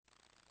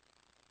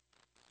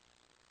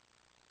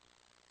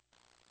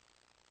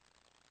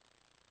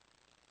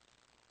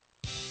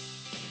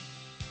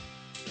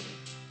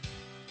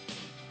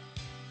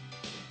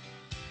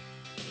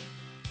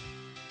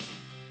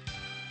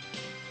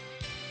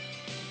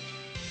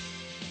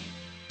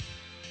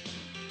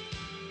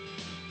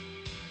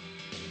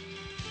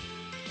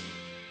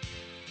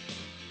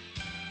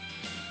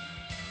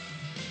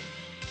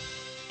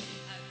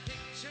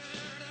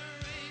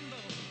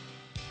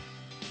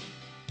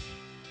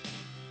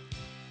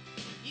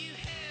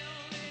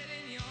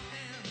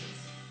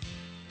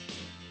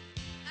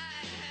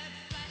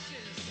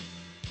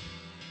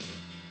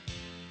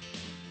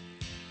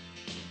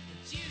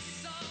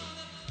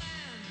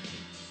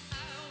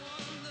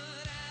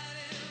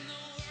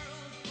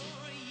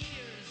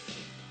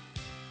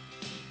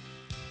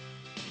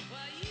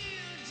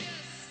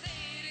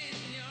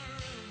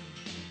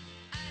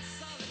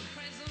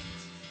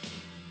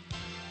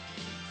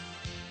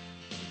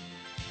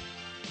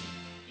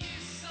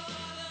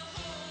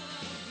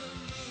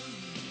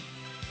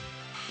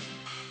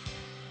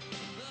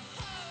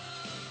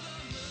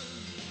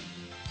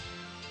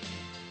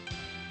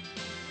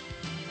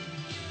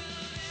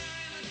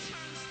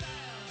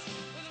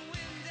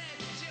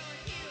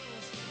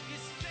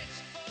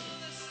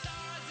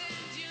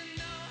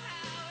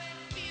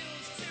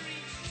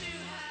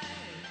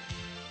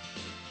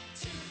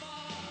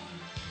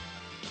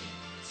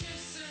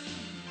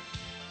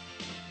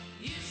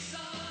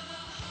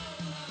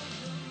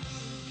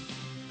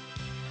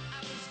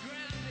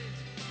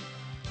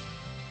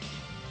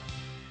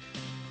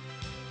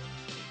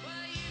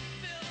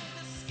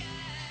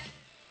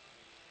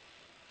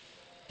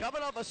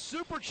Coming off a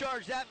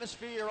supercharged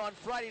atmosphere on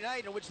Friday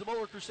night in which the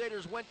Moeller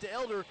Crusaders went to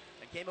Elder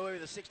and came away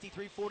with a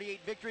 63-48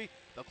 victory.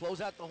 They'll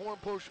close out the home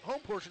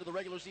portion of the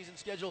regular season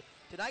schedule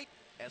tonight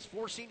as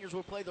 4 seniors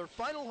will play their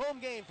final home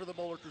game for the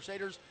Moeller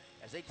Crusaders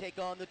as they take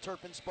on the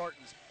Turpin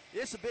Spartans.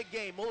 This is a big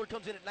game. Moeller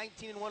comes in at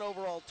 19-1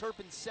 overall.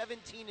 Turpin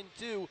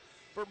 17-2.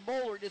 For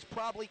Moeller, it has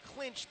probably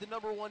clinched the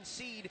number 1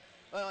 seed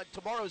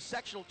tomorrow's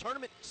sectional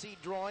tournament seed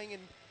drawing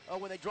and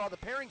when they draw the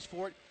pairings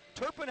for it.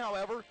 Turpin,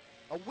 however,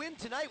 a win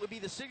tonight would be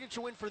the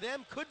signature win for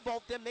them. Could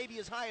vault them maybe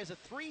as high as a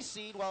 3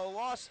 seed, while a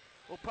loss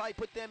will probably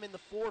put them in the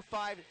 4,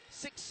 5,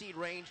 6 seed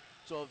range.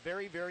 So a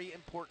very, very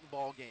important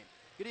ball game.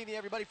 Good evening,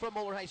 everybody, from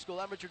Moeller High School.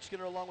 I'm Richard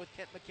Skinner along with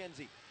Kent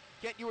McKenzie.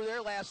 Kent, you were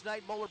there last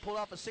night. Moeller pulled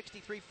off a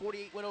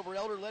 63-48 win over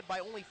Elder, led by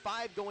only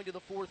 5 going to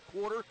the fourth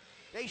quarter.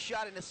 They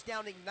shot an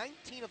astounding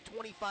 19 of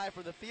 25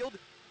 for the field,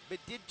 but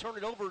did turn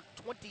it over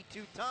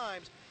 22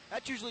 times.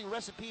 That's usually a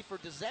recipe for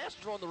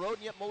disaster on the road,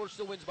 and yet Moeller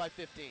still wins by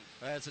 15.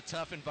 It's a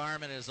tough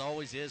environment, as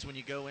always is, when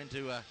you go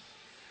into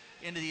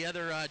the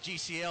other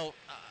GCL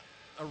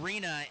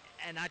arena.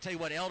 And I tell you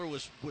what, Elder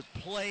was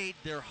played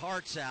their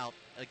hearts out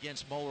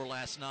against Moeller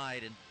last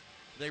night, and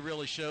they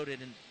really showed it.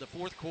 And the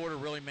fourth quarter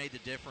really made the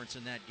difference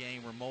in that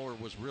game, where Moeller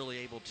was really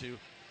able to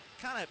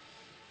kind of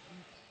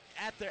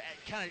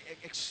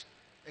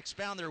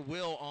expound their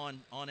will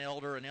on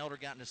Elder, and Elder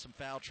got into some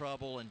foul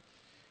trouble, and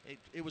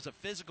it was a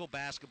physical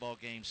basketball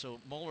game. So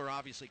Moeller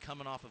obviously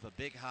coming off of a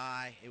big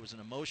high. It was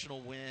an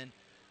emotional win.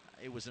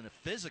 It was a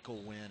physical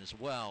win as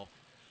well,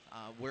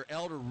 where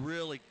Elder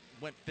really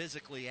went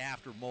physically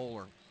after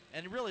Moeller.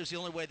 And it really was the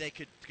only way they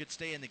could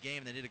stay in the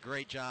game. They did a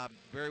great job,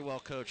 very well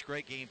coached,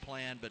 great game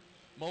plan. But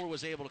Moeller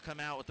was able to come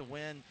out with the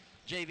win.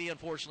 JV,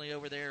 unfortunately,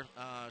 over there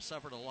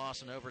suffered a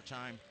loss in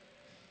overtime,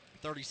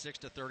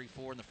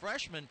 36-34. And the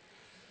freshmen,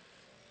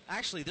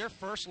 actually, their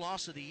first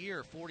loss of the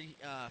year,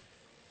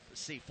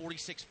 46-58,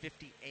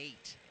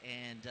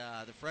 and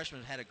the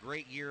freshmen had a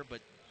great year,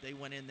 but they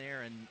went in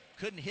there and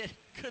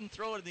couldn't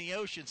throw it in the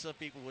ocean, some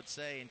people would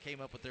say, and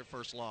came up with their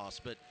first loss.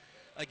 But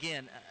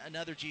again,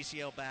 another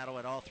GCL battle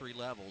at all 3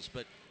 levels.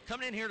 But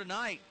coming in here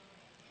tonight,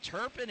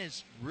 Turpin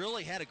has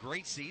really had a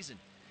great season,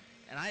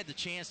 and I had the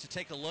chance to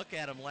take a look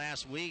at them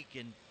last week,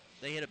 and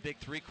they hit a big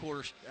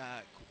three-quarter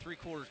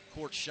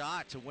court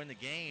shot to win the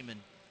game and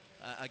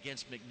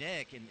against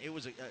McNick, and it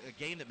was a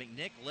game that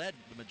McNick led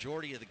the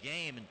majority of the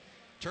game, and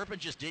Turpin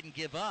just didn't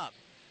give up.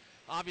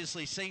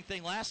 Obviously, same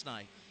thing last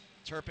night.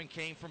 Turpin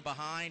came from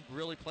behind,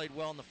 really played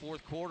well in the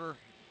fourth quarter,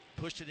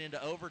 pushed it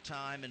into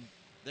overtime, and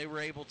they were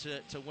able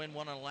to win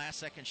one on a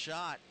last-second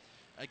shot,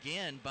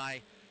 again,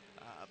 by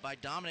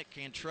Dominic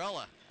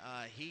Cantrella.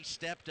 He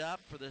stepped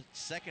up for the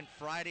second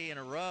Friday in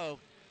a row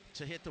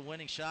to hit the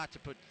winning shot to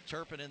put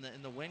Turpin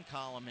in the win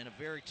column in a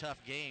very tough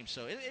game.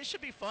 So it should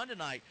be fun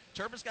tonight.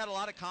 Turpin's got a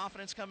lot of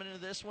confidence coming into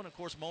this one. Of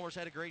course, Moeller's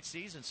had a great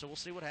season, so we'll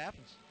see what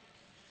happens.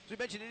 As we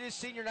mentioned, it is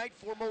senior night.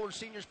 4 Moeller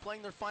seniors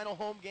playing their final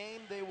home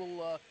game. They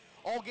will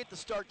all get the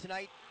start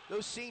tonight.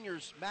 Those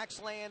seniors, Max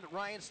Land,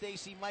 Ryan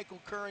Stacy, Michael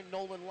Curran,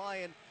 Nolan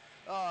Lyon.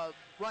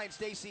 Ryan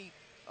Stacy,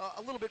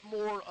 a little bit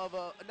more of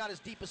a, not as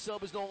deep a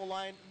sub as Nolan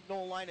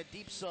Lyon, a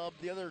deep sub.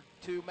 The other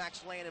 2,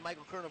 Max Land and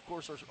Michael Curran, of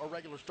course, are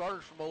regular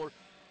starters for Moeller.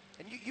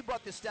 And you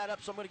brought this stat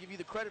up, so I'm going to give you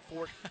the credit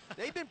for it.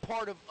 They've been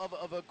part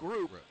of a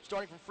group,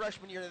 starting from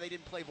freshman year. They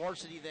didn't play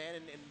varsity then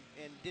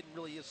and didn't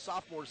really as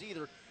sophomores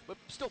either, but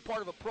still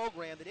part of a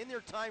program that in their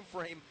time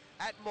frame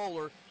at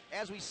Moeller,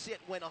 as we sit,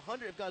 went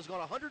 100. Has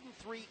gone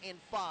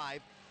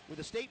 103-5 with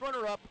a state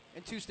runner-up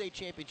and 2 state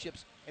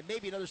championships, and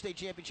maybe another state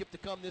championship to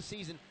come this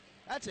season.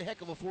 That's a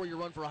heck of a 4-year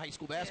run for a high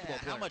school basketball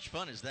player. How much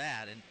fun is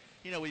that? And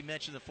we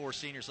mentioned the 4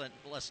 seniors.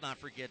 Let's not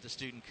forget the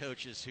student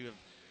coaches who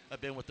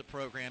have been with the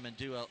program and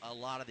do a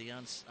lot of the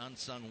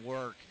unsung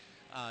work.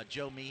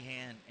 Joe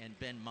Meehan and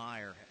Ben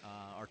Meyer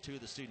are 2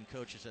 of the student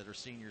coaches that are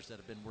seniors that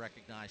have been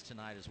recognized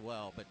tonight as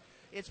well. But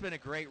it's been a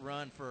great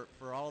run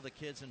for all the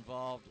kids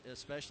involved,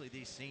 especially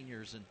these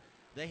seniors, and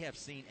they have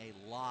seen a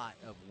lot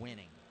of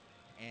winning,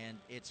 and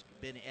it's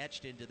been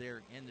etched into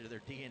their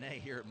DNA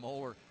here at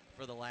Moeller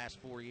for the last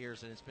 4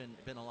 years, and it's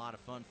been a lot of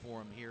fun for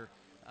them here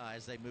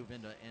as they move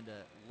into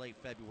late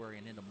February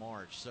and into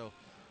March. So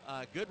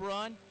good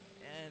run.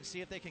 And see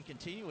if they can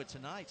continue it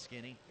tonight,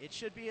 Skinny. It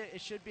should be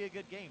a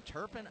good game.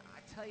 Turpin, I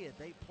tell you,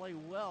 they play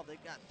well.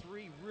 They've got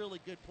 3 really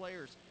good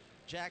players.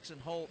 Jackson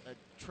Holt, a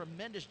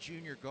tremendous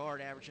junior guard,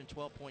 averaging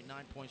 12.9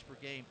 points per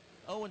game.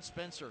 Owen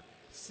Spencer,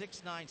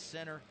 6'9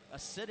 center, a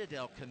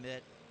Citadel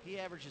commit. He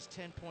averages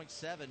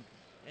 10.7.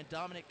 And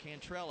Dominic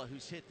Cantrella,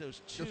 who's hit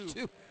those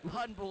two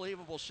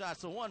unbelievable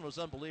shots. The one was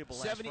unbelievable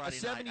last Friday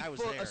night. I was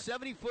there. A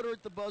 70-footer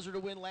at the buzzer to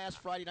win last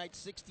Friday night,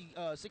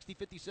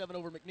 60-57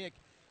 over McNick.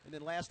 And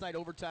then last night,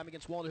 overtime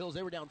against Walnut Hills,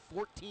 they were down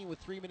 14 with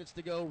 3 minutes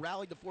to go,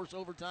 rallied to force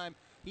overtime.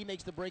 He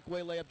makes the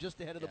breakaway layup just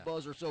ahead of the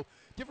buzzer. So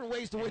different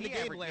ways to win the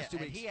game the last 2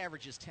 weeks. He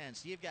averages 10.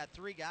 So you've got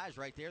 3 guys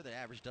right there that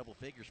average double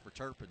figures for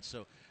Turpin.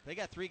 So they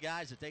got 3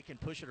 guys that they can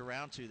push it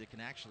around to that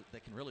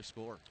can really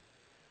score.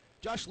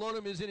 Josh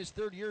Lonham is in his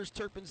 3rd year as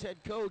Turpin's head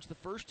coach. The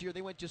first year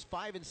they went just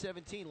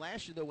 5-17.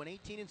 Last year, though, went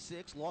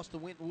 18-6, lost to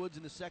Winton Woods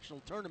in the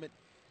sectional tournament.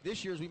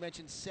 This year, as we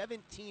mentioned,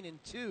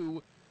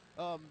 17-2.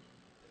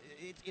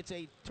 It's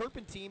a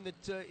Turpin team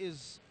that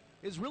is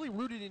really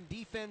rooted in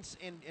defense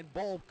and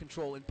ball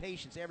control and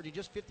patience, averaging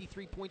just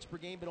 53 points per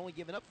game, but only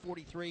giving up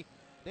 43.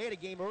 They had a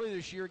game earlier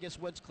this year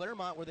against West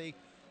Claremont where they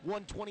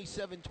won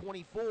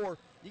 27-24.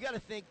 You got to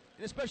think,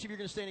 and especially if you're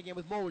going to stay in a game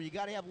with Moeller, you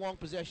got to have long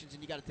possessions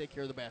and you got to take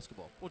care of the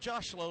basketball. Well,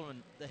 Josh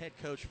Sloan, the head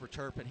coach for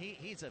Turpin,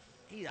 he's a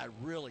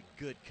really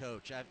good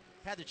coach. I've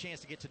had the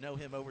chance to get to know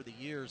him over the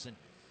years, and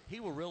he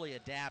will really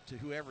adapt to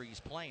whoever he's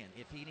playing.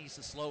 If he needs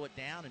to slow it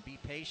down and be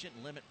patient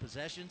and limit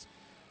possessions,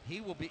 he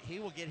will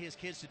get his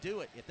kids to do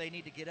it. If they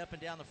need to get up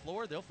and down the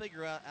floor, they'll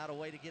figure out a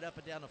way to get up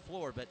and down the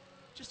floor. But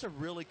just a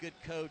really good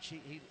coach.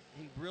 He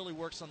really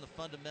works on the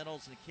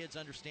fundamentals and the kids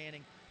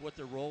understanding what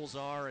their roles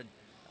are. And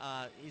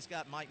he's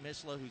got Mike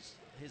Mislow, who's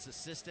his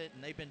assistant,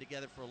 and they've been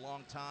together for a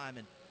long time.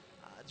 And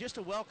just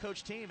a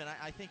well-coached team, and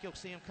I think you'll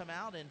see him come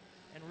out and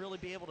really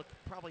be able to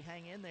probably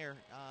hang in there.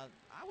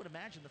 I would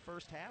imagine the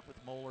first half with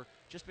Moeller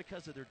just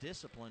because of their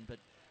discipline. But,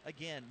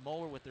 again,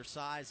 Moeller with their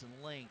size and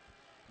length,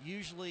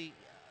 usually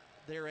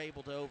they're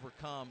able to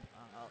overcome,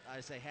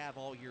 as they have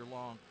all year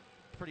long,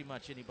 pretty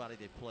much anybody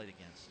they've played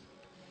against.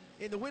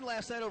 In the win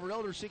last night over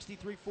Elder,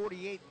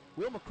 63-48,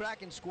 Will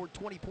McCracken scored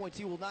 20 points.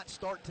 He will not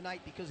start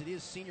tonight because it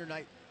is senior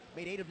night.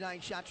 Made 8 of 9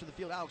 shots from the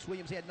field. Alex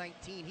Williams had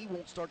 19. He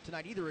won't start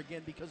tonight either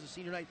again because of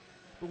senior night.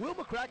 But Will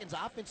McCracken's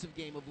offensive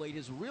game of late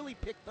has really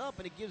picked up,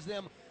 and it gives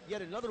them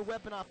yet another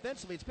weapon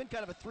offensively. It's been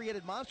kind of a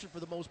three-headed monster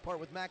for the most part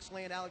with Max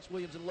Land, Alex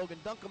Williams, and Logan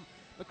Duncombe.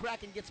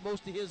 McCracken gets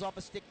most of his off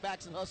of stick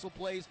backs and hustle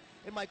plays,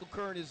 and Michael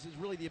Kern is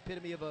really the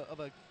epitome of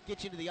a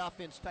get you into the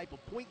offense type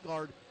of point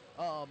guard,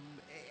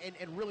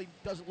 and really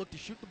doesn't look to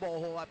shoot the ball a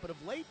whole lot. But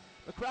of late,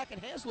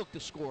 McCracken has looked to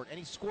score it, and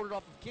he's scored it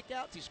off of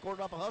kickouts, he's scored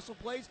it off of hustle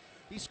plays,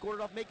 he's scored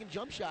it off making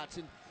jump shots,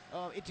 and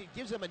it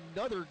gives them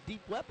another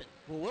deep weapon.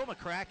 Well, Will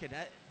McCracken,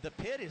 the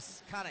pit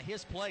is kind of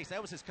his place.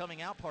 That was his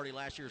coming out party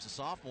last year as a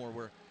sophomore,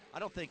 where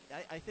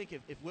I think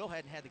if Will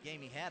hadn't had the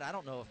game he had, I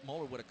don't know if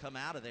Moeller would have come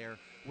out of there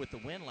with the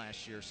win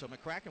last year. So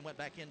McCracken went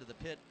back into the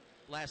pit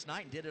last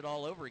night and did it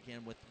all over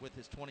again with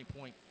his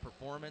 20-point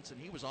performance, and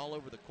he was all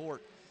over the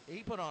court.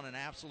 He put on an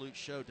absolute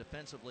show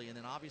defensively, and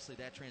then obviously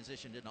that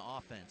transitioned into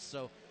offense.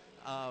 So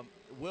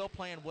Will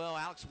playing well.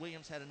 Alex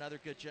Williams had another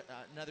good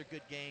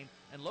game,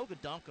 and Logan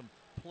Duncombe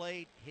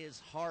played his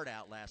heart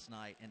out last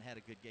night and had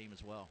a good game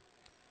as well.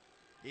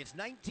 It's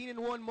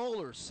 19-1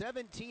 Moeller,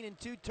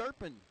 17-2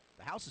 Turpin.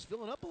 The house is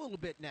filling up a little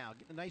bit now,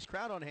 getting a nice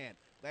crowd on hand.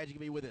 Glad you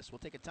can be with us. We'll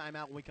take a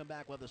timeout. When we come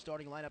back, we'll have the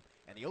starting lineup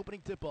and the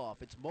opening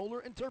tip-off. It's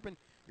Moeller and Turpin.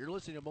 You're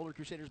listening to Moeller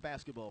Crusaders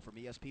basketball from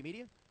ESP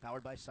Media,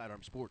 powered by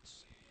Sidearm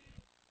Sports.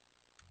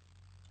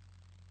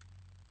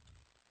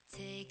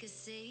 Take a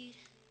seat,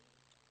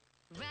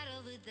 right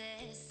over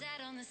there,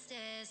 sat on the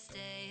stairs,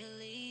 stay or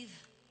leave.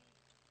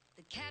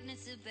 The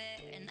cabinets are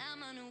bare, and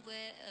I'm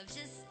unaware of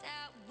just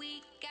how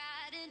we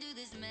got into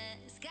this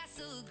mess. Got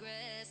so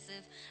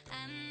aggressive.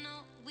 I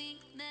know we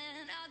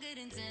meant all good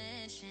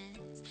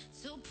intentions.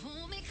 So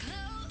pull me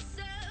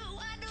closer.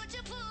 Why don't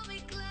you pull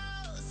me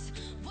close?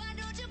 Why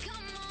don't you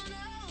come on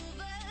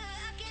over?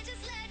 I can't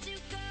just let you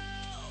go.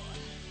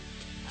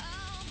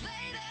 Oh,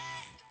 baby,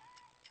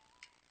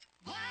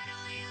 why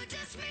don't you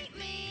just meet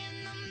me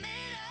in the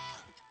middle?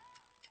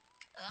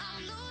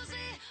 I'm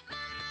losing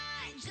my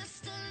mind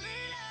just a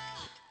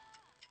little.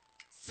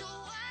 So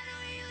why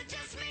don't you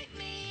just meet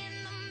me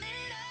in the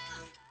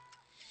middle?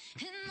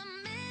 In the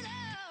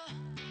middle.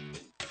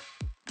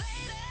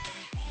 Baby,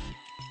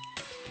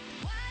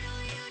 why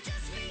don't you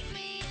just meet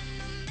me in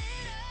the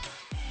middle?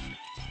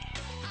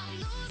 I'm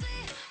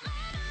losing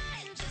my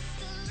mind just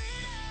a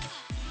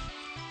little.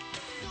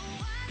 So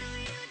why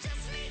don't you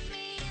just meet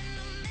me in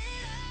the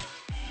middle?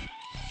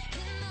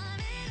 In the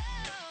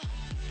middle.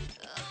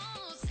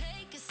 Oh,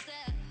 take a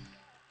step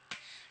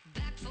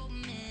back for a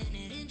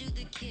minute into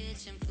the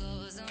kitchen.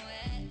 Floors are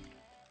wet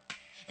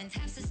and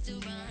taps are still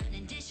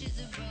running, dishes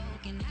are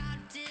broken. How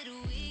did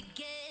we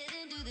get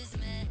into this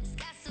mess?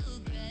 Got so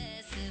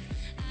aggressive.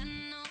 I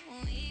know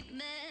we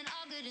meant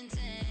all good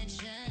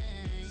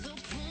intentions. So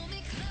pull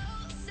me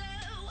closer.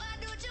 Why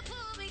don't you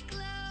pull me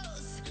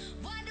close?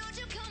 Why don't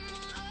you come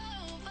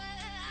on over?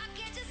 I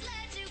can't just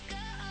let you go.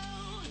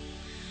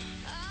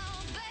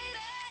 Oh,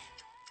 baby,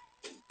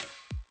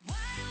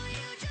 why don't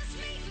you just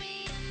meet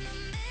me in the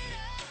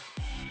middle?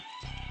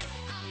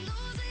 I'm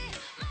losing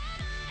my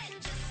mind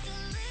just a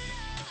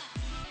little.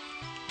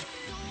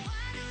 So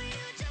why don't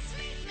you just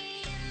meet me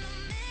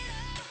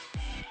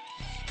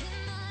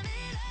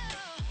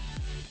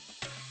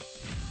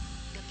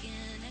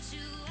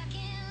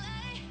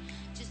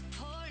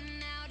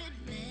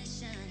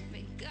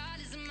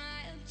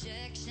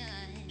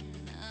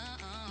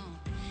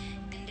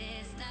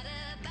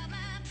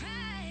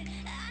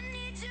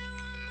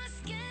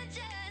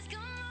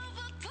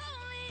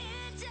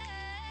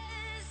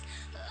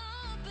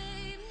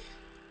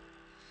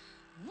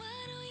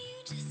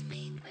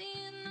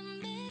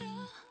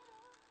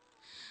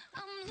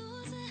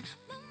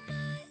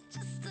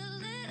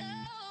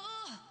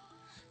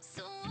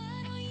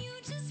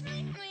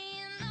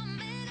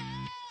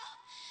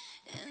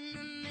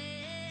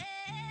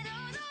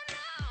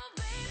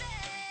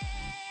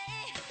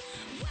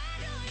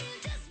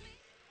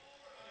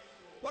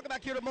Welcome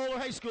back here to Moeller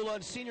High School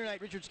on senior night.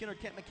 Richard Skinner,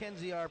 Kent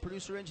McKenzie, our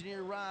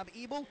producer-engineer Rob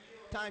Ebel.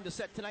 Time to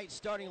set tonight's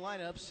starting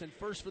lineups. And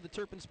first for the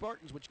Turpin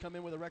Spartans, which come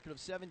in with a record of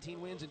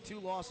 17 wins and 2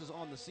 losses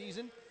on the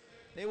season.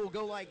 They will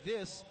go like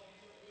this.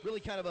 Really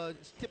kind of a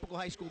typical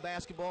high school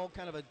basketball,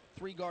 kind of a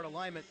 3-guard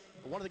alignment.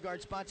 One of the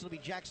guard spots will be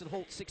Jackson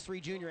Holt,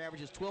 6'3 junior,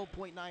 averages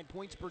 12.9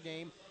 points per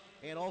game,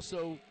 and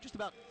also just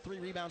about 3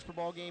 rebounds per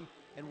ball game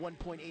and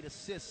 1.8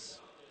 assists.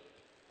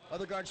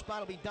 Other guard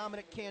spot will be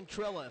Dominic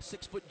Cantrella,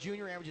 6'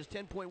 junior, averages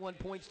 10.1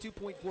 points,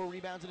 2.4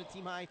 rebounds, and a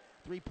team-high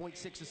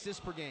 3.6 assists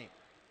per game.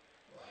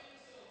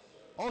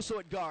 Also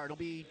at guard will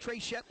be Trey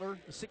Shetler,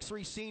 a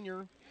 6'3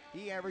 senior.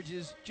 He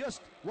averages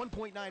just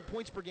 1.9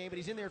 points per game, but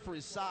he's in there for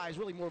his size,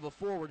 really more of a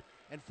forward,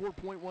 and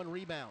 4.1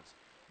 rebounds.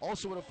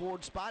 Also at a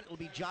forward spot, it'll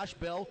be Josh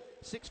Bell,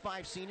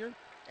 6'5 senior,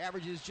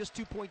 averages just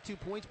 2.2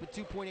 points, but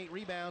 2.8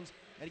 rebounds.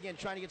 And again,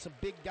 trying to get some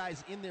big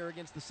guys in there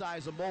against the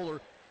size of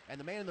Moeller. And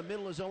the man in the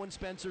middle is Owen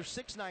Spencer,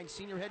 6'9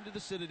 senior, heading to the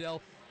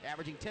Citadel,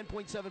 averaging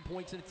 10.7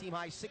 points and a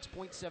team-high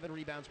 6.7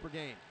 rebounds per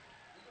game.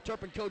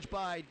 Turpin coached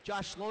by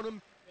Josh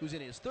Slonim, who's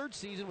in his 3rd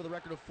season with a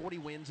record of 40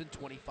 wins and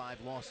 25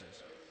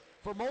 losses.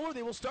 For Moeller,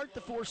 they will start the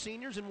 4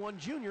 seniors and 1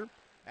 junior.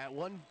 At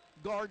 1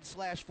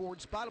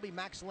 guard/forward spot will be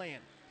Max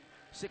Land,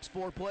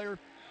 6'4 player,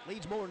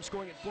 leads Moeller in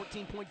scoring at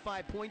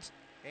 14.5 points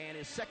and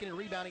is 2nd in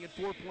rebounding at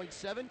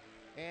 4.7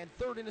 and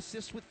 3rd in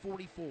assists with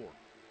 44.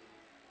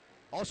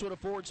 Also at a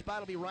forward spot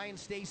will be Ryan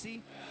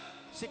Stacy,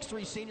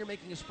 6'3 senior,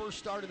 making his first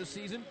start of the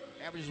season,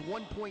 averages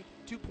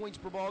 1.2 points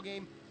per ball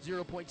game,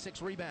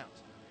 0.6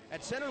 rebounds.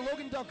 At center,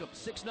 Logan Duncombe,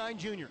 6'9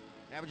 junior,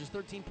 averages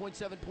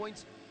 13.7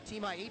 points,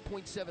 team-high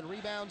 8.7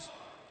 rebounds,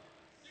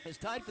 is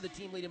tied for the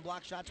team lead in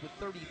block shots with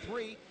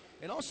 33,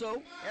 and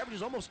also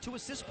averages almost 2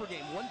 assists per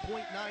game,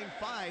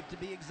 1.95 to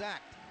be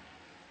exact.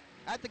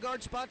 At the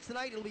guard spots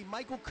tonight, it'll be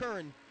Michael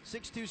Curran,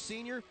 6'2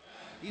 senior.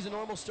 He's a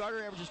normal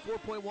starter, averages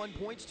 4.1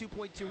 points,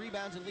 2.2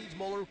 rebounds, and leads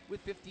Moeller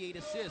with 58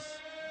 assists.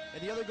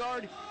 And the other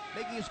guard,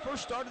 making his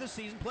first start of the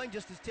season, playing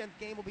just his 10th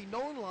game, will be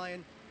Nolan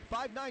Lyon,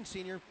 5'9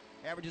 senior,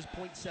 averages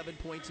 0.7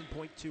 points and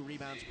 0.2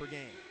 rebounds per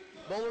game.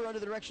 Moeller, under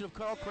the direction of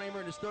Carl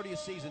Kramer in his 30th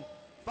season,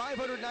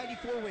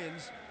 594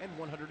 wins and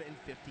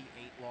 158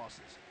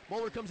 losses.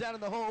 Moeller comes out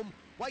in the home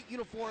white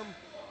uniform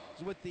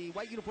with the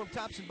white uniform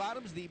tops and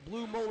bottoms, the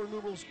blue Moeller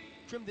numerals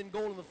trimmed in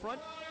gold in the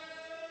front,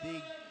 the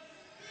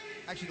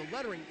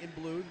lettering in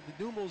blue,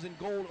 the numerals in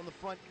gold on the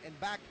front and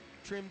back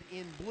trimmed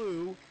in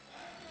blue.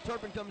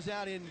 Turpin comes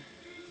out in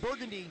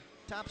burgundy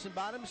tops and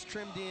bottoms,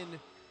 trimmed in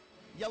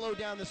yellow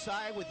down the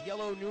side with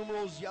yellow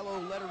numerals, yellow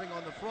lettering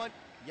on the front,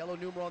 yellow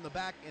numeral on the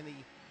back, and the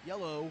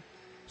yellow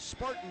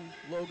Spartan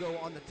logo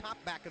on the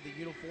top back of the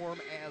uniform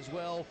as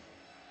well.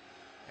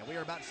 And we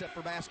are about set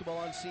for basketball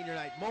on senior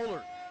night.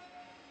 Moeller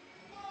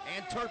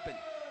and Turpin.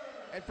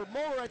 And for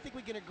Moeller, I think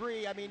we can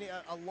agree, I mean,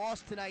 a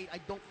loss tonight I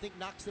don't think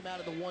knocks them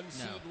out of the 1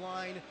 seed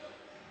line.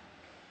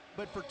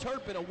 But for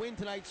Turpin, a win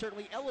tonight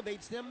certainly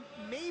elevates them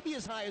maybe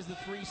as high as the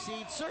 3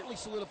 seed, certainly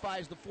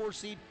solidifies the 4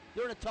 seed.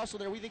 They're in a tussle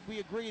there. We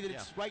agree that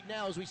it's right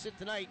now as we sit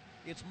tonight,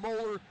 it's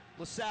Moeller,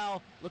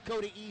 LaSalle,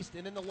 Lakota East,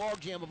 and then the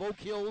logjam of Oak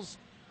Hills,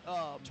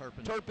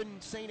 Turpin,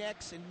 St.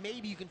 X, and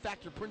maybe you can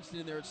factor Princeton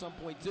in there at some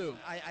point too.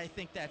 I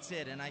think that's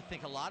it, and I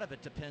think a lot of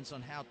it depends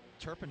on how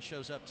Turpin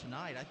shows up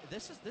tonight.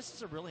 This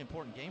is a really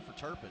important game for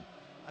Turpin.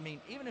 I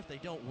mean, even if they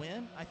don't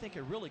win, I think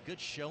a really good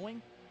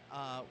showing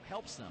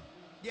helps them.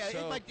 Yeah,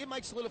 so, it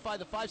might solidify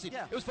the 5 seed.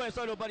 Yeah. It was funny, I was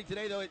talking to a buddy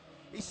today, though.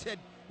 He said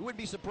he wouldn't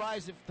be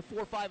surprised if the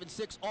 4, 5, and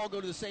 6 all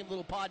go to the same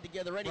little pod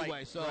together anyway.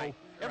 Right, so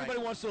everybody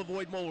wants to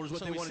avoid Moeller is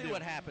what they want to do. So we see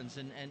what happens,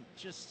 and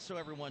just so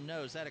everyone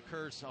knows, that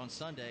occurs on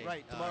Sunday.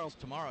 Right,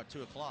 tomorrow at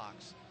 2 o'clock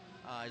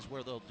is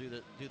where they'll do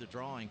the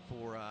drawing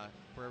for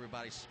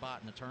everybody's spot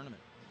in the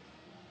tournament.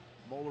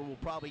 Moeller will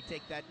probably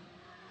take that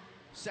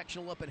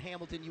sectional up in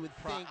Hamilton, you would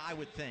think. I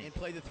would think. And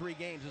play the 3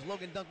 games. As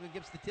Logan Duncan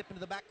gives the tip into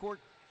the backcourt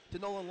to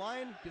Nolan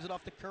Lyon, gives it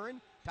off to Curran.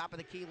 Top of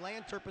the key,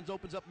 Land. Turpin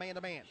opens up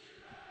man-to-man.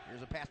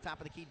 Here's a pass, top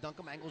of the key.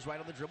 Duncombe angles right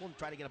on the dribble and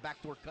try to get a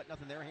backdoor cut.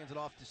 Nothing there. Hands it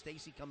off to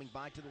Stacy coming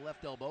by to the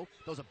left elbow.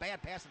 Throws a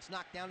bad pass. It's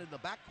knocked down into the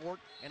backcourt,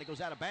 and it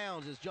goes out of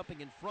bounds as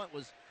jumping in front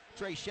was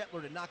Trey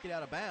Shetler to knock it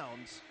out of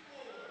bounds.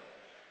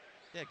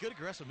 Yeah, good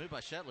aggressive move by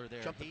Shetler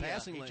there. Jumped the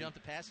passing lane. He jumped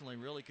the passing lane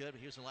really good, but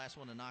he was the last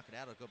one to knock it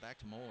out. It'll go back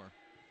to Moeller.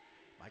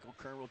 Michael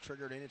Kern will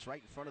trigger it in. It's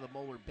right in front of the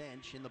Moeller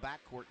bench in the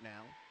backcourt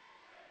now.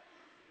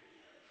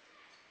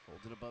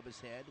 Holds it above his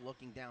head,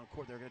 looking down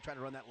court. They're going to try to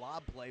run that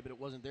lob play, but it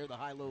wasn't there, the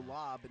high-low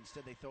lob.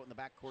 Instead, they throw it in the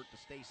backcourt to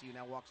Stacy, who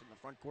now walks in the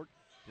front court.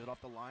 Gives it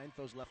off the line,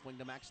 throws left wing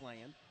to Max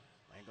Land.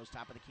 Land goes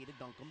top of the key to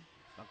Duncombe.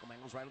 Duncombe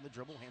angles right on the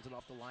dribble, hands it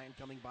off the line,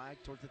 coming by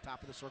towards the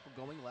top of the circle,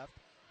 going left.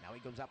 Now he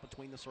goes out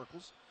between the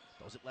circles,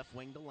 throws it left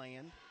wing to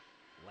Land.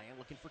 Land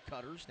looking for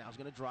cutters. Now he's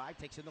going to drive,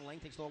 takes it in the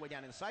lane, takes it all the way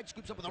down inside,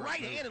 scoops up with the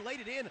right hand and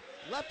laid it in.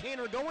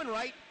 Left-hander going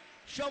right.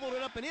 Shoveled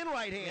it up and in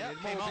right hand.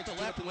 Yeah, came off the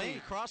left wing,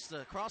 across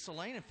the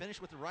lane, and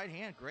finished with the right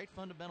hand. Great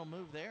fundamental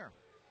move there.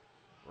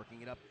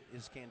 Working it up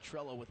is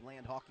Cantrella with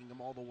Land hawking him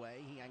all the way.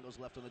 He angles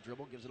left on the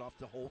dribble, gives it off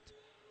to Holt.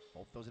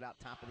 Holt throws it out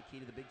top of the key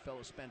to the big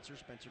fellow Spencer.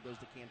 Spencer goes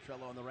to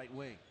Cantrella on the right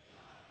wing.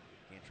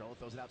 Cantrella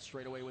throws it out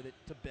straight away with it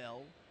to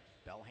Bell.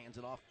 Bell hands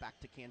it off back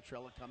to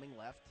Cantrella coming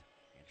left.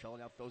 Cantrella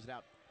now throws it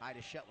out high to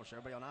Shetler. So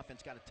everybody on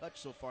offense got a touch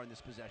so far in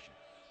this possession.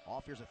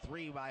 Off, here's a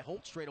three by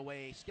Holt straight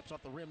away. Skips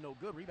off the rim, no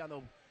good. Rebound,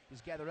 though,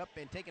 is gathered up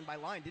and taken by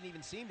Line. Didn't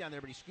even see him down there,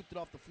 but he scooped it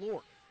off the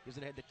floor. Gives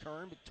it ahead to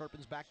Kern, but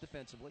Turpin's back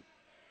defensively.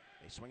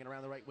 They swing it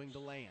around the right wing to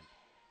Land.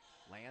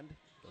 Land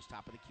goes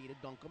top of the key to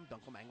Duncombe.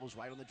 Duncombe angles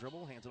right on the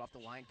dribble, hands it off the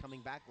Line,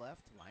 coming back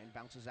left. Line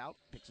bounces out,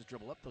 picks his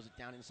dribble up, throws it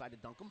down inside to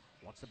Duncombe.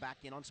 Wants to back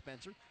in on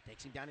Spencer.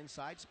 Takes him down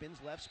inside, spins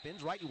left,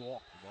 spins right, he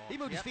walked. He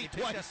moved his feet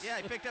twice.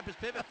 He picked up his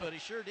pivot foot. He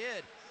sure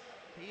did.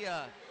 He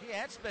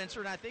had Spencer,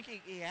 and I think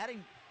he had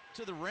him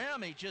to the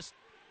rim. He just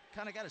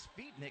kind of got his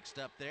feet mixed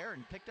up there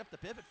and picked up the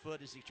pivot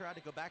foot as he tried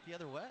to go back the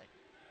other way.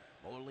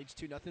 Moeller leads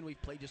 2-0.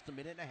 We've played just a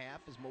minute and a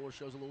half as Moeller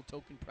shows a little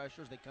token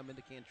pressure as they come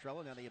into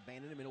Cantrella. Now they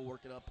abandon him and he'll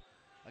work it up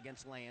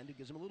against Land, who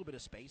gives him a little bit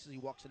of space as he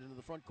walks it into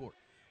the front court.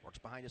 Works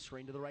behind a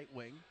screen to the right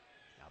wing.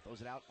 Now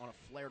throws it out on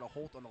a flare to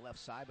Holt on the left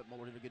side, but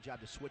Moeller did a good job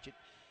to switch it.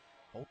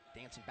 Holt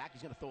dancing back.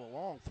 He's going to throw a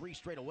long three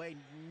straight away.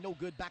 No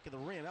good back of the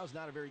rim. That was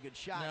not a very good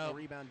shot. No. The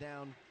rebound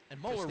down. And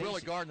Moeller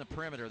really guarding the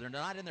perimeter. They're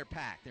not in their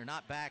pack. They're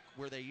not back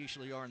where they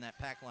usually are in that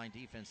pack line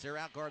defense. They're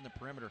out guarding the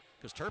perimeter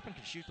because Turpin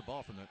can shoot the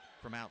ball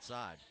from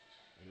outside.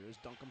 Here's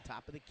Duncombe,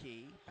 top of the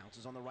key.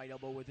 Bounces on the right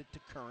elbow with it to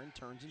Curran.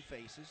 Turns and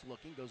faces.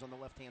 Looking. Goes on the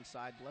left-hand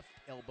side. Left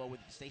elbow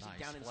with Stacy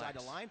down inside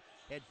the line.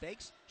 Head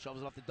fakes.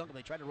 Shovels it off to Duncombe.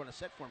 They try to run a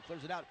set for him.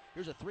 Clears it out.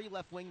 Here's a three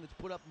left wing that's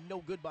put up no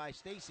good by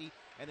Stacy.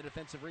 And the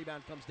defensive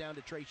rebound comes down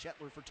to Trey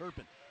Shetler for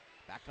Turpin.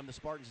 Back come the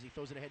Spartans as he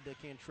throws it ahead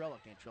to Cantrella.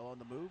 Cantrella on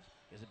the move.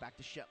 Gives it back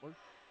to Shetler.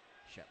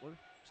 Shetler,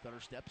 stutter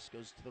steps,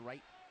 goes to the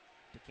right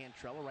to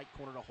Cantrella. Right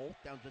corner to Holt.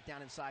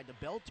 Down inside to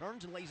Bell.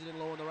 Turns and lays it in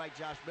low on the right,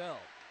 Josh Bell.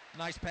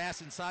 Nice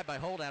pass inside by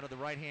Holt out of the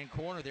right-hand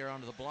corner there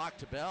onto the block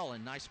to Bell,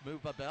 and nice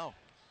move by Bell.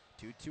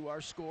 2-2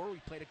 our score. We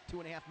played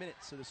 2.5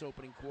 minutes of this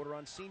opening quarter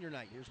on senior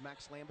night. Here's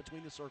Max Lamb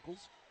between the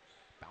circles.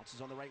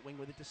 Bounces on the right wing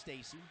with it to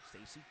Stacy.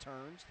 Stacy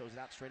turns, throws it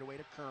out straight away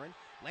to Curran.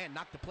 Land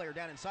knocked the player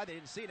down inside. They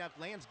didn't see it. Now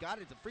Land's got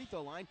it at the free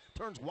throw line.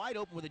 Turns wide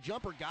open with a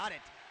jumper. Got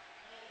it.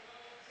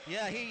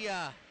 Yeah, he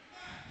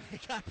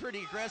got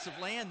pretty aggressive.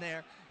 Land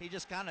there. He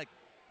just kind of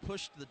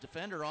pushed the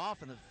defender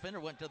off, and the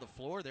defender went to the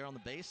floor there on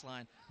the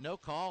baseline. No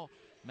call.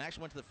 Max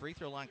went to the free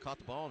throw line, caught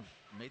the ball,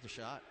 and made the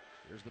shot.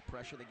 There's the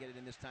pressure. They get it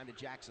in this time to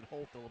Jackson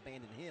Holt. They'll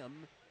abandon him,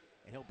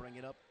 and he'll bring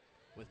it up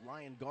with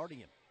Lyon guarding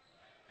him.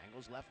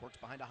 Angles left, works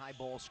behind a high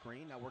ball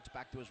screen. Now works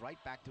back to his right,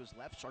 back to his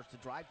left. Starts to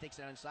drive, takes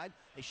it out inside.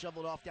 They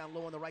shovel it off down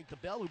low on the right to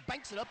Bell, who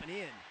banks it up and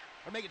in.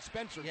 Or make it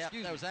Spencer, yeah,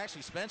 that was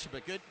actually Spencer,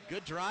 but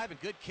good drive and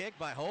good kick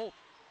by Holt.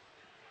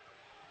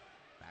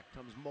 Back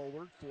comes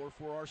Moeller,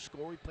 4-4 our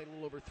score. We played a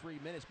little over 3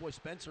 minutes. Boy,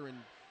 Spencer and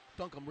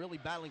Duncombe really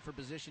battling for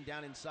position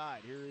down inside.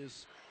 Here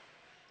is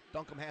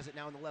Duncombe has it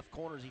now in the left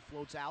corner as he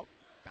floats out.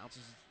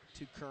 Bounces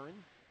to Curran.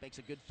 Makes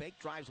a good fake.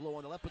 Drives low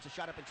on the left. Puts a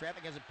shot up in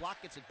traffic. Has it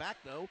blocked. Gets it back,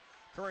 though.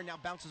 Curran now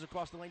bounces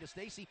across the lane to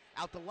Stacy.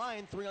 Out the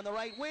line. Three on the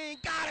right wing.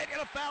 Got it!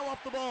 And a foul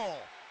off the ball.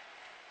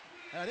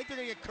 And I think they're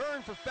going to get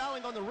Curran for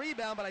fouling on the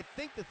rebound, but I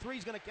think the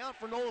three's going to count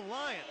for Nolan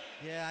Lyon.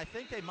 Yeah, I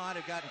think they might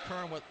have gotten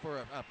Curran for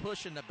a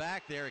push in the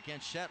back there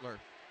against Shetler.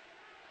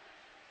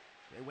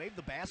 They waved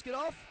the basket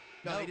off?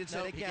 No, they did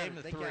say they he gave him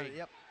the three.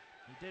 Yep.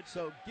 He did.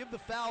 So give the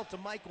foul to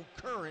Michael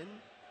Curran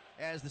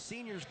as the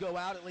seniors go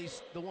out, at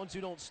least the ones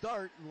who don't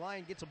start. And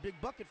Lyon gets a big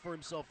bucket for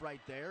himself right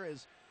there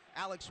as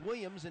Alex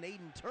Williams and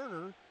Aiden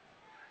Turner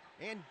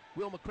and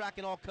Will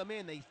McCracken all come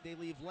in. They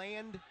leave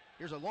Land.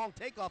 Here's a long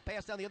takeoff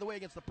pass down the other way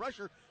against the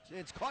pressure.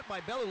 It's caught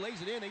by Bell, who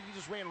lays it in. He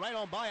just ran right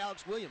on by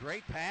Alex Williams.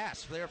 Great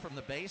pass there from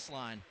the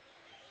baseline.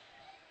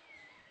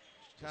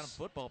 Kind of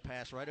football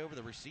pass right over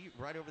the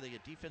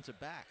defensive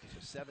back.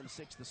 So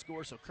 7-6 the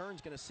score. So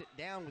Kern's going to sit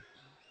down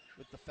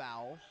with the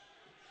foul.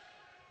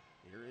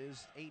 Here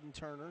is Aiden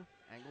Turner.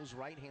 Angles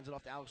right, hands it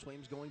off to Alex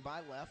Williams going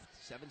by left.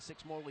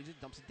 7-6 more leads it,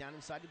 dumps it down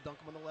inside to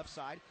Duncombe on the left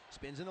side.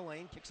 Spins in the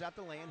lane, kicks out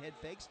the lane, head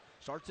fakes,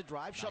 starts to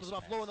drive, shovels it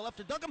off low on the left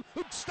to Duncombe,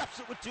 who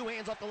stuffs it with two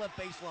hands off the left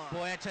baseline.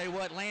 Boy, I tell you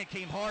what, Land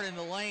came hard in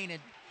the lane and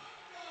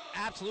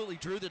absolutely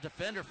drew the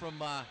defender from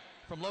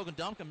Logan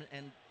Duncombe,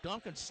 and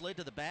Duncombe slid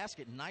to the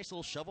basket. Nice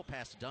little shovel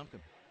pass to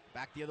Duncombe.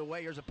 Back the other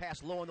way. Here's a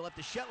pass low on the left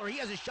to Shetler. He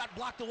has his shot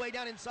blocked away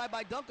down inside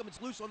by Duncombe.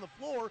 It's loose on the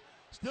floor,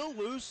 still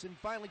loose, and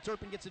finally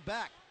Turpin gets it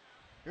back.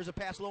 Here's a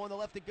pass low on the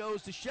left that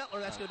goes to Shetler.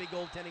 That's going to be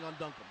goaltending on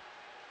Duncombe.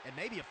 And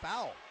maybe a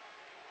foul.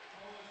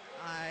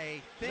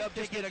 I think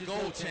they get a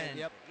goaltend.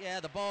 Yep.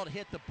 Yeah, the ball had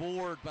hit the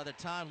board by the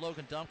time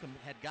Logan Duncombe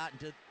had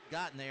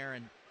gotten there,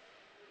 and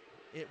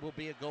it will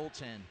be a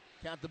goaltend.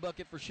 Count the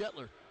bucket for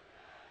Shetler.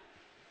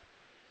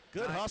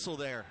 Good hustle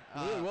there. It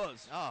really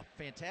was. Oh,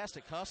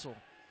 fantastic hustle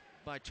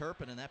by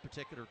Turpin in that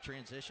particular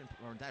transition,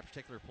 or in that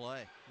particular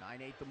play.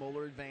 9-8 the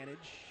Moeller advantage.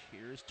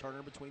 Here's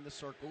Turner between the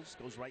circles.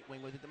 Goes right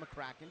wing with it to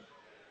McCracken.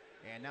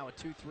 And now a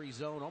 2-3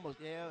 zone.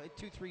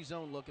 A 2-3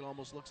 zone look. It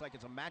almost looks like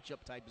it's a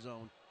matchup type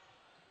zone.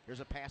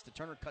 Here's a pass to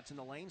Turner. Cuts in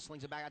the lane.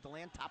 Slings it back out to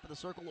Land. Top of the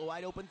circle. A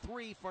wide open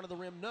three. Front of the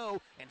rim,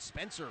 no. And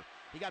Spencer.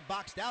 He got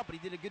boxed out, but he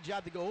did a good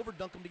job to go over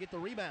Duncombe to get the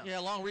rebound. Yeah,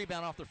 long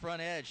rebound off the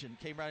front edge and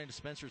came right into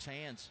Spencer's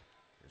hands.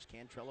 There's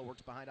Cantrella.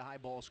 Works behind a high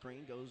ball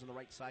screen. Goes on the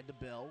right side to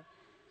Bell.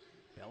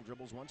 Bell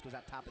dribbles once, goes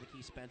out top of the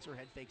key. Spencer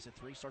head fakes a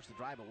three, starts to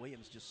drive, but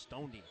Williams just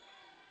stoned him.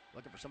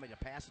 Looking for somebody to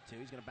pass it to.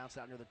 He's going to bounce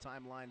out near the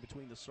timeline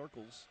between the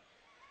circles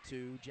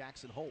to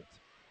Jackson Holt.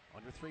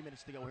 Under 3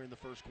 minutes to go here in the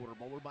first quarter.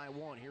 Moeller by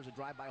one. Here's a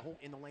drive by Holt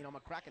in the lane on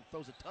McCracken.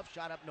 Throws a tough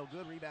shot up, no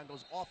good. Rebound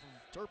goes off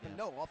of Turpin.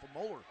 Yeah. No, off of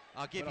Moeller.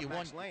 I'll give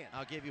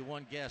you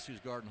one guess who's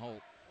guarding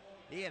Holt.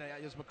 It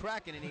was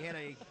McCracken,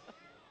 and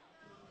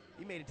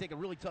he made it take a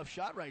really tough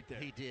shot right there.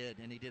 He did,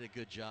 and he did a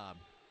good job.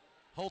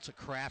 Holt's a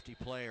crafty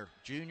player.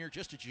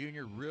 Just a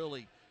junior,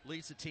 really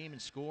leads the team in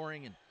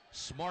scoring and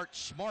smart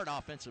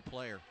offensive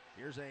player.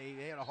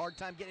 They had a hard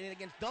time getting in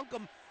against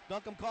Duncombe.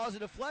 Duncombe caused a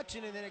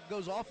deflection, and then it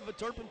goes off of a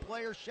Turpin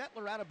player.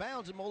 Shetler out of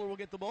bounds, and Moeller will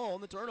get the ball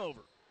on the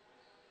turnover.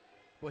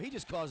 Well, he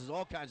just causes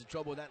all kinds of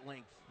trouble with that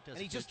length. He does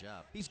a good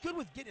job. He's good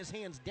with getting his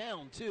hands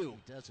down, too.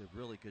 He does a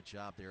really good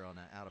job there on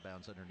that out of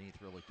bounds underneath,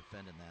 really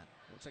defending that.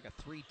 Looks like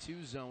a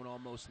 3-2 zone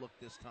almost look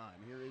this time.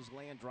 Here is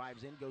Land,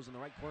 drives in, goes in the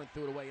right corner,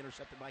 threw it away,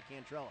 intercepted by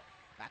Cantrella.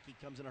 Back he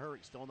comes in a hurry,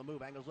 still on the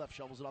move, angles left,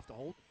 shovels it off to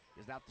Holt.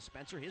 Is out to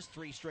Spencer, his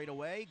three straight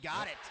away,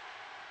 got it.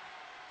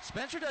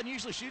 Spencer doesn't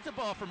usually shoot the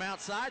ball from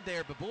outside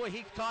there, but boy,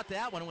 he caught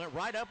that one and went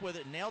right up with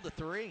it and nailed the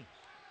three.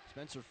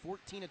 Spencer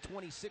 14 of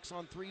 26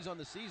 on threes on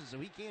the season, so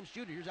he can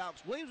shoot it. Here's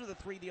Alex Williams with a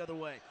three the other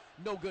way.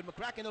 No good.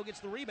 McCracken, though, gets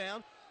the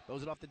rebound.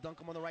 Throws it off to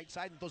Duncombe on the right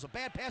side and throws a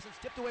bad pass. It's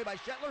tipped away by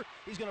Shetler.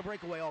 He's going to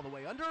break away all the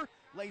way under.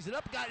 Lays it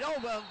up. Got it.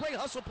 Oh, great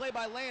hustle play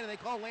by Land, and they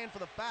call Land for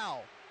the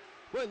foul.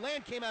 Boy,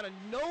 Land came out of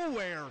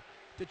nowhere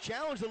to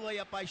challenge the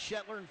layup by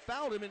Shetler and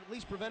fouled him and at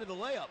least prevented the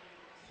layup.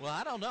 Well,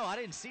 I don't know. I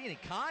didn't see any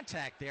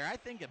contact there. I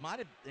think it might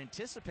have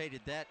anticipated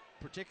that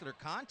particular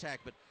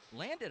contact, but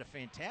Land did a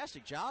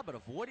fantastic job at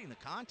avoiding the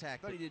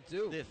contact. I thought he did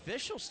too. The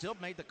official still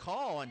made the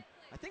call, and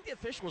I think the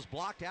official was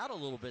blocked out a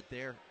little bit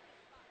there.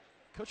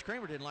 Coach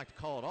Kramer didn't like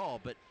the call at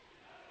all, but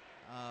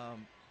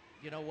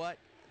you know what?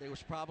 There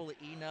was probably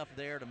enough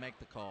there to make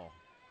the call.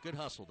 Good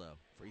hustle, though.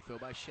 Free throw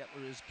by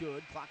Shetler is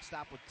good. Clock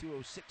stop with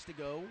 2:06 to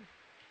go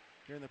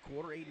here in the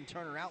quarter. Aiden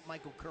Turner out,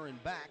 Michael Curran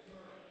back.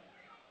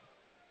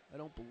 I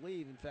don't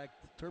believe, in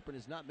fact, Turpin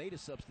has not made a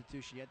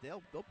substitution yet.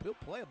 He'll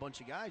play a bunch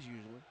of guys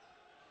usually.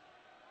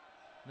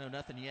 No,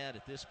 nothing yet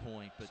at this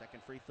point. But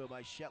second free throw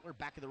by Shetler,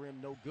 back of the rim,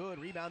 no good.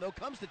 Rebound, though,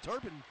 comes to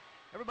Turpin.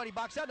 Everybody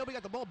boxed out. Nobody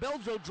got the ball.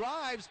 Beldro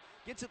drives,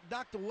 gets it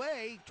knocked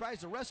away, tries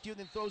to rescue it,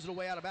 then throws it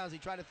away out of bounds. He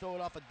tried to throw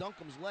it off of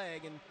Duncombe's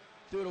leg and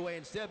threw it away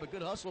instead. But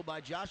good hustle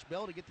by Josh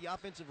Bell to get the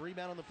offensive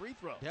rebound on the free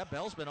throw. Yeah,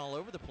 Bell's been all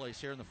over the place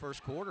here in the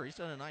first quarter. He's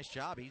done a nice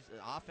job. He's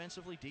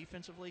offensively,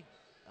 defensively,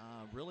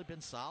 really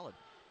been solid.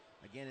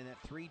 Again, in that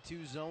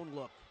 3-2 zone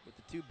look with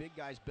the two big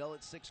guys, Bell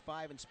at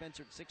 6'5" and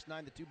Spencer at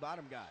 6'9", the two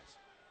bottom guys.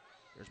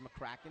 There's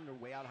McCracken. They're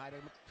way out high to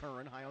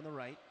Curran, high on the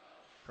right.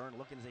 Curran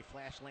looking as they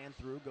flash Land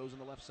through, goes on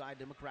the left side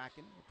to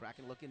McCracken.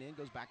 McCracken looking in,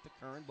 goes back to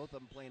Curran. Both of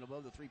them playing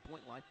above the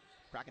three-point line.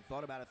 McCracken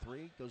thought about a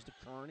three, goes to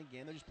Curran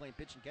again. They're just playing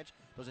pitch and catch.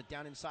 Throws it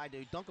down inside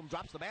to Duncombe,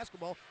 drops the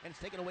basketball, and it's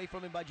taken away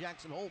from him by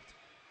Jackson Holt.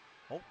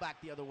 Holt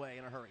back the other way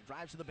in a hurry.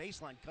 Drives to the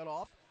baseline, cut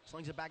off.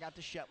 Slings it back out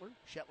to Shetler.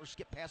 Shetler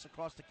skip pass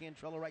across to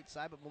Cantrella right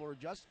side, but Mueller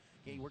adjusts.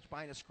 He works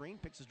behind a screen,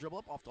 picks his dribble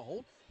up off to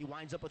Holt. He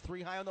winds up a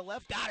three high on the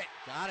left. Got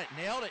it.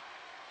 Nailed it.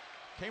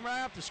 Came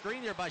right off the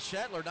screen there by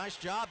Shetler. Nice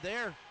job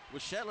there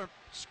with Shetler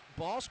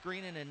ball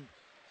screening, and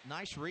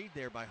nice read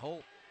there by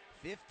Holt.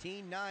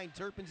 15-9,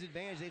 Turpin's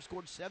advantage. They've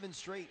scored 7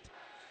 straight.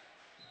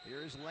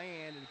 Here's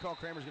Land, and Carl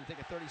Kramer's going to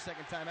take a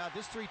 30-second timeout.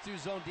 This 3-2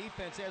 zone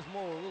defense has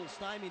Mueller a little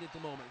stymied at the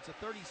moment. It's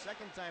a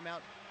 30-second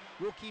timeout.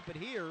 We'll keep it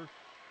here.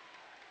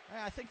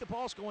 I think the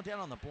ball's going down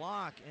on the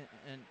block,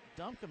 and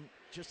Duncombe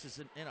just is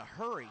in a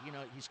hurry. You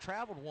know, he's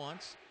traveled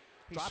once.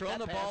 He's thrown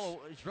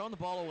the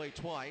ball away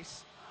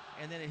twice,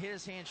 and then it hit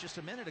his hands just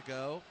a minute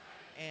ago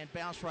and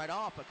bounced right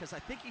off because I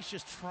think he's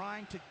just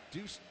trying to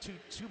do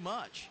too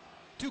much.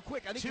 Too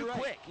quick. I think you're right.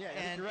 Too quick. Yeah,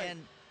 I think you're right.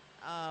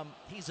 And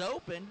he's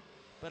open,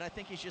 but I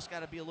think he's just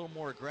got to be a little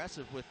more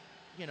aggressive with,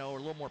 or a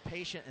little more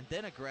patient and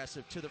then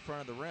aggressive to the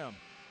front of the rim.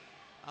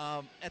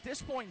 At this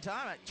point in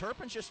time,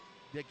 Turpin's just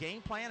the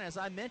game plan, as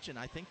I mentioned.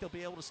 I think they'll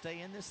be able to stay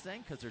in this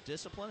thing because they're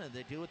disciplined and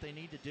they do what they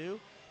need to do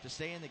to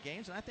stay in the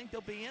games, and I think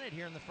they'll be in it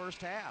here in the first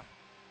half.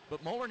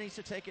 But Mueller needs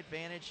to take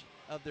advantage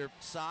of their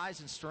size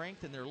and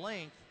strength and their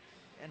length,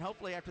 and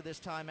hopefully after this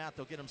timeout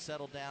they'll get them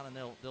settled down and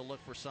they'll look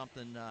for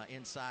something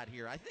inside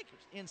here. I think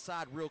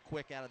inside real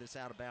quick out of this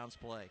out-of-bounds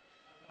play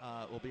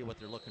will be what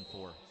they're looking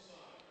for.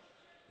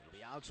 It'll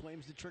be Alex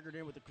Williams that triggered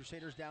in with the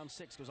Crusaders down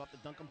 6. Goes off the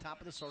Duncombe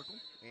top of the circle,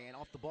 and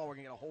off the ball we're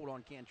going to get a hold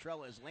on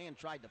Cantrella as Land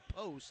tried to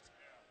post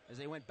as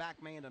they went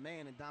back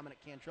man-to-man, and Dominic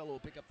Cantrella will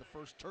pick up the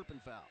first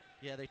Turpin foul.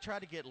 Yeah, they tried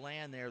to get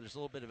Land there. There's a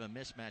little bit of a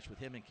mismatch with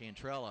him and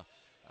Cantrella.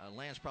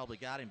 Land's probably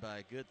got him by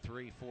a good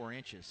 3-4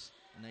 inches,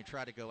 and they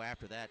try to go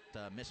after that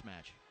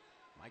mismatch.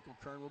 Michael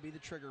Kern will be the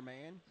trigger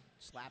man.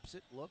 Slaps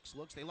it, looks.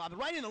 They lob it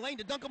right in the lane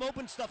to Duncombe,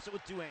 open, stuffs it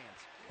with 2 hands.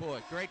 Boy,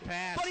 great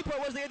pass. Funny part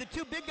was they had the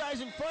 2 big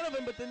guys in front of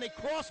him, but then they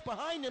crossed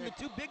behind him. The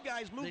 2 big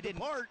guys moved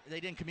apart. They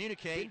didn't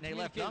communicate, and they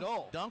left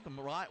Duncombe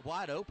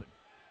wide open.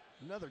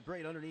 Another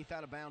great underneath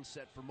out-of-bounds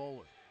set for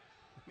Moeller.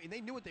 I mean,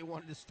 they knew what they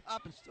wanted to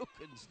stop and still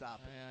couldn't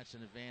stop it. Yeah, it's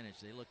an advantage.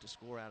 They look to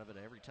score out of it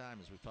every time,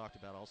 as we've talked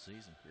about all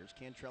season. Here's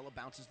Cantrella,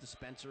 bounces to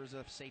Spencer as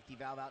a safety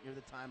valve out near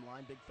the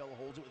timeline. Big fella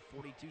holds it with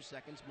 42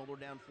 seconds. Muller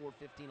down 4,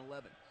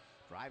 15-11.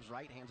 Drives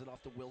right, hands it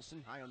off to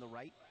Wilson, high on the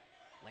right.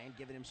 Land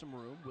giving him some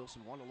room.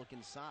 Wilson wanted to look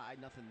inside,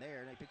 nothing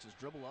there. And he picks his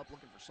dribble up,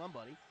 looking for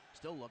somebody.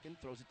 Still looking,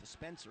 throws it to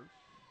Spencer.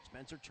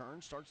 Spencer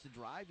turns, starts to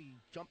drive. He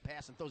jump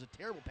pass and throws a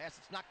terrible pass.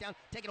 It's knocked down,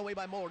 taken away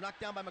by Muller,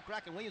 knocked down by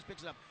McCracken. Williams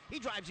picks it up. He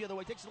drives the other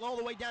way, takes it all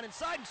the way down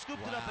inside and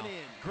scooped it up and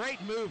in.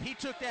 Great move. He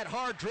took that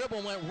hard dribble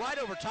and went right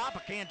over top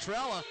of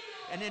Cantrella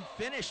and then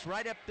finished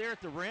right up there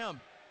at the rim.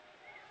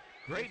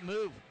 Great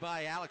move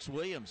by Alex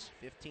Williams.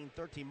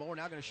 15-13 more.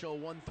 Now going to show a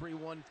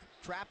 1-3-1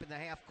 trap in the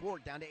half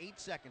court. Down to 8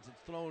 seconds. It's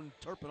thrown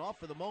Turpin off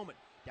for the moment.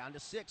 Down to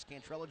 6.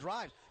 Cantrella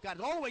drives. Got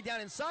it all the way down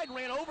inside.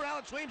 Ran over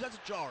Alex Williams. That's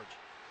a charge.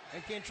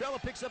 And Cantrella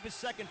picks up his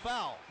second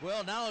foul.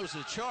 Well, now it was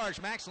a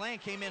charge. Max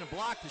Land came in and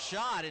blocked the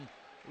shot, and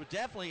it was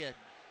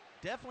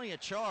definitely a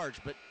charge.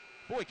 But,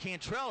 boy,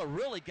 Cantrella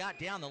really got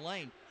down the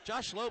lane.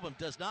 Josh Lobam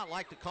does not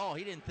like the call.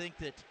 He didn't think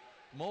that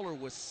Muller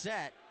was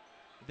set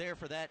there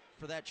for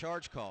that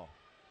charge call.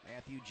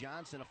 Matthew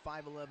Johnson, a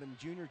 5'11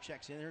 junior,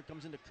 checks in. Here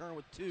comes into Kern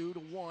with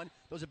 2-1.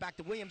 Throws it back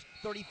to Williams.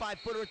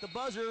 35-footer at the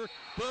buzzer.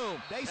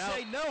 Boom. They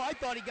say no. I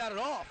thought he got it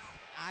off.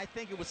 I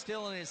think it was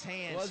still in his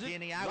hand, was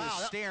Skinny. It? I wow,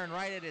 was staring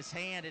right at his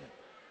hand. And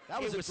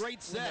that was a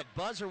great set. When the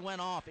buzzer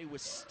went off, it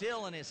was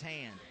still in his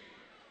hand.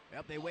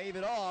 Yep, they wave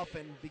it off,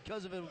 and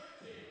because of him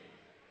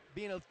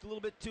being a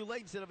little bit too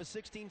late, instead of a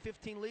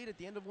 16-15 lead at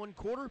the end of one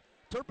quarter,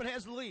 Turpin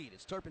has the lead.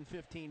 It's Turpin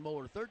 15,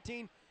 Muller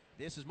 13.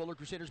 This is Muller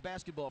Crusaders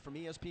basketball from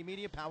ESP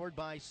Media, powered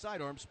by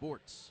Sidearm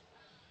Sports.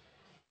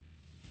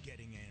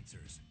 Getting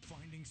answers,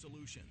 finding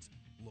solutions.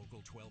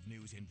 Local 12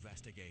 News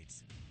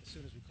investigates. As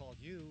soon as we called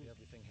you,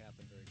 everything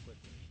happened very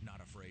quickly.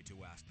 Not afraid to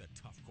ask the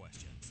tough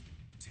questions.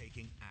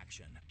 Taking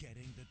action,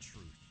 getting the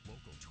truth.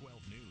 Local 12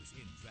 News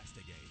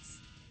investigates.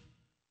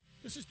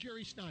 This is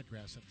Jerry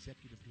Snodgrass,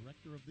 Executive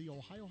Director of the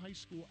Ohio High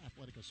School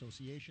Athletic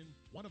Association.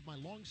 One of my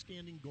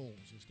long-standing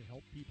goals is to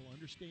help people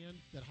understand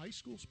that high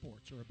school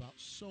sports are about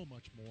so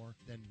much more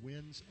than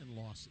wins and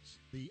losses.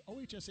 The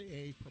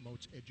OHSAA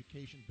promotes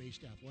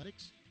education-based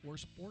athletics, where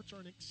sports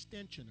are an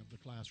extension of the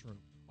classroom.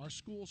 Our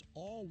schools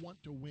all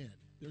want to win.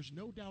 There's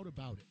no doubt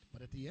about it.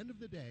 But at the end of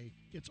the day,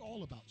 it's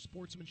all about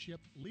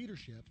sportsmanship,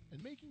 leadership,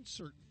 and making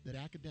certain that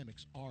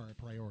academics are a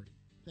priority.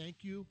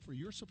 Thank you for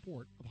your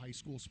support of high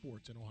school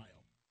sports in Ohio.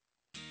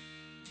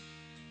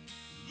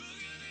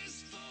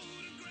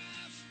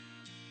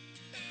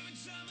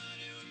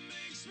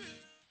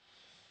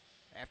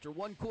 After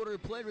one quarter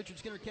of play, Richard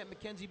Skinner, Kent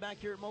McKenzie back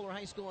here at Muller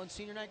High School on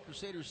senior night.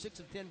 Crusaders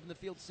 6 of 10 from the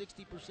field,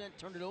 60%,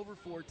 turned it over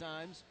 4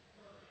 times.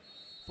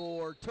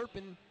 For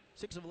Turpin,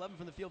 6 of 11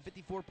 from the field,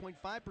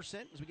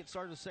 54.5% as we get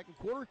started in the second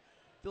quarter.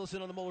 Fill us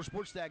in on the Muller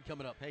Sports Stag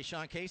coming up. Hey,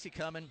 Sean Casey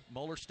coming.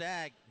 Muller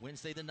Stag,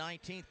 Wednesday the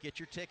 19th. Get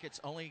your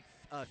tickets. Only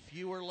a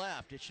few are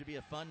left. It should be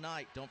a fun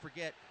night. Don't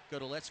forget, go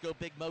to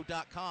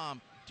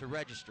letsgobigmo.com to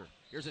register.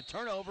 Here's a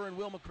turnover, and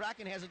Will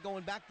McCracken has it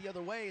going back the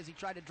other way as he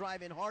tried to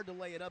drive in hard to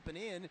lay it up and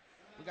in.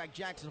 Looked like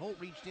Jackson Holt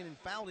reached in and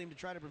fouled him to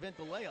try to prevent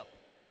the layup.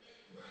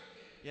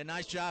 Yeah,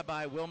 nice job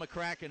by Will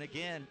McCracken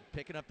again,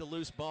 picking up the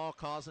loose ball,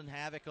 causing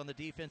havoc on the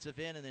defensive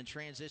end, and then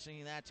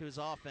transitioning that to his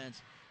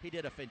offense. He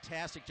did a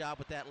fantastic job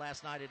with that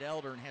last night at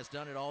Elder and has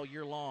done it all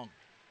year long.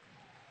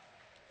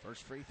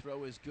 First free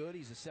throw is good.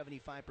 He's a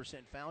 75%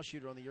 foul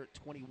shooter on the year at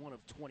 21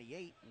 of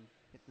 28. And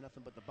hit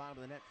nothing but the bottom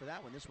of the net for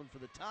that one. This one for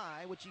the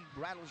tie, which he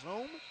rattles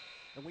home.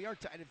 And we are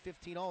tied at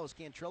 15 all as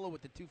Cantrella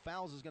with the 2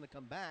 fouls is going to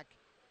come back.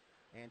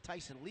 And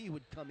Tyson Lee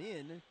would come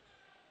in.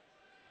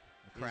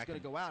 He's going to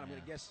go out. I'm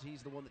going to guess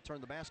he's the one that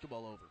turned the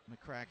basketball over.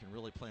 McCracken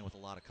really playing with a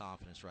lot of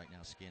confidence right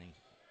now, Skinny.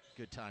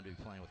 Good time to be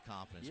playing with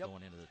confidence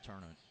going into the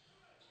tournament.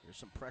 There's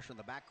some pressure in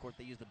the backcourt.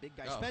 They use the big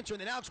guy, Spencer,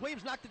 and then Alex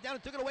Williams knocked it down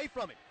and took it away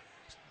from him.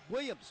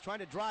 Williams trying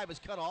to drive is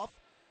cut off.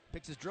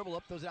 Picks his dribble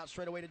up, throws it out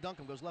straight away to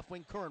Duncan. Goes left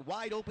wing, Kern.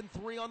 Wide open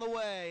 3 on the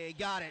way.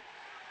 Got it.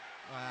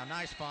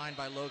 Nice find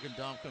by Logan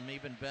Duncan.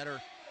 Even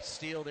better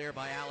steal there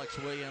by Alex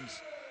Williams.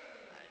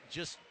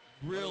 Just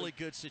really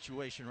good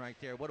situation right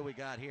there. What do we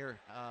got here?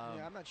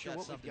 I'm not sure got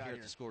what something we've got here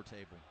here at the score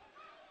table.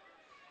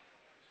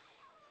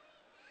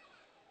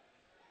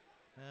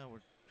 Well, we're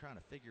trying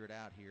to figure it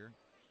out here.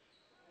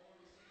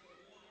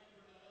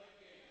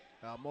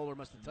 Muller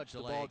must have touched the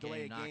ball.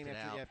 Delay a game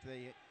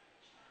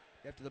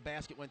after the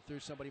basket went through.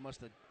 Somebody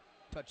must have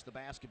touched the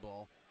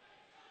basketball.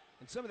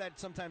 And some of that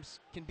sometimes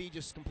can be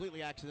just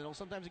completely accidental.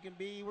 Sometimes it can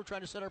be we're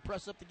trying to set our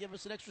press up to give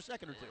us an extra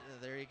second or two.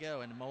 There you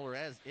go. And Muller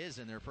is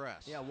in their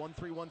press. Yeah,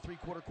 1-3-1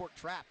 quarter court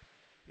trap.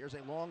 Here's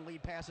a long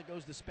lead pass that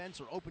goes to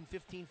Spencer. Open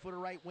 15-footer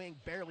right wing.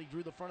 Barely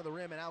drew the front of the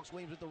rim, and Alex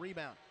Williams with the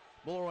rebound.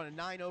 Muller on a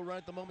 9-0 run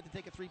at the moment to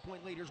take a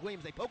 3-point lead. Here's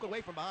Williams. They poke it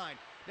away from behind.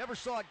 Never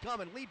saw it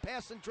coming. Lead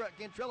pass, and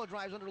Cantrella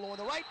drives under low on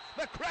the right.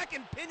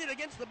 McCracken pinned it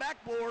against the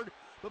backboard,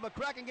 but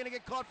McCracken going to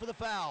get caught for the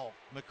foul.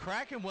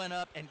 McCracken went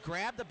up and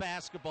grabbed the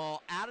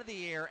basketball out of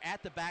the air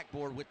at the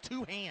backboard with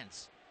 2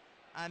 hands.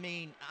 I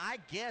mean, I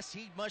guess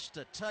he must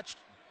have touched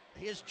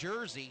his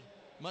jersey,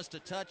 must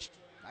have touched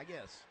I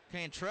guess.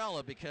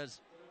 Cantrella, because,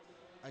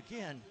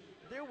 again,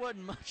 there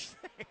wasn't much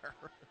there.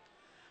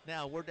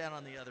 Now, we're down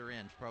on the other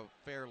end,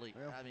 fairly.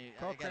 Well, I mean,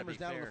 Carl I gotta Kramer's be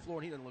down fair. on the floor,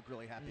 and he doesn't look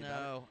really happy about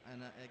it. No,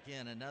 and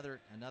again, another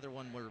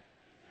one where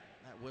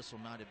that whistle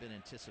might have been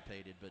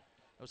anticipated, but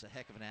that was a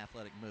heck of an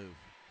athletic move.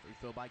 Free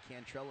throw by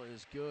Cantrella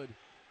is good.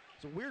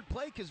 It's a weird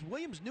play because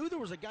Williams knew there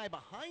was a guy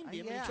behind him,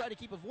 and yeah. he tried to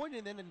keep avoiding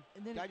it, and then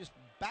the guy just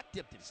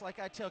back-dipped him. It's like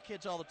I tell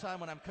kids all the time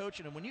when I'm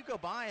coaching them, when you go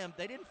by them,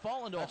 they didn't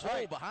fall into That's a hole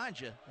right.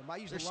 behind you.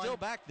 They're They're still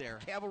back there.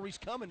 Cavalry's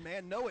coming,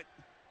 man. Know it.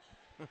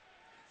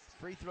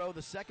 Free throw.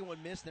 The second one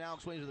missed, and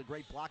Alex Williams with a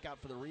great block out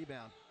for the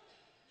rebound.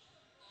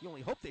 You only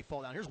hope they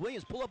fall down. Here's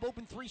Williams. Pull up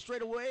open three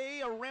straight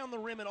away, around the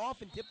rim and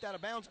off, and tipped out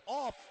of bounds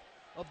off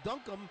of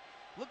Duncombe.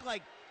 Looked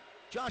like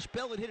Josh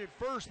Bell had hit it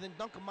first, and then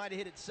Duncombe might have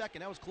hit it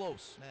second. That was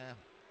close. Yeah.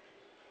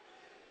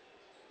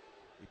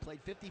 We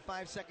played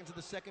 55 seconds of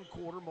the second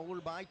quarter.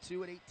 Moeller by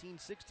 2 at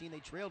 18-16. They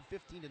trailed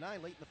 15-9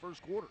 late in the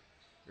first quarter.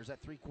 There's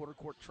that three-quarter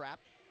court trap,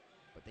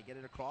 but they get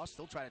it across.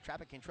 Still trying to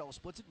trap it. Cantrella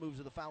splits it, moves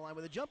to the foul line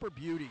with a jumper.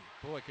 Beauty.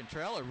 Boy,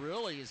 Cantrella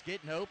really is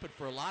getting open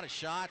for a lot of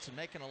shots and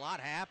making a lot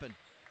happen.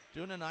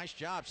 Doing a nice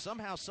job.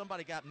 Somehow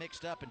somebody got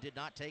mixed up and did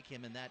not take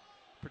him in that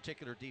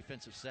particular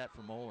defensive set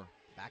for Moeller.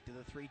 Back to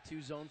the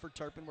 3-2 zone for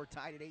Turpin. We're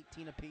tied at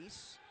 18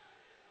 apiece.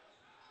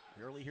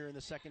 Early here in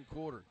the second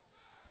quarter.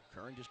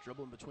 Curran just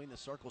dribbling between the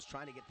circles,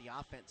 trying to get the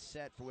offense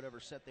set for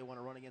whatever set they want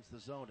to run against the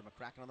zone. To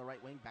McCracken on the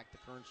right wing, back to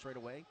Curran straight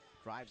away.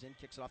 Drives in,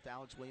 kicks it off to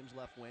Alex Williams,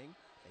 left wing.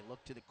 They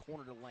look to the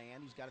corner to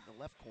Land. He's got it in the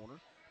left corner.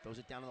 Throws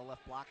it down on the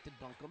left block to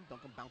Duncombe.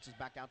 Duncombe bounces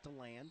back out to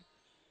Land.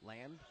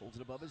 Land holds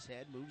it above his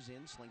head, moves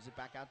in, slings it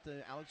back out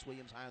to Alex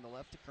Williams, high on the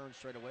left to Curran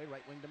straight away,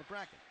 right wing to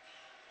McCracken.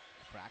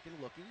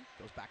 McCracken looking,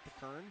 goes back to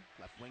Curran,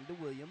 left wing to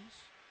Williams.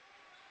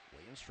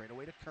 Williams straight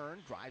away to Curran,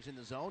 drives in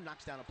the zone,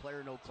 knocks down a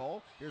player, no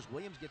call. Here's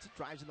Williams, gets it,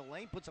 drives in the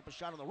lane, puts up a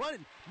shot on the run,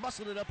 and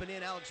muscled it up and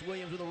in. Alex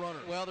Williams with a runner.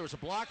 Well, there was a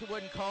block that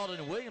wasn't called,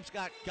 and Williams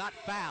got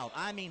fouled.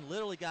 I mean,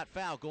 literally got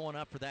fouled going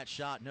up for that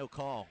shot, no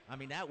call. I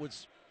mean, that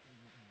was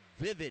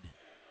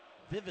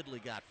vividly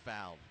got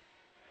fouled.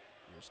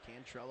 Here's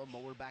Cantrella,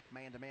 Moeller back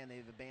man-to-man.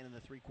 They've abandoned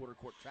the three-quarter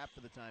court trap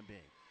for the time being.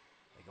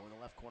 They go in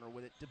the left corner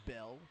with it to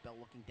Bell. Bell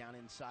looking down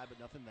inside, but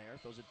nothing there.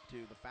 Throws it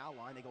to the foul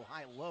line. They go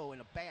high-low, and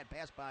a bad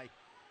pass by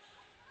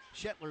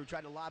Shetler, who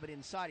tried to lob it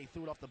inside. He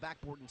threw it off the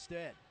backboard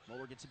instead.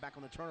 Moeller gets it back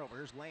on the turnover.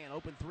 Here's Land,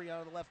 open three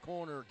out of the left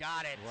corner.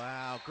 Got it.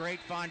 Wow, great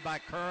find by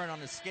Curran on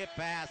the skip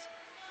pass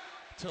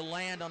to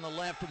Land on the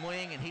left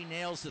wing, and he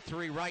nails the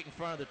three right in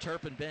front of the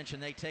Turpin bench,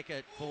 and they take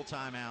a full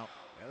timeout.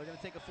 Yeah, they're going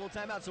to take a full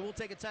timeout, so we'll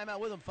take a timeout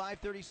with them.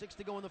 5:36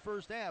 to go in the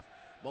first half.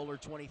 Moeller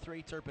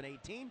 23, Turpin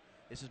 18.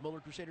 This is Moeller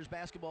Crusaders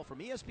basketball from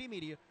ESP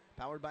Media,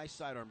 powered by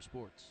Sidearm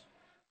Sports.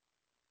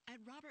 At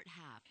Robert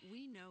Half,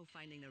 we know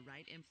finding the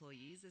right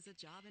employees is a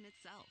job in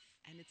itself,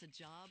 and it's a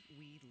job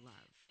we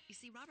love. You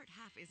see, Robert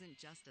Half isn't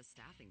just a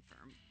staffing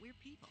firm. We're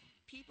people.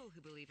 People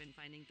who believe in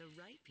finding the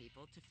right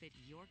people to fit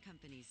your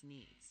company's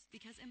needs.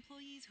 Because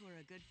employees who are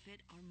a good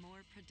fit are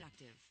more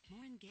productive,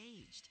 more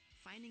engaged.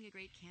 Finding a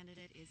great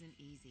candidate isn't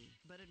easy,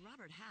 but at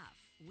Robert Half,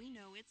 we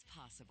know it's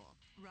possible.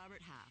 Robert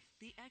Half,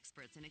 the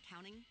experts in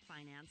accounting,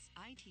 finance,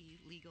 IT,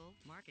 legal,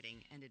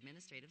 marketing, and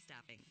administrative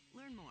staffing.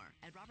 Learn more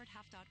at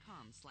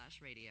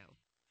roberthalf.com/radio.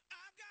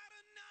 I've got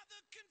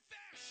another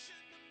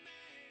confession to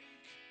make.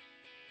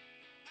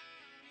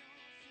 I'm your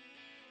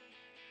fool.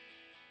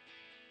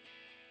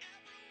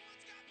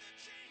 Everyone's got the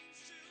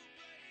chains to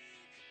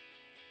break.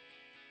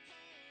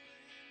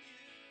 Holding you.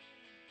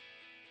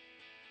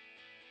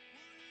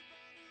 Will you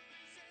bother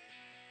resist?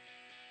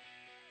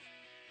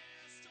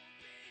 Don't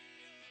be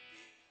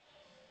abused.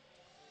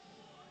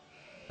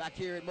 Back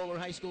here at Moeller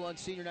High School on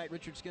senior night,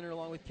 Richard Skinner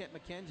along with Kent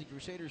McKenzie.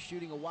 Crusaders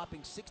shooting a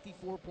whopping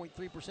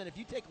 64.3%. If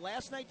you take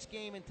last night's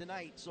game and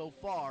tonight so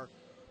far,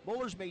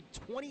 Moeller's made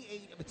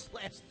 28 of its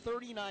last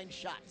 39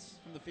 shots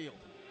from the field.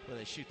 Well,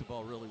 they shoot the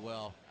ball really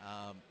well.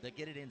 They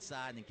get it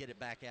inside and then get it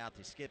back out.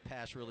 They skip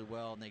past really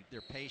well, and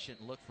they're patient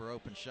and look for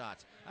open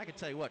shots. I can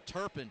tell you what,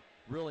 Turpin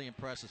really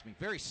impresses me.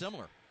 Very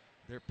similar.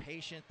 They're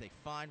patient. They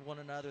find one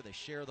another. They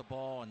share the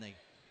ball, and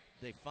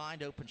they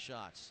find open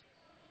shots.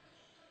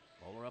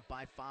 Moeller up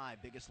by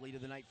 5. Biggest lead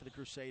of the night for the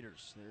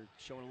Crusaders. They're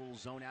showing a little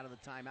zone out of the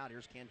timeout.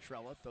 Here's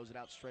Cantrella. Throws it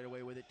out straight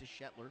away with it to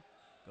Shetler.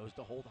 Goes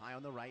to hold high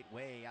on the right,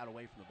 way out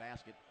away from the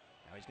basket.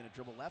 Now he's going to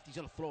dribble left. He's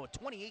going to throw a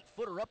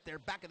 28-footer up there,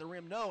 back of the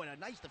rim. No, and a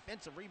nice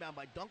defensive rebound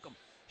by Duncombe.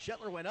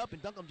 Shetler went up,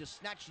 and Duncombe just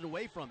snatched it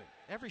away from him.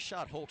 Every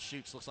shot Holt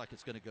shoots looks like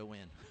it's going to go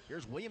in.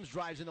 Here's Williams,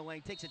 drives in the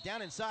lane, takes it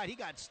down inside. He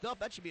got stuffed.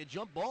 That should be a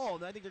jump ball,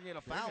 and I think they're going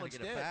to get a foul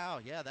instead. Get a foul.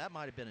 Yeah, that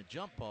might have been a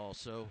jump ball.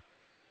 So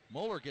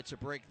Moeller gets a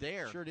break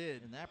there. Sure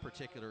did. In that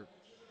particular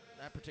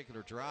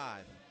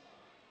drive.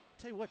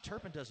 Tell you what,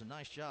 Turpin does a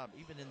nice job,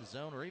 even in the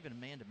zone or even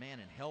man-to-man,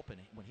 and helping.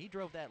 When he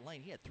drove that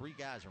lane, he had 3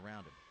 guys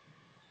around him.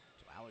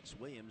 So Alex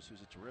Williams,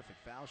 who's a terrific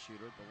foul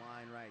shooter at the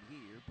line right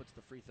here, puts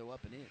the free throw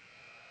up and in.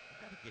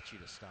 I've got to get you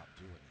to stop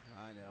doing that.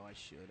 I know, I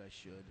should.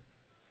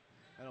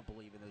 I don't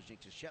believe in those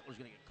jinxes. Shetler's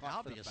going to get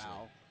caught for the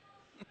foul.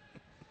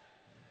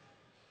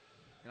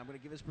 And I'm going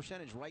to give his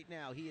percentage right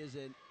now. He is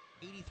an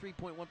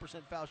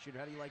 83.1% foul shooter.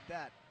 How do you like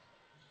that?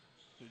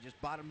 He just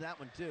bottomed that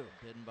one, too.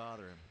 Didn't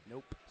bother him.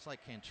 Nope. It's like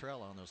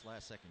Cantrella on those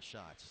last-second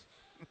shots.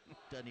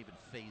 Doesn't even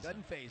phase him.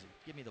 Doesn't phase him.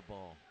 Give me the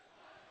ball.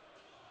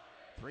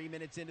 3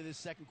 minutes into this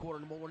second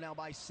quarter, Moeller now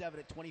by 7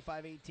 at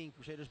 25-18.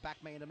 Crusaders back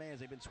man-to-man as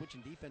they've been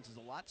switching defenses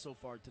a lot so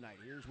far tonight.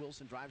 Here's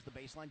Wilson, drives the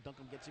baseline.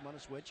 Duncombe gets him on a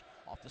switch.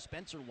 Off to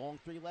Spencer, long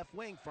three left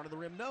wing. Front of the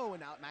rim, no.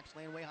 And out Max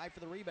Land way high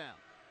for the rebound.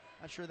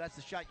 Not sure that's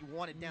the shot you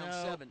wanted down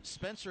No, 7.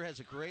 Spencer has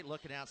a great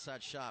looking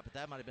outside shot, but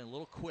that might have been a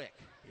little quick.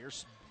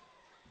 Here's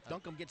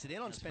Duncombe gets it in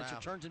on That's Spencer,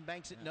 foul. turns and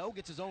banks it. No,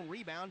 gets his own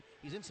rebound.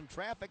 He's in some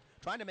traffic,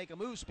 trying to make a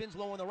move, spins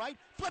low on the right,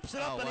 flips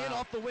it up and in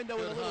off the window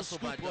Good with a little hustle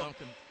by scoop look.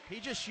 Duncombe. He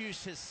just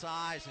used his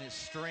size and his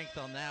strength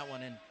on that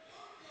one, and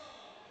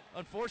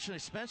unfortunately,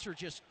 Spencer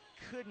just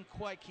couldn't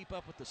quite keep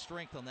up with the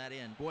strength on that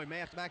end. Boy,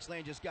 Max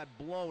Land just got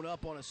blown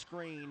up on a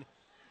screen.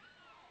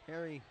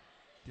 Harry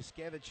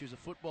Diskevich, who's a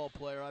football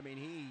player, I mean,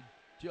 he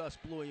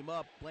just blew him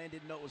up. Land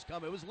didn't know it was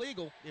coming. It was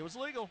legal. It was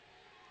legal.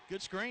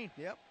 Good screen.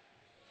 Yep.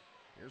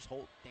 Here's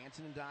Holt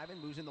dancing and diving,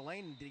 moves in the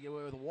lane. Did he get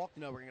away with a walk?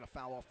 No, we're going to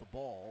foul off the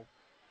ball.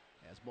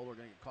 As Moeller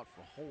going to get caught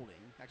for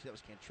holding. Actually,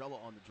 that was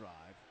Cantrella on the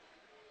drive.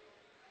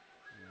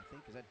 And I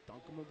think, is that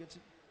Duncombe who gets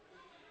it?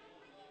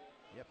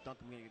 Yep,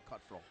 Duncombe going to get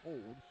caught for a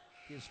hold.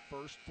 His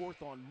first,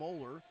 fourth on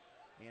Moeller.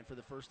 And for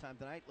the first time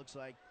tonight, looks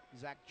like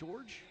Zach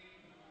George.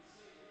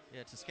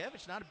 Yeah,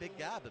 Tiskevich, not a big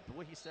guy, but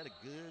boy, he set a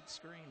good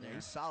screen there.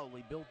 He's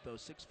solidly built, though,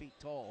 6 feet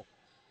tall.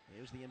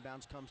 Here's the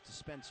inbounds, comes to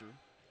Spencer.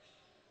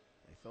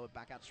 They throw it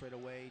back out straight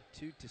away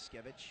to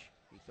Tiskevich.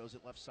 He throws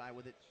it left side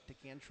with it to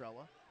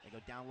Cantrella. They go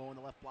down low in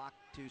the left block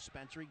to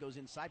Spencer. He goes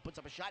inside, puts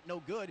up a shot,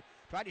 no good.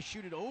 Tried to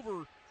shoot it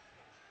over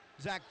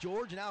Zach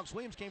George, and Alex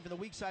Williams came from the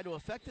weak side to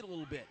affect it a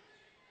little bit.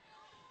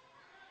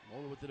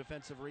 Moeller with the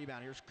defensive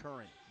rebound. Here's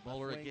Curran.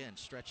 Moeller again,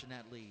 stretching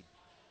that lead.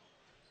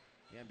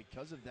 Yeah, and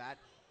because of that,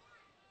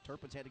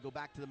 Turpin's had to go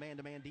back to the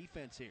man-to-man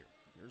defense here.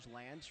 Here's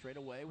Land straight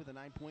away with a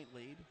 9-point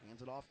lead.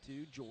 Hands it off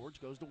to George.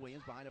 Goes to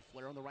Williams behind a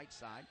flare on the right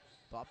side.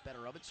 Thought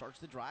better of it. Starts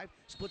the drive.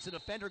 Splits the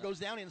defender. Goes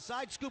down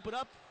inside. Scoop it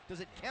up. Does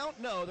it count?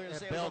 No. They're going to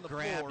say it was Bell on the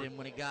grabbed floor. him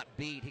when he got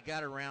beat. He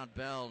got around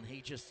Bell, and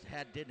he just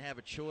didn't have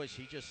a choice.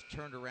 He just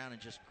turned around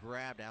and just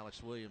grabbed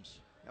Alex Williams.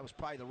 That was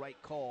probably the right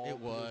call. It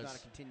was. Not a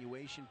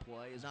continuation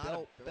play. As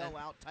Not Bell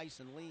out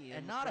Tyson Lee.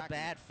 And not a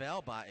bad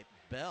foul by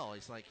Bell.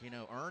 He's like,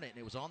 earn it. And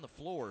it was on the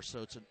floor,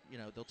 so it's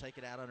they'll take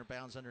it out under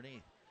bounds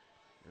underneath.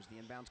 There's the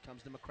inbounds,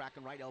 comes to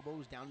McCracken, right elbow,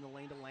 who's down in the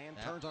lane to Land,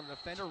 turns on a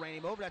defender, ran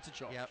him over, that's a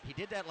charge. Yeah, he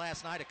did that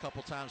last night a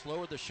couple times,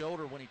 lowered the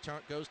shoulder when he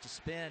goes to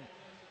spin,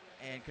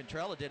 and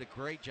Cantrella did a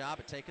great job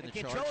at taking the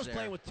charge there. Cantrell's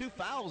playing with 2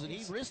 fouls, and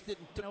he risked it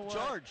and took the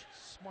charge.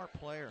 Smart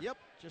player. Yep.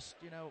 Just,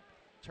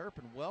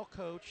 Turpin, well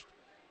coached,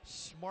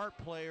 smart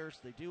players.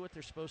 They do what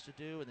they're supposed to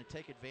do, and they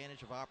take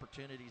advantage of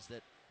opportunities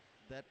that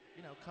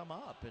come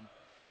up, and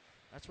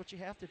that's what you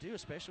have to do,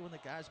 especially when the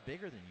guy's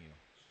bigger than you.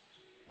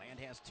 Land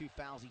has 2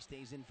 fouls. He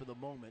stays in for the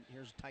moment.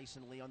 Here's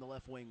Tyson Lee on the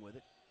left wing with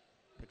it.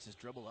 Picks his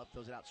dribble up,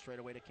 throws it out straight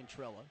away to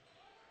Cantrella.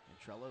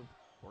 Cantrella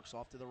works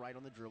off to the right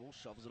on the dribble,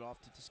 shovels it off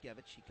to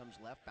Tiskevich. He comes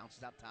left,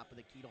 bounces out top of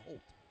the key to Holt.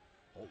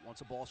 Holt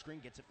wants a ball screen,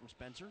 gets it from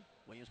Spencer.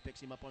 Williams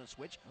picks him up on a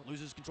switch,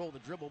 loses control of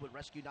the dribble, but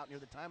rescued out near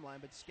the timeline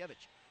by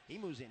Tiskevich. He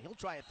moves in. He'll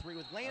try a 3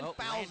 with Land.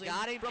 Fouls Land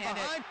got him from and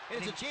behind,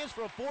 and it's a chance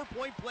for a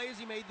 4-point play as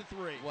he made the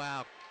 3.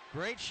 Wow,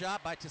 great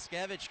shot by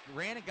Tiskevich.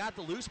 Ran and got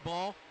the loose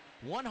ball.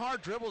 One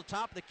hard dribble to the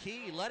top of the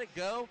key. He let it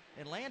go,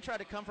 and Land tried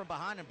to come from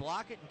behind and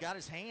block it and got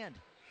his hand.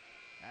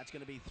 That's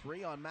going to be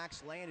 3 on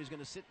Max Land, who's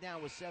going to sit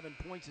down with 7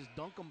 points as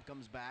Duncombe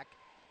comes back.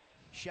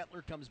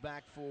 Shetler comes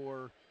back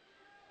for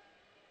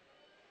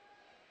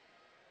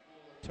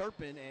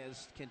Turpin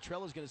as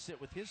Cantrella's going to sit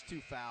with his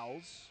 2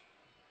 fouls.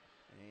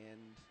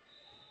 And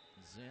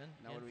Zinn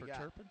now in what do for we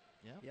got? Turpin.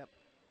 Yep.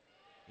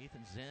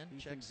 Ethan Zinn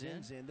checks in.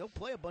 Zinn's in. They'll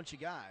play a bunch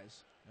of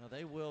guys. No,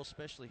 they will,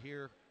 especially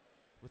here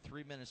with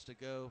 3 minutes to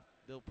go.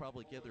 They'll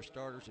probably give their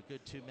starters a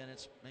good 2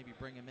 minutes, maybe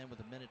bring them in with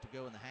a minute to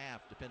go in the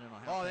half, depending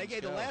on how they things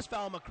gave go. the last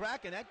foul on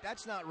McCracken.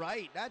 That's not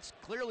right. That's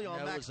clearly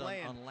on Max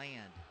Land. On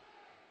Land.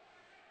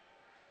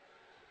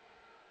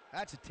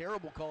 That's a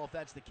terrible call if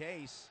that's the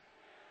case.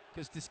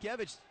 Because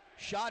Tiskevich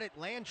shot it.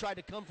 Land tried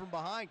to come from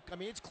behind. I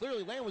mean, it's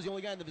clearly Land was the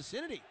only guy in the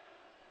vicinity.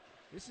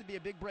 This would be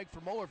a big break for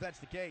Moeller if that's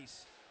the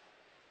case.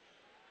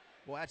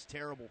 Well, that's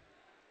terrible.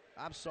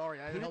 I'm sorry.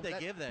 Who did they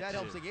give that to? That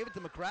helps. They gave it to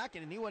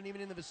McCracken, and he wasn't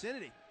even in the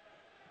vicinity.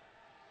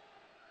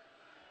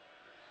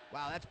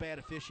 Wow, that's bad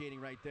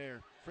officiating right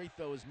there. Free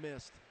throw is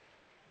missed.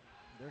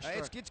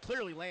 It's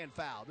clearly Land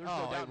foul. There's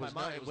no doubt in my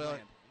mind it was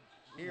Land.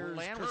 Here's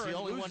Land was the Curran,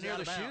 only one loses near out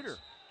the of bounds. shooter.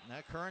 Now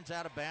Curran's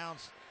out of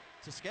bounds.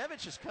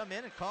 Tiskevich has come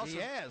in and caused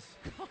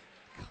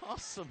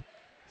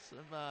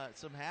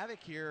some havoc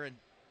here, and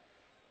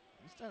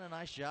he's done a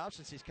nice job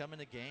since he's come in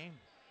the game.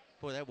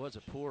 Boy, that was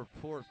a poor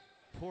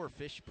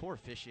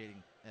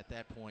officiating at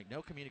that point.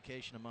 No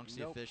communication amongst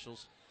the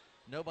officials.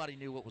 Nobody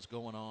knew what was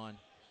going on.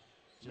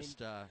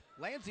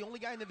 Land's the only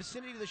guy in the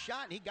vicinity of the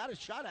shot, and he got his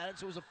shot at it,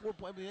 so it was a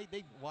 4-point.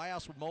 Why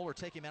else would Moeller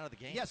take him out of the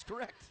game? Yes,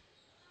 correct.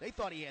 They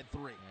thought he had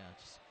 3. Yeah,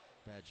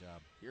 Bad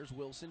job. Here's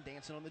Wilson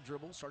dancing on the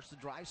dribble, starts to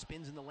drive,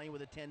 spins in the lane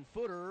with a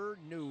 10-footer.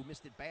 No,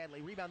 missed it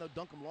badly. Rebound, though,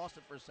 Duncombe lost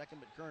it for a second,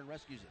 but Curran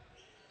rescues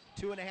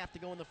it. 2.5 to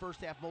go in the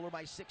first half. Moeller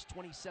by 6,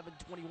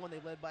 27-21.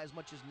 They led by as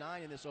much as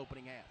 9 in this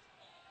opening half.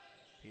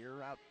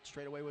 Here out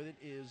straight away with it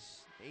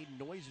is Aiden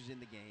Noyes, who's in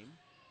the game.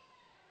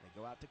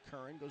 They go out to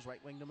Curran, goes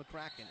right wing to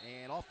McCracken.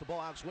 And off the ball,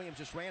 Alex Williams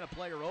just ran a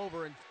player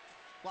over and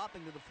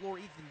flopping to the floor.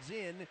 Ethan's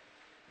in.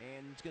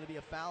 And it's going to be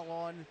a foul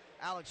on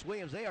Alex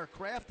Williams. They are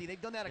crafty.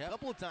 They've done that a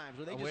couple of times.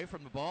 Where they Away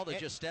from the ball, they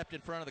just stepped in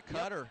front of the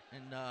cutter.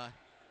 And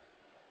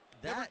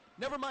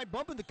never mind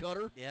bumping the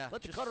cutter. Yeah,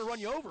 let the cutter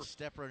run you over.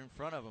 Step right in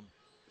front of him.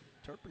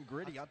 Turpin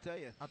gritty, I'll tell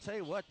you. I'll tell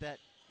you what, that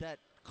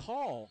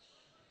call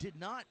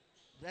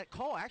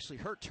actually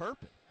hurt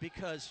Turpin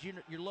because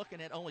you're looking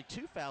at only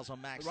 2 fouls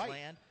on Max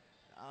Land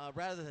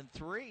rather than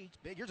 3. It's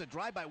big. Here's a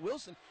drive by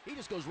Wilson. He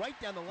just goes right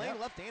down the lane,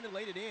 left-handed,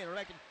 laid it in. Or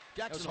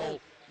Jackson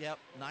Holt. Yep,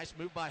 nice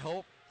move by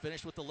Holt.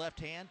 Finished with the left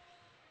hand.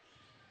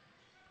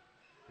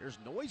 There's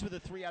Noyes with a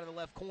 3 out of the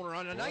left corner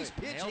on a nice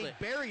pitch. He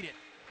buried it.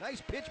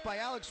 Nice pitch by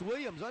Alex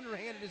Williams,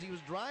 underhanded as he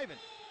was driving.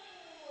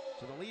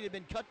 So the lead had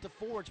been cut to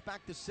 4. It's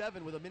back to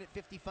 7 with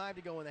 1:55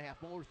 to go in the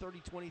half. Moeller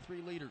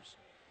 30-23 leaders.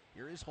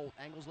 Here is Holt.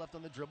 Angles left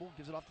on the dribble.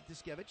 Gives it off to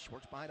Tiskevich.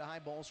 Works behind a high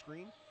ball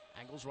screen.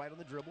 Angles right on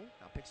the dribble.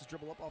 Now picks his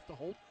dribble up off to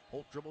Holt.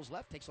 Holt dribbles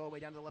left. Takes all the way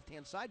down to the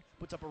left-hand side.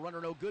 Puts up a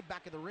runner no good.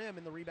 Back of the rim.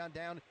 And the rebound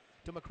down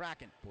to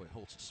McCracken. Boy,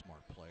 Holt's a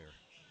smart player.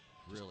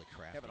 Really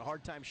crafty. Having a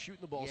hard time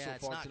shooting the ball so far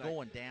it's not tonight.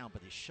 going down,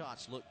 but these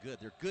shots look good.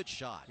 They're good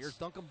shots. Here's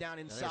Duncombe down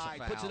Now,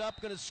 inside. Puts it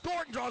up. Going to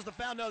score it and draws the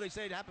foul. No, they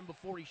say it happened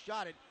before he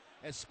shot it.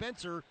 As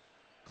Spencer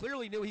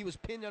clearly knew he was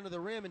pinned under the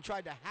rim and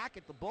tried to hack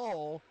at the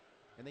ball.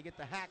 And they get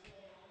the hack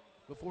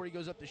before he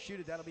goes up to shoot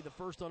it. That'll be the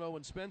first on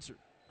Owen Spencer.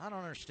 I don't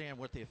understand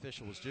what the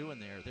official was doing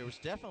there. There was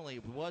definitely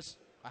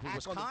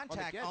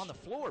contact on the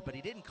floor, but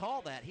he didn't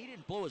call that. He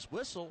didn't blow his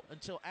whistle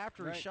until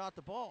after he shot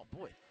the ball.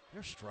 Boy,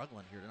 they're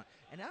struggling here tonight.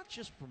 And not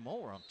just for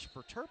Moeller,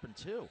 for Turpin,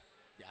 too.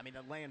 Yeah, I mean,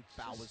 the land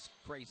foul was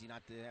crazy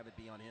not to have it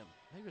be on him.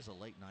 Maybe it was a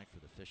late night for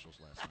the officials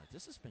last night.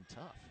 This has been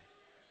tough.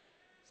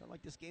 It's not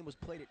like this game was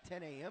played at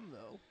 10 a.m.,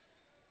 though.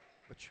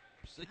 But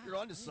you're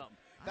onto something.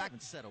 I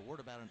haven't said a word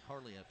about it,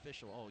 hardly an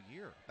official all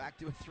year. Back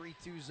to a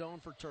 3-2 zone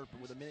for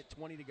Turpin with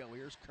 1:20 to go.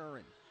 Here's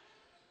Curran.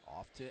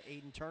 Off to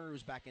Aiden Turner,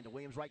 who's back into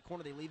Williams' right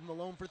corner. They leave him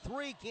alone for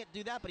 3. Can't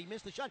do that, but he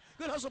missed the shot.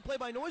 Good hustle play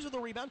by Noyes with the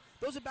rebound.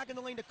 Throws it back in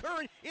the lane to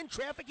Curran. In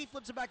traffic, he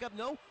flips it back up.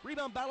 No.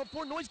 Rebound battle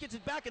for. Noyes gets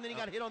it back, and then he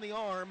got hit on the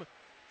arm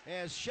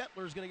as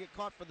Shetler's going to get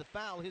caught for the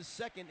foul. His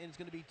second, and it's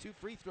going to be 2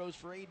 free throws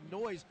for Aiden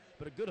Noyes.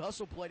 But a good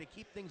hustle play to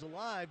keep things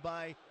alive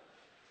by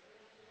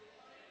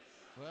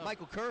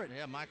Michael Curran.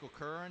 Yeah, Michael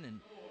Curran and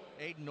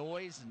Aiden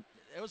Noyes. And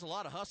there was a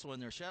lot of hustle in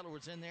there. Shetler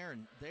was in there,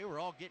 and they were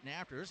all getting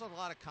after. There's a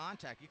lot of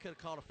contact. You could have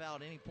called a foul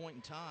at any point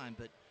in time,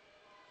 but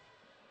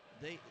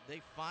they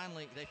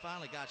finally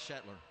got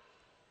Shetler.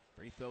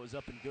 Free throw is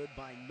up and good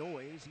by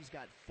Noyes. He's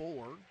got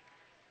 4.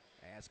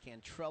 As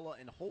Cantrella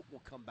and Holt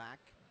will come back.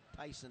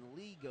 Tyson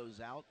Lee goes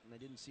out, and I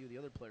didn't see who the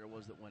other player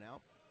was that went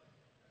out.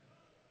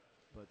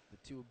 But the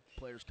 2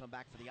 players come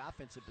back for the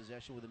offensive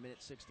possession with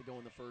 1:06 to go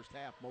in the first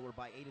half. Moeller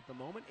by 8 at the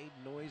moment.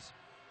 Aiden Noyes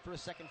for a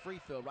second free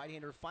throw.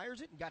 Right-hander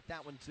fires it and got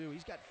that one too.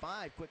 He's got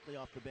 5 quickly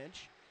off the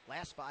bench.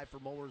 Last 5 for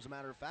Moeller, as a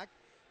matter of fact.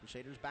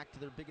 Crusaders back to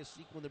their biggest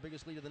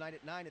lead of the night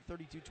at 9 at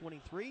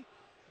 32-23.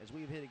 As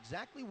we've hit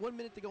exactly 1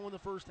 minute to go in the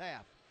first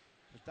half.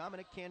 There's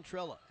Dominic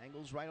Cantrella.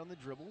 Angles right on the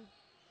dribble.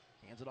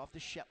 Hands it off to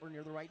Shetler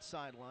near the right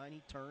sideline.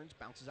 He turns,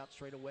 bounces out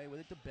straight away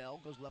with it to Bell.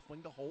 Goes left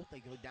wing to Holt. They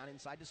go down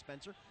inside to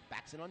Spencer.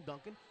 Backs in on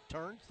Duncan.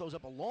 Turns, throws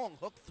up a long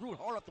hook. Threw it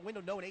hard off the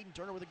window. No, and Aiden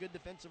Turner with a good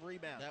defensive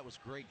rebound. That was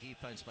great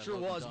defense by Sure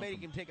Logan was. Duncan. Made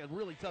him take a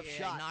really tough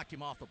shot. He knocked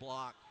him off the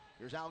block.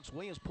 Here's Alex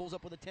Williams. Pulls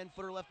up with a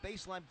 10-footer left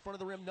baseline in front of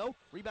the rim. No.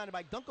 Rebounded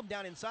by Duncombe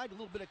down inside. A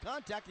little bit of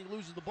contact, and he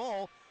loses the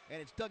ball.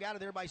 And it's dug out of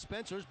there by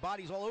Spencer. His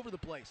body's all over the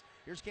place.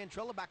 Here's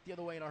Cantrella back the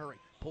other way in a hurry.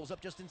 Pulls up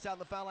just inside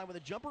the foul line with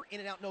a jumper. In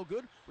and out, no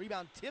good.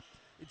 Rebound tipped.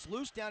 It's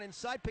loose down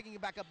inside, picking it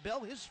back up.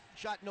 Bell, his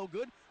shot no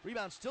good.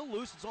 Rebound still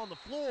loose. It's on the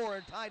floor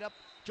and tied up.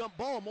 Jump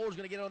ball. Moeller's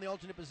going to get it on the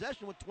alternate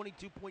possession with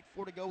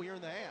 22.4 to go here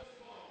in the half.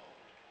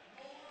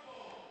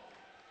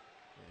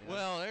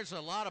 Well, there's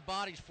a lot of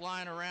bodies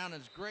flying around.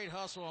 There's great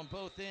hustle on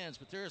both ends,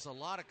 but there's a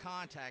lot of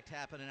contact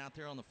happening out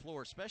there on the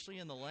floor, especially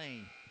in the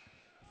lane.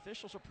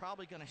 Officials are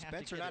probably going to have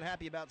Spencer to not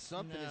happy about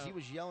something as he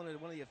was yelling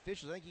at one of the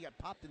officials. I think he got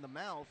popped in the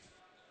mouth.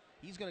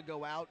 He's going to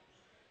go out.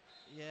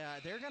 Yeah,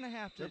 they're going to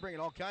have to. They're bringing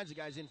all kinds of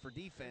guys in for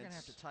defense. They're going to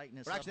have to tighten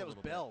this or actually, up that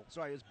was Bell.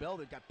 Sorry, it was Bell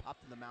that got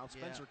popped in the mouth.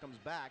 Yeah. Spencer comes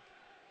back.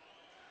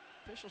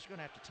 Officials are going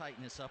to have to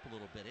tighten this up a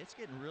little bit. It's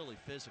getting really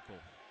physical,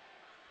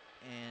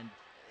 and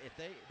if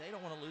they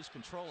don't want to lose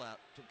control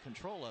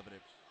of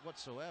it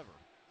whatsoever.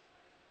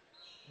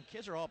 And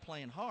kids are all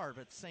playing hard,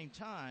 but at the same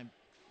time,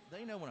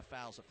 they know when a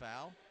foul's a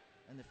foul,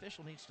 and the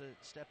official needs to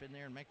step in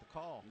there and make the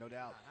call. No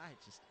doubt.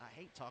 I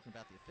hate talking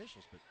about the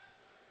officials, but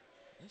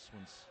this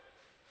one's.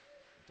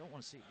 I don't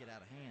want to see it get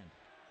out of hand.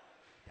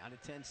 Down to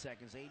 10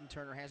 seconds. Aiden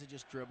Turner has it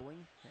just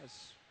dribbling. Has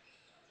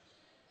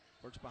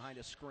Works behind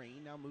a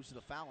screen, now moves to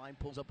the foul line,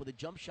 pulls up with a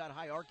jump shot,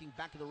 high arcing,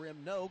 back to the rim,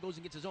 no, goes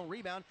and gets his own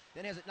rebound,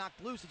 then has it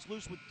knocked loose. It's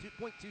loose with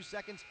 2.2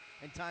 seconds,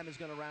 and time is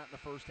going to run out in the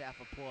first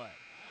half of play.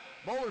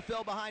 Moeller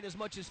fell behind as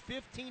much as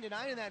 15-9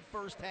 in that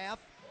first half,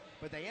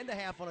 but they end the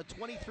half on a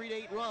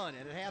 23-8 run,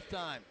 and at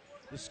halftime,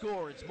 the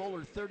score, it's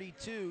Moeller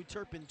 32,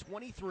 Turpin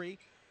 23.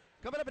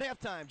 Coming up at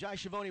halftime, Jai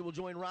Schiavone will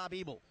join Rob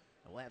Ebel.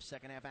 And we'll have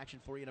second half action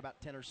for you in about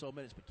 10 or so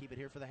minutes, but keep it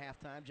here for the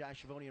halftime. Jai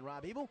Schiavone and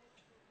Rob Ebel.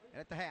 And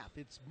at the half,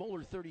 it's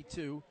Moeller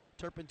 32,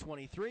 Turpin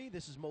 23.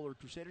 This is Moeller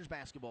Crusaders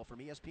basketball from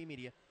ESP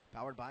Media,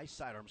 powered by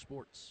Sidearm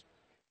Sports.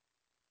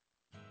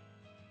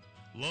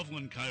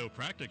 Loveland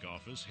Chiropractic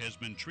Office has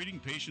been treating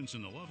patients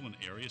in the Loveland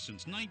area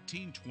since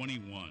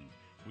 1921.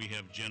 We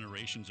have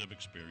generations of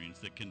experience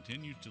that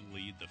continue to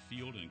lead the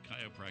field in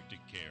chiropractic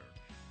care.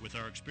 With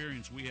our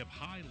experience, we have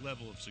high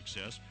level of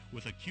success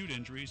with acute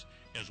injuries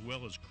as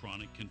well as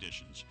chronic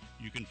conditions.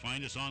 You can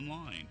find us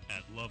online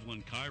at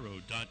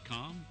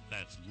lovelandchiro.com.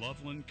 That's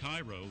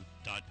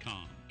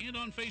lovelandchiro.com. And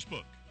on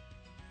Facebook.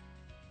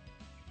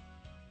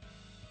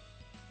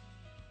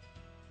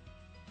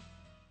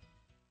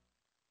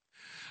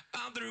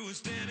 I'm through with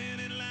standing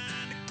in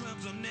line. The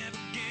clubs I'll never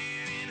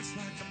get in. It's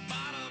like the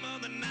bottom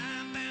of the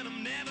ninth, and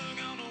I'm never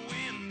gonna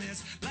win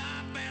this.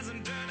 Life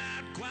hasn't turned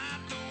out quite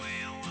the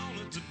way I want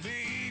it to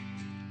be.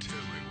 Tell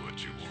me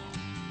what you want.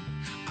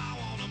 I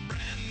want a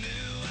brand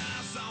new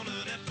house on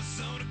an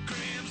episode of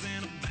Cribs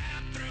and a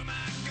bathroom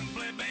I can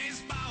play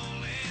baseball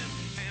in,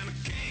 and a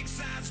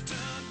king-size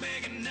tub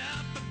big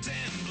enough for 10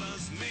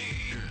 plus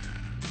me. Yeah,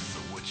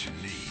 so what you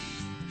need?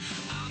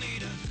 I'll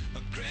need a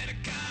credit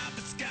card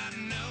that's got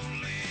no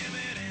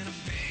limit and a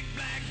big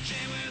black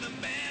chain with a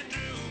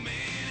bedroom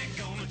in it.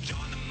 Gonna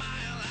join the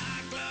Mile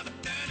High Club at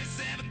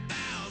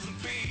 37,000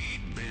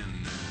 feet.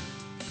 Been there,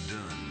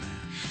 done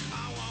that.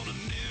 I want a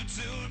new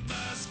tour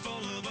bus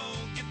full of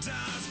old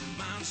guitars.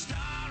 Mount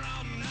Star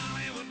on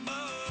Hollywood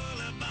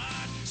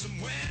Boulevard.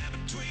 Somewhere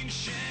between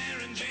Cher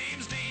and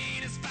James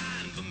Dean is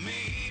fine for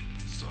me.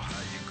 So how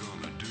you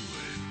gonna do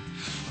it?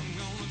 I'm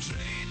gonna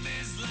trade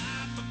this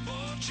life for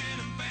fortune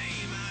and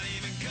fame. I'd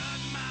even cut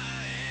my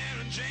hair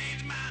and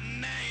change my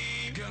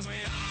name. Cause we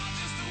all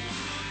just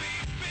wanna be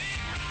big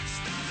rock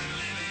stars and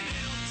live in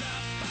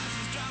hilltop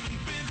houses driving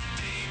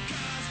 15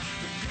 cars.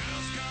 The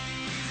girls come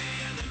easy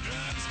and the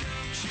drugs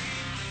come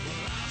cheap.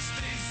 Well, I'll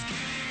stay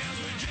skinny cause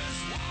we just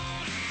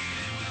won't eat.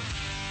 And we'll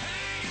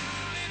hang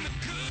out in the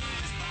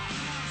coolest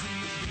bars in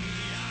the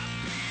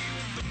VIP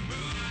with the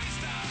movie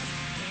stars.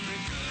 Every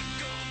good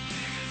gold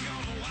digger's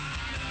gonna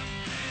wind up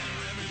there.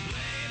 Every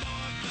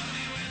playboy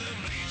bunny with a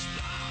bleached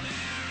blonde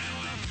hair. And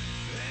well,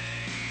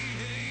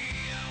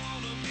 hey, I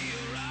wanna be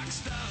a rock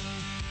star.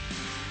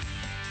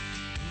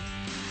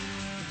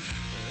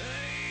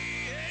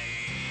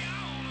 Hey, I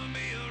wanna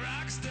be a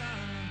rock star.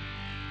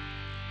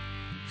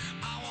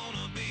 I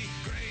wanna be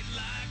great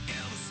like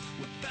Elvis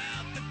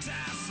without the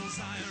tassels.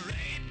 Hire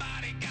 8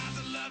 bodyguards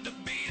that love to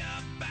beat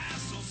up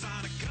assholes.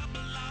 Sign a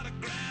couple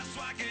autographs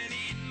so I can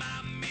eat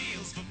my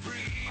meals for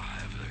free. I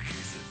have the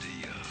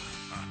quesadilla.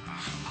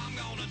 I'm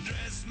gonna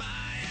dress my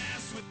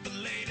ass with the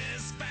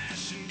latest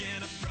fashion.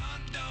 Get a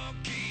front door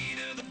key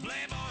to the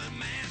Playboy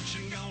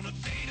Mansion. Gonna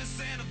date a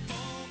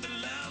centerfold that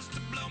loves to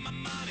blow my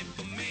money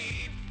for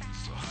me.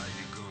 So how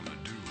you gonna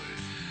do it?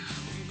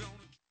 I'm gonna...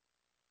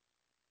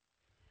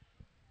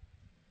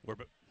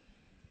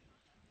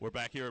 We're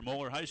back here at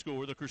Moeller High School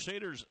where the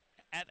Crusaders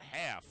at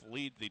half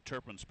lead the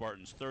Turpin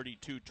Spartans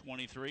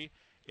 32-23.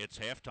 It's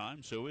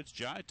halftime, so it's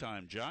Jai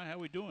time. Jai, how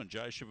we doing?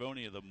 Jai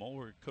Schiavone of the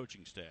Moeller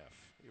coaching staff.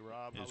 Hey,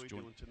 Rob, how is we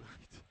joined- doing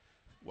tonight?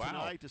 Wow.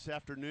 Tonight, this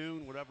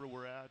afternoon, whatever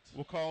we're at.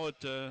 We'll call it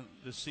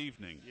this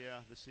evening. Yeah,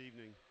 this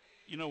evening.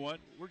 You know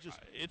what? We're just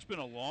It's been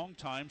a long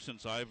time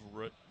since I've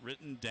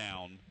written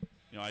down.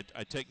 You know,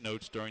 I take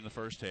notes during the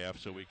first half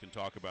so we can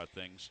talk about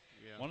things.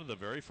 Yeah. One of the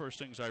very first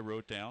things I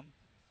wrote down: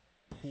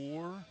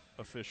 poor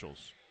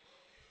officials.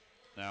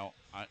 Now,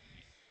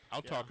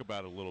 I'll talk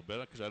about it a little bit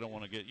because I don't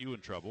want to get you in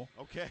trouble.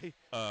 Okay.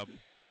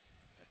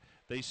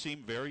 They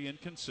seem very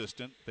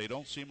inconsistent. They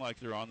don't seem like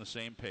they're on the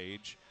same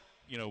page.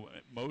 You know,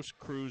 most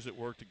crews that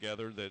work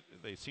together, that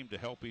they seem to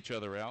help each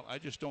other out. I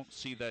just don't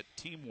see that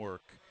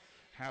teamwork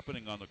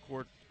happening on the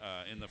court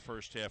in the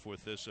first half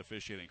with this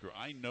officiating crew.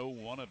 I know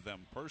one of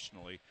them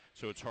personally,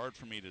 so it's hard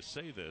for me to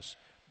say this,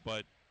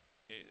 but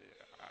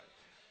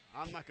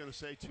I'm not going to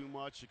say too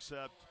much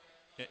except.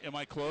 Am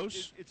I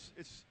close?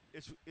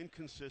 It's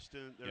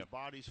inconsistent. There's Yep.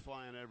 bodies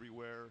flying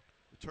everywhere.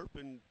 The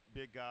Turpin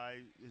big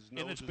guy, his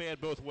nose And it's is, bad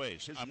both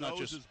ways. His I'm nose not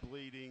just is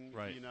bleeding.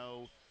 Right. You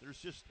know, there's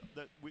just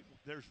that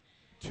there's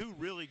two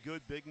really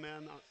good big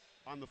men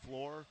on the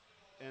floor,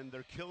 and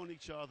they're killing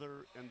each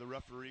other, and the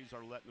referees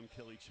are letting them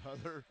kill each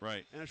other.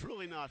 Right. And it's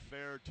really not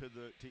fair to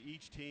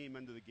each team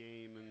and to the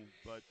game.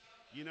 But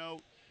you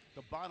know,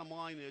 the bottom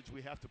line is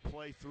we have to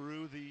play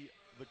through the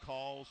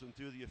calls and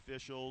through the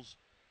officials,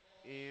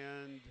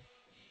 and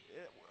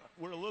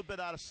we're a little bit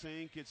out of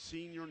sync. It's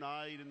senior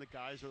night, and the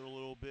guys are a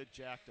little bit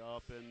jacked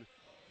up, and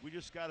we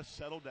just got to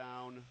settle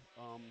down.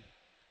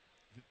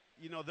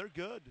 they're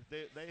good.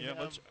 They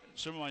have.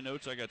 Some of my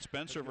notes, I got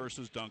Spencer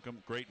versus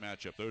Duncombe. Great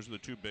matchup. Those are the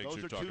two bigs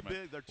you're talking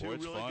about. They're two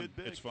really fun. good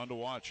bigs. It's fun to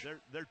watch.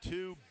 They're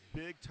two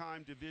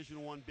big-time Division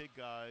I big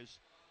guys.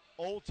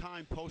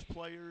 Old-time post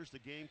players. The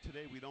game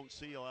today, we don't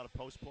see a lot of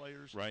post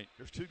players. Right.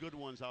 There's two good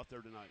ones out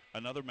there tonight.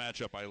 Another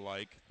matchup I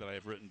like that I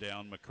have written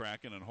down,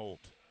 McCracken and Holt.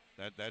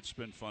 That's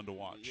been fun to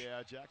watch.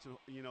 Yeah, Jackson,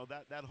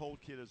 that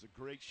Holt kid is a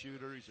great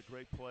shooter. He's a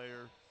great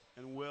player.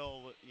 And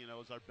Will,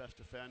 is our best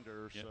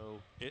defender. Yeah.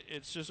 So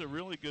it's just a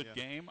really good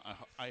game.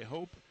 I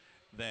hope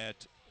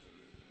that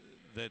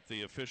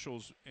the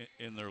officials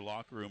in their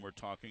locker room are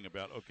talking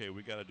about, okay,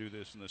 we got to do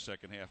this in the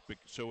second half,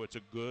 so it's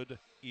a good,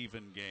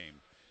 even game.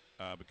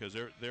 Because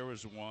there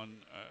was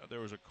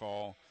a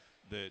call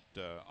that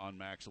on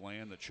Max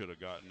Land that should have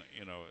gotten,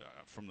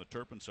 from the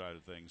Turpin side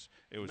of things.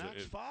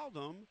 Max fouled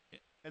him,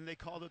 and they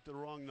called it the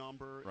wrong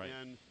number. Right.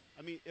 And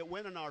it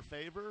went in our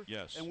favor.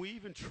 Yes. And we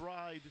even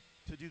tried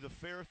to do the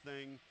fair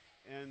thing,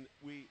 and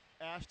we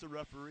asked the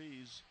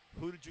referees,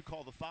 who did you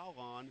call the foul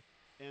on?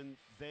 And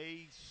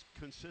they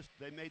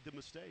made the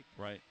mistake.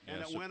 Right.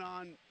 And it went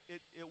on.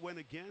 It went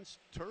against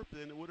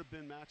Turpin. It would have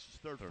been Max's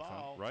third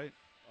foul. Right.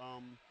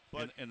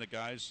 But and the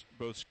guys,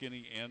 both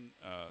Skinny and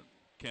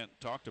Kent,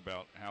 talked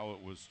about how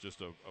it was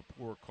just a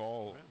poor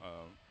call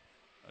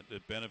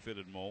that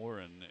benefited Moeller,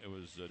 and it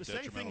was the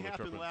detrimental same thing to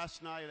happened Turpin.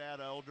 last night at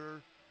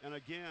Elder. And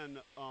again,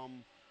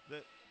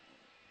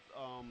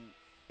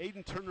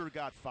 Aiden Turner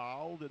got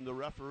fouled, and the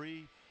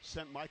referee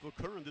sent Michael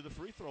Curran to the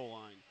free throw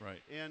line.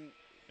 Right. And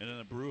then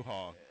a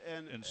brouhaha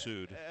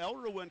ensued.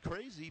 Elder went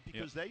crazy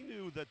because they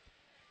knew that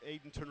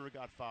Aiden Turner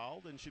got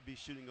fouled and should be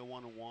shooting a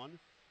 1-on-1.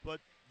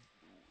 But,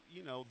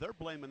 they're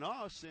blaming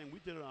us, and we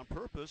did it on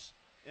purpose.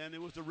 And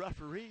it was the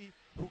referee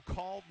who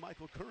called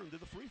Michael Curran to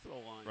the free throw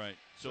line. Right.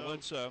 So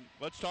let's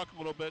talk a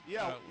little bit.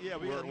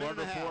 We're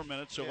under 4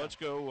 minutes, so let's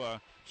go.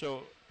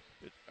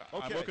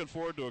 I'm looking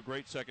forward to a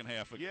great second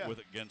half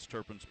against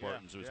Turpin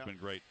Spartans. It's been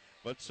great.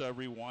 Let's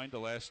rewind to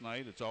last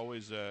night. It's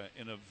always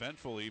an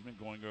eventful evening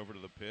going over to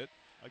the pit.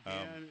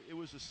 Again, it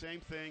was the same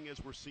thing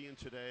as we're seeing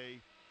today.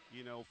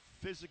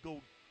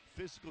 Physical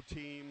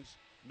teams.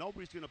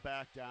 Nobody's going to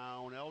back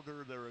down.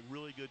 Elder, they're a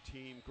really good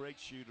team, great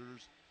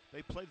shooters.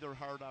 They played their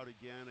heart out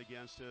again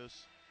against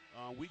us.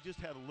 We just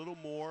had a little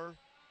more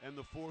in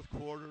the fourth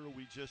quarter.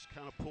 We just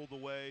kind of pulled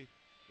away.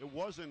 It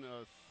wasn't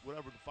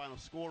whatever the final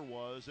score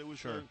was. It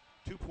was a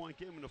 2-point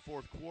game in the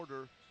fourth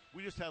quarter.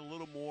 We just had a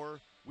little more.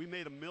 We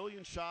made 1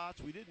 million shots.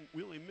 We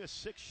only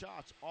missed 6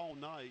 shots all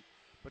night,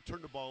 but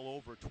turned the ball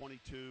over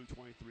 22,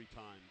 23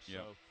 times. Yeah.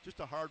 So just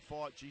a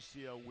hard-fought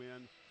GCL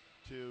win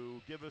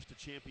to give us the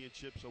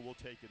championship, so we'll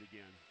take it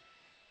again.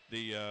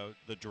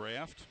 The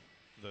draft,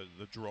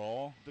 the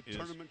draw. The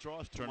tournament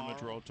draw is tomorrow. Tournament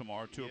draw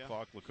tomorrow, 2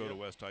 o'clock, Lakota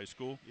West High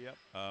School. Yep.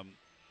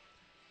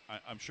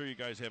 I'm sure you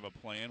guys have a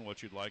plan,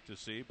 what you'd like to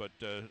see, but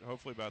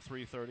hopefully about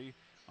 3:30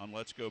 on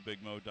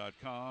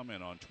letsgobigmo.com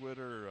and on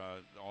Twitter.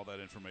 All that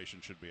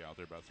information should be out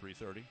there about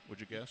 3:30, would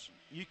you guess?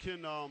 You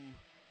can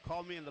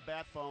call me in the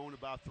bat phone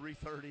about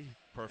 3:30.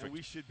 Perfect. And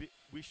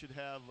we should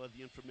have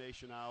the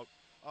information out.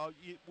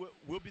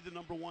 We'll be the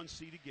number 1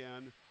 seed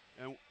again,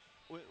 and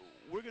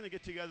we're going to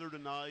get together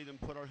tonight and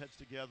put our heads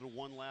together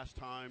one last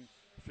time,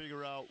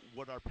 figure out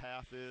what our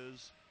path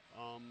is.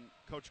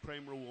 Coach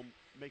Kramer will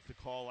make the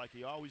call like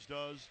he always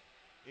does,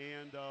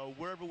 and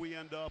wherever we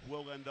end up,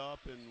 we'll end up,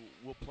 and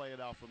we'll play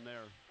it out from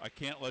there. I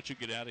can't let you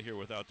get out of here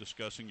without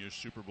discussing your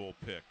Super Bowl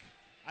pick.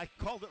 I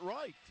called it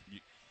right.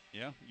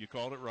 You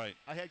called it right.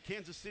 I had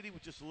Kansas City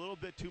with just a little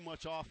bit too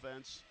much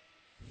offense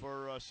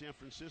for San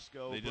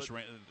Francisco. They just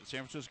ran.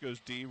 San Francisco's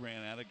D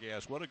ran out of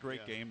gas. What a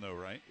great game, though,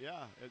 right?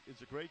 Yeah,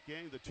 it's a great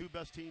game. The 2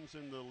 best teams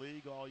in the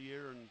league all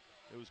year, and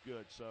it was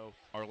good. So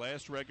our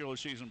last regular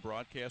season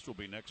broadcast will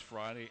be next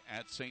Friday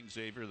at St.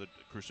 Xavier. The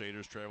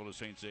Crusaders travel to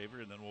St. Xavier,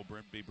 and then we'll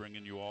be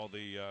bringing you all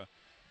the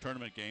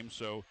tournament games.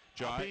 So,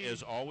 Jai,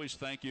 as always,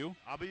 thank you.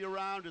 I'll be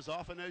around as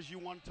often as you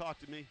want to talk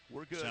to me.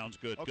 We're good. Sounds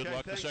good. Okay, good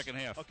luck thanks. the second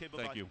half. Okay,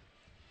 bye-bye. Thank you.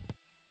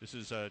 This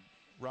is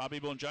Rob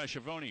Ebel and Jai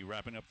Schiavone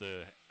wrapping up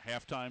the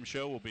halftime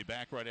show. We'll be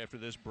back right after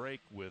this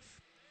break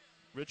with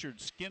Richard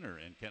Skinner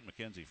and Kent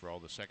McKenzie for all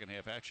the second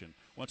half action.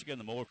 Once again,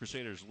 the Moeller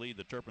Crusaders lead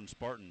the Turpin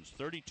Spartans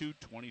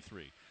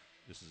 32-23.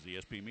 This is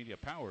ESP Media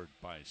powered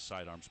by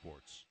Sidearm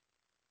Sports.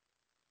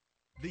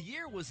 The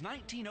year was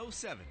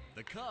 1907.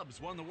 The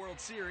Cubs won the World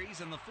Series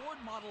and the Ford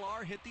Model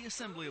R hit the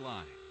assembly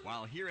line.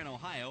 While here in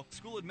Ohio,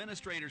 school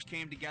administrators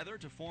came together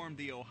to form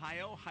the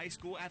Ohio High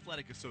School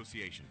Athletic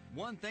Association.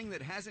 One thing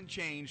that hasn't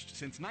changed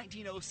since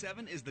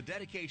 1907 is the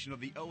dedication of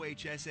the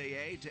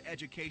OHSAA to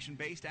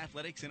education-based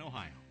athletics in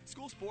Ohio.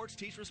 School sports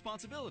teach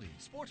responsibility,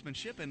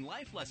 sportsmanship, and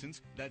life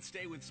lessons that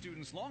stay with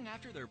students long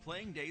after their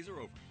playing days are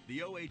over. The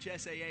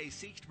OHSAA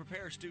seeks to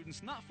prepare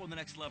students not for the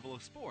next level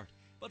of sport,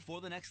 but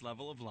for the next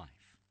level of life.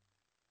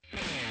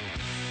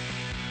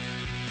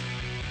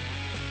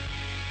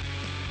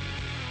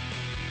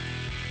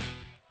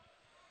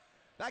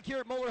 Back here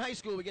at Moeller High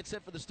School, we get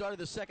set for the start of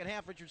the second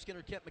half. Richard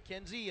Skinner, Kent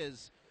McKenzie,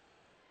 as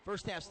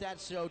first half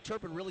stats show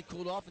Turpin really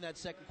cooled off in that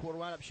second quarter,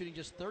 wound up shooting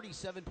just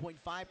 37.5%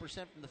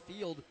 from the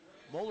field,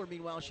 Moeller,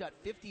 meanwhile, shot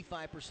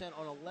 55%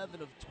 on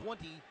 11 of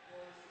 20.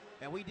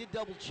 And we did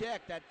double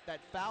check that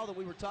foul that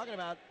we were talking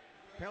about.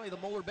 Apparently the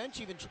Moeller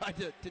bench even tried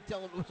to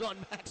tell him it was on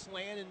Max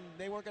Land, and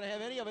they weren't going to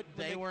have any of it.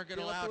 They weren't going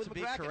to allow it to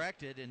be McCracken.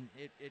 corrected, and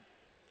it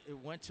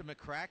went to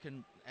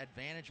McCracken,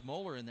 advantage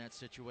Moeller in that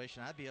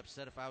situation. I'd be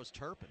upset if I was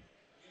Turpin.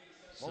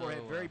 Moeller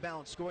had very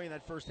balanced scoring in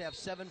that first half.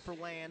 7 for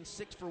Land,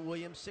 6 for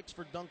Williams, 6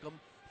 for Duncombe,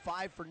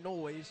 5 for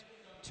Noyes,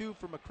 2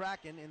 for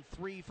McCracken, and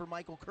 3 for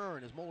Michael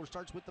Curran as Moeller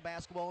starts with the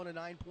basketball in a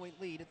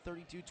 9-point lead at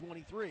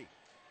 32-23.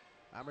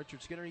 I'm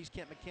Richard Skinner. He's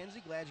Kent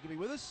McKenzie. Glad you could be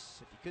with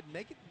us. If you couldn't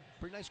make it,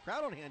 pretty nice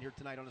crowd on hand here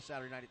tonight on a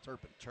Saturday night at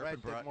Turpin.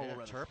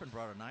 Turpin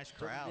brought a nice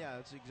crowd. Yeah,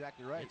 that's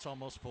exactly right. It's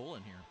almost full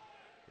in here.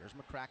 Here's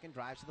McCracken,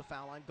 drives to the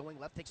foul line, going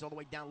left, takes it all the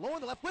way down low on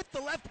the left with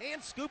the left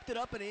hand, scooped it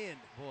up and in.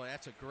 Boy,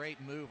 that's a great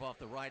move off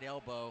the right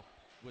elbow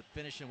with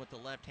finishing with the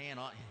left hand.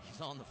 He's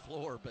on the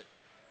floor, but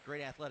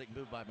great athletic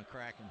move by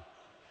McCracken.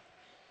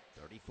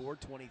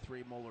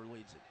 34-23, Moeller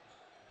leads it.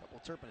 A couple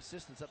of Turpin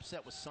assistants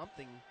upset with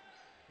something.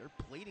 They're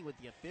pleading with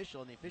the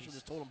official, and the official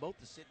just told them both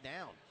to sit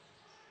down.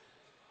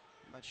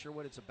 I'm not sure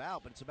what it's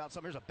about, but it's about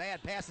something. Here's a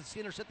bad pass that's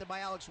intercepted by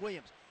Alex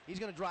Williams. He's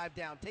going to drive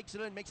down, takes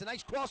it in, makes a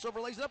nice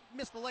crossover, lays it up,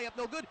 missed the layup,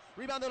 no good.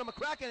 Rebound to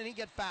McCracken, and he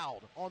gets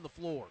fouled on the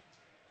floor.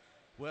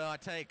 Well, I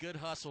tell you, good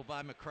hustle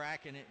by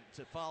McCracken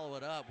to follow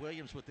it up.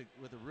 Williams with a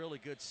really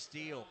good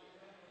steal,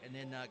 and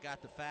then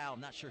got the foul.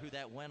 Not sure who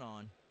that went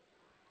on.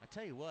 I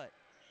tell you what,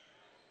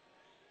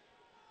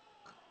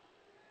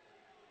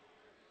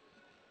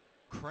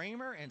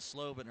 Kramer and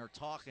Slobin are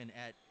talking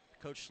at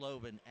Coach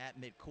Slobin at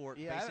midcourt,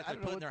 basically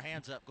putting their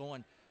hands up,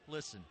 going,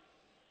 listen,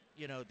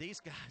 these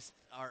guys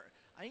are,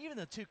 even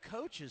the two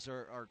coaches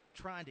are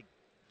trying to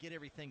get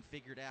everything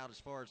figured out as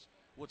far as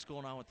what's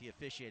going on with the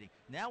officiating.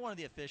 Now one of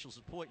the officials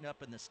is pointing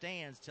up in the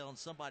stands, telling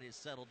somebody to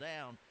settle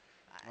down.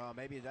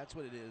 Maybe that's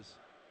what it is.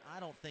 I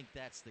don't think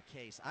that's the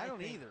case. I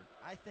don't either.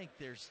 I think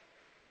there's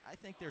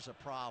a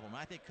problem.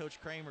 I think Coach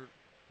Kramer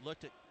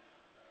looked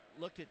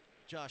at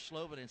Josh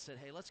Slobin and said,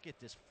 hey, let's get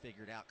this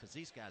figured out because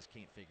these guys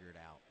can't figure it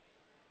out.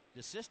 The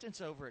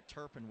assistants over at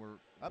Turpin were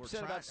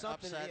upset about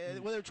something.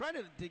 Well, they're trying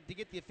to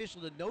get the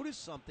official to notice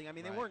something. I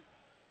mean, they weren't.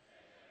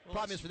 Well,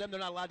 problem is for them, they're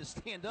not allowed to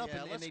stand up.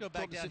 Yeah, and let's they go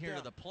back down here down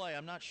to the play.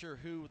 I'm not sure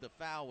who the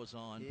foul was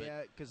on.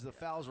 Yeah, because the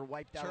fouls are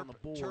wiped out on the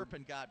board.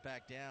 Turpin got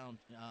back down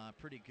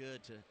pretty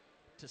good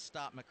to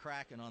stop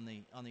McCracken on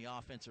the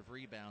offensive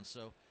rebound.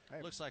 So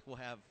it looks like we'll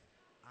have,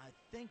 I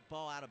think,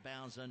 ball out of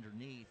bounds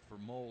underneath for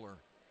Moeller.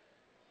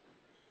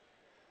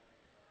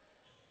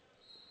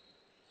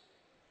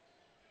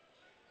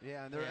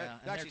 Yeah, and they're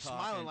actually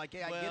smiling like,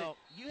 hey, I get it.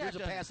 Here's a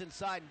pass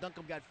inside, and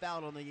Duncombe got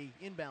fouled on the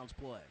inbounds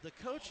play. The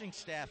coaching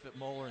staff at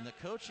Moeller and the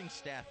coaching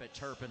staff at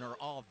Turpin are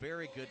all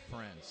very good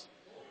friends.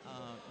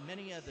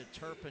 Many of the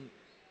Turpin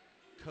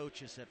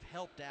coaches have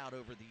helped out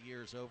over the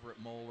years over at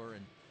Moeller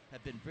and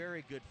have been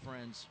very good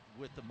friends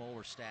with the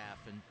Moeller staff,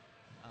 and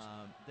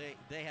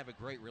they have a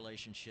great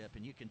relationship,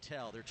 and you can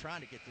tell they're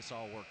trying to get this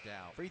all worked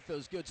out. Free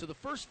throw's good. So the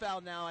first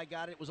foul now I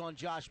got it was on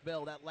Josh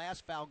Bell. That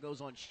last foul goes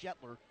on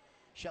Shetler.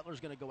 Shetler's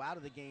going to go out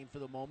of the game for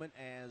the moment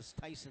as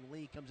Tyson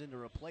Lee comes in to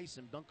replace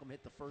him. Duncombe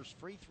hit the first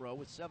free throw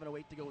with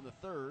 7:08 to go in the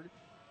third.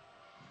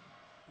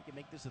 He can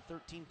make this a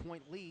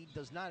 13-point lead.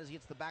 Does not as he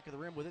hits the back of the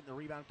rim with it, and the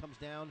rebound comes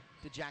down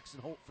to Jackson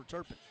Holt for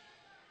Turpin.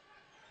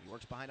 He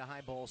works behind a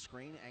high ball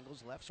screen,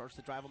 angles left, starts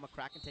to drive on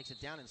McCracken, takes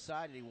it down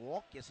inside, and he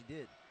walked. Yes, he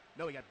did.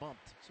 No, he got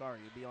bumped. Sorry,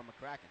 he'd be on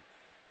McCracken.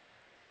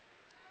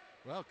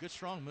 Well, good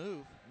strong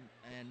move,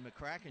 and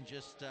McCracken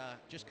just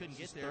couldn't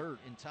get there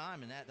in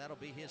time, and that'll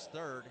be his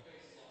third.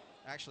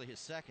 Actually his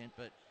second,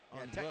 but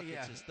on the book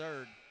it's his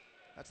third.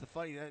 That's the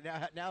funny.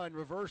 Now in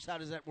reverse, how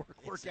does that work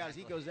out? As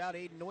he goes out,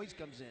 Aiden Noyes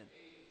comes in.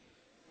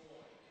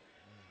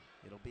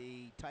 It'll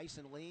be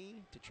Tyson Lee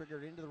to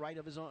trigger it into the right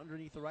of his own,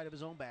 underneath the right of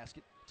his own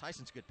basket.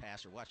 Tyson's a good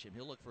passer. Watch him.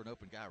 He'll look for an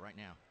open guy right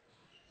now.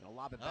 He'll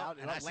lob it out.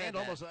 And Land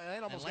almost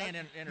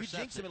intercepted. You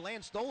jinxed him, and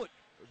Land stole it.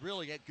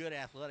 Really a good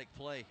athletic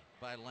play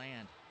by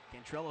Land.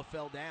 Cantrella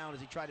fell down as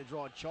he tried to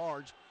draw a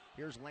charge.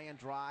 Here's Land,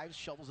 drives,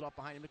 shovels it off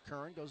behind him to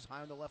Curran, goes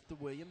high on the left to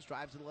Williams,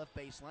 drives to the left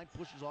baseline,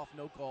 pushes off,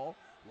 no call,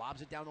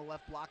 lobs it down the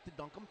left block to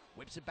Duncombe,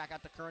 whips it back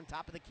out to Curran,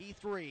 top of the key,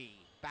 three.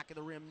 Back of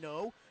the rim,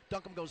 no.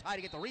 Duncombe goes high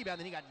to get the rebound,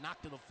 then he got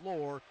knocked to the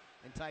floor,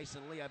 and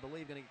Tyson Lee, I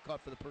believe, going to get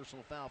caught for the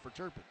personal foul for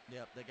Turpin.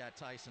 Yep, they got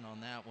Tyson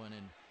on that one,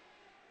 and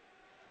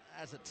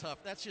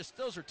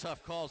those are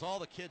tough calls. All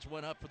the kids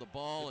went up for the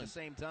ball. At the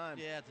same time.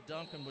 Yeah, the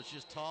Duncombe was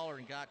just taller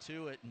and got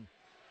to it, and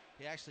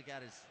he actually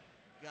got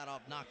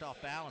knocked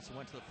off balance and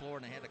went to the floor,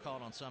 and they had to call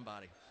it on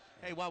somebody.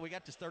 Hey, we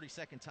got this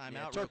 30-second timeout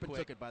real quick. Turpin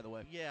took it, by the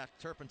way. Yeah,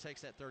 Turpin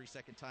takes that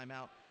 30-second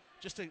timeout.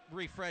 Just to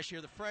refresh here,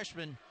 the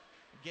freshman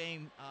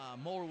game,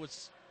 Moeller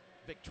was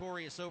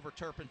victorious over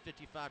Turpin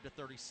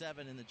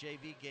 55-37. In the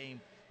JV game,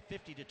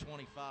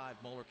 50-25,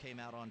 Moeller came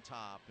out on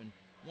top. And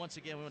once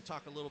again, we want to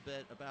talk a little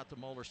bit about the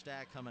Moeller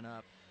Stag coming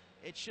up.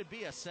 It should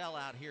be a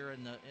sellout here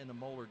in the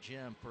Moeller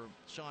gym for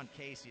Sean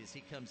Casey as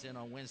he comes in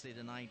on Wednesday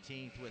the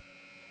 19th with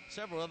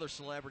several other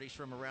celebrities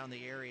from around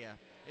the area.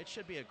 It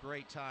should be a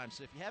great time.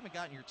 So if you haven't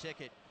gotten your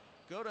ticket,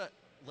 go to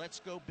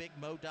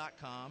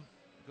letsgobigmo.com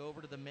go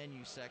over to the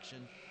menu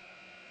section,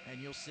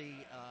 and you'll see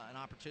an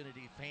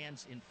opportunity,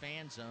 fans in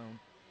fan zone,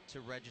 to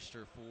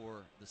register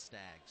for the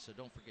Stags. So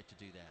don't forget to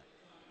do that.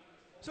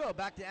 So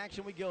back to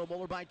action we go.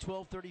 Moeller by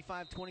 12,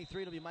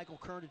 35-23. It'll be Michael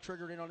Kern to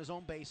trigger it in on his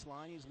own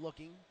baseline. He's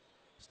looking,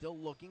 still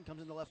looking,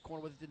 comes in the left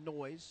corner with it to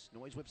Noyes.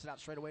 Noyes whips it out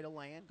straight away to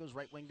Land, goes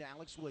right wing to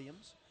Alex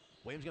Williams.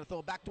 Williams going to throw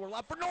it back door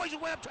left for Noyes,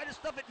 and went up, tried to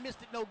stuff it,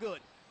 missed it, no good.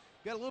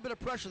 Got a little bit of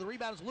pressure. The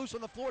rebound is loose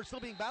on the floor. It's still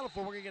being battled for.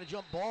 We're going to get a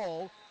jump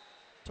ball.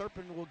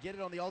 Turpin will get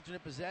it on the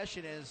alternate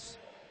possession as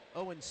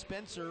Owen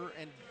Spencer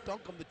and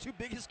Duncombe, the two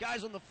biggest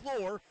guys on the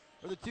floor,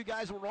 or the two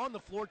guys that were on the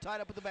floor,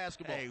 tied up with the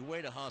basketball. Hey,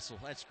 way to hustle.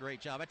 That's a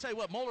great job. I tell you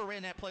what, Moeller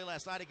ran that play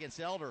last night against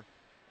Elder,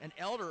 and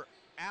Elder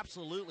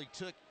absolutely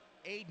took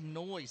Aiden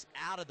Noyes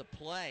out of the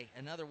play.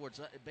 In other words,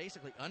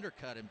 basically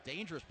undercut him.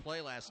 Dangerous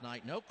play last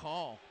night. No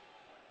call.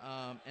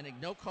 And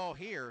no call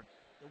here.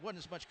 There wasn't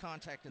as much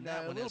contact in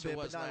that one as there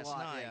was last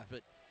night. Yeah.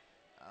 But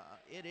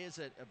it is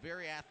a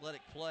very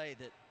athletic play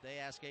that they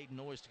ask Aiden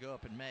Noyes to go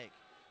up and make.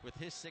 With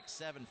his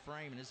 6'7"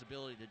 frame and his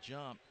ability to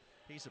jump,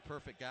 he's the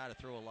perfect guy to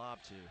throw a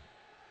lob to.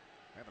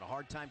 Having a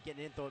hard time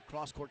getting in, throw it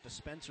cross court to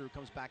Spencer, who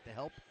comes back to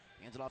help.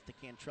 Hands it off to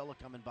Cantrella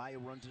coming by, who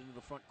runs into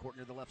the front court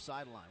near the left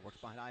sideline. Works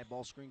behind eye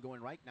ball screen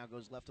going right, now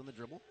goes left on the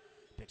dribble.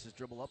 Picks his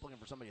dribble up, looking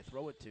for somebody to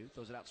throw it to.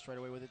 Throws it out straight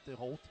away with it to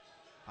Holt.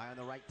 High on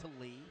the right to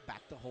Lee,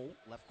 back to Holt.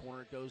 Left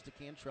corner it goes to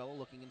Cantrella,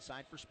 looking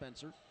inside for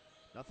Spencer.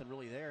 Nothing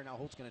really there. Now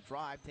Holt's going to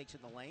drive, takes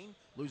it in the lane,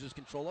 loses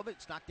control of it.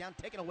 It's knocked down,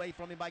 taken away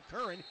from him by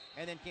Curran,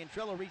 and then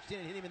Cantrella reached in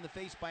and hit him in the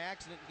face by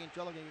accident, and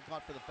Cantrella going to get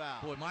caught for the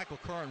foul. Boy, Michael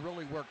Curran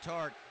really worked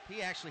hard.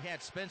 He actually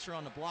had Spencer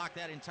on the block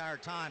that entire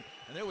time,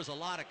 and there was a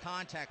lot of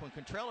contact. When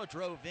Cantrella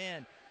drove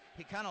in,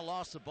 he kind of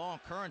lost the ball,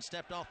 and Curran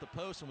stepped off the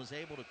post and was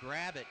able to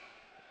grab it.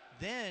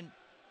 Then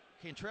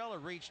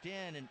Cantrella reached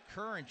in, and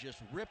Curran just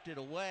ripped it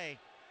away.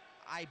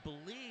 I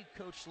believe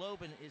Coach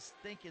Slobin is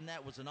thinking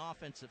that was an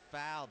offensive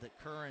foul that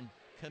Curran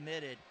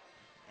committed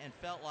and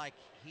felt like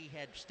he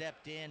had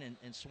stepped in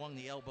and swung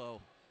the elbow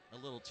a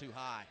little too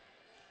high.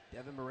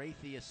 Devin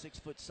Morathi, a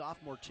 6-foot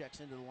sophomore, checks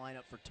into the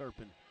lineup for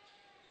Turpin.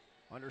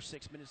 Under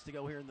 6 minutes to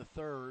go here in the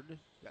third.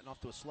 Gotten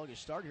off to a sluggish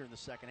start here in the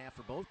second half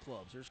for both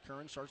clubs. There's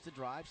Curran, starts to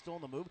drive, still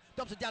on the move,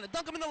 dumps it down to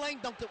Duncombe in the lane,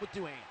 dunked it with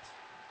two hands.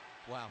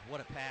 Wow,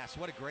 what a pass.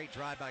 What a great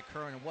drive by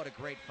Curran, and what a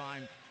great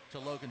find to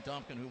Logan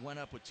Duncan, who went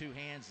up with two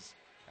hands.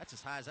 That's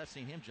as high as I've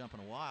seen him jump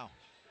in a while.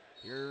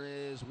 Here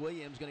is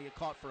Williams going to get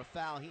caught for a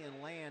foul. He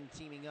and Land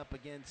teaming up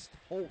against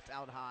Holt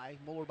out high.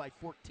 Moeller by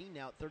 14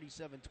 now at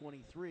 37-23.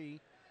 Let's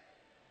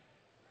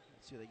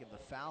see if they give the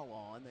foul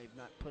on. They've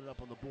not put it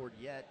up on the board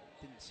yet.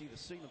 Didn't see the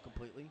signal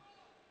completely.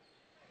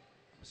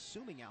 I'm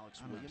assuming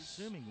Alex Williams.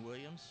 I'm assuming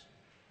Williams.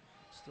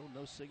 Still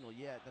no signal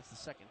yet. That's the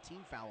second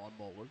team foul on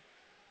Moeller.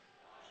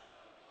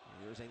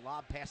 There's a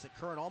lob pass that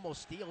Curran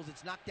almost steals.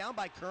 It's knocked down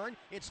by Curran.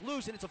 It's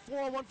loose, and it's a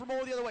 4-on-1 for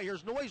Moeller the other way.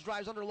 Here's Noyes,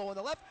 drives under low on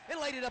the left, and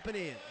laid it up and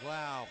in.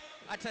 Wow.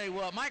 I tell you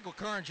what, Michael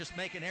Curran just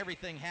making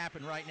everything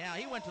happen right now.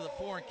 He went to the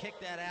floor and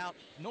kicked that out.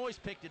 Noyes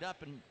picked it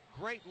up, and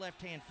great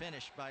left-hand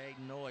finish by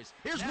Aiden Noyes.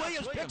 Here's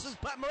Williams, picks his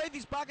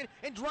Morathi's pocket,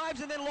 and drives,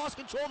 and then lost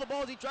control of the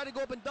ball as he tried to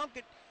go up and dunk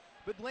it.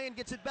 But Land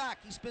gets it back.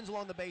 He spins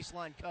along the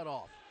baseline, cut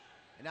off.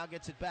 And now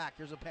gets it back.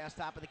 Here's a pass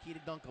top of the key to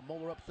Duncombe.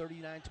 Moeller up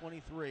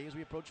 39-23 as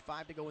we approach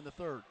 5 to go in the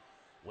third.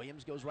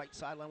 Williams goes right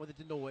sideline with it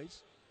to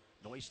Noyes.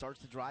 Noyes starts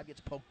to drive, gets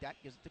poked at,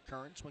 gives it to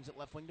Curran, swings it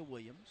left wing to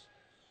Williams.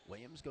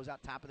 Williams goes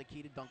out top of the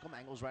key to Duncombe,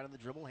 angles right on the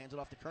dribble, hands it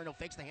off to Curran,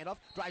 fakes the handoff,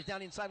 drives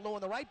down inside low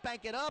on the right,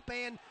 bank it up,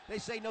 and they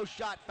say no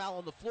shot, foul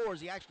on the floor as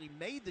he actually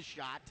made the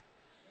shot.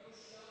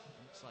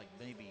 Looks like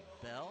maybe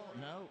Bell,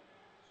 no,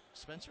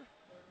 Spencer?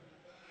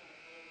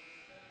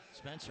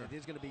 Spencer. It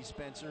is going to be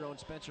Spencer. Owen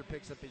Spencer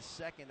picks up his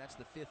second. That's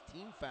the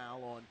 15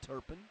 foul on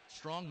Turpin.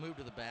 Strong move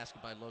to the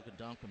basket by Logan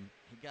Duncombe.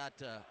 He got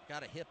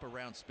a hip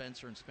around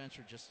Spencer, and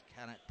Spencer just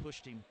kind of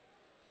pushed him.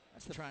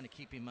 That's trying to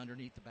keep him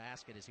underneath the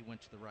basket as he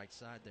went to the right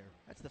side there.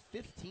 That's the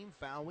 15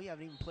 foul. We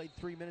haven't even played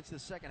 3 minutes of the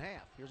second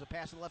half. Here's a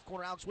pass in the left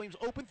corner. Alex Williams,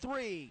 open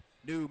three.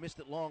 New, missed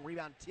it long.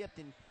 Rebound tipped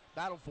and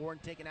battled for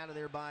and taken out of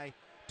there by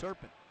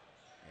Turpin.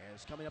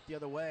 As coming up the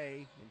other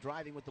way and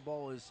driving with the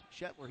ball is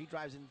Shetler. He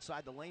drives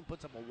inside the lane,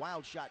 puts up a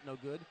wild shot, no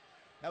good.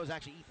 That was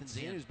actually Ethan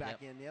Zinn who's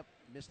back in. Yep,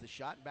 missed the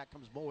shot, and back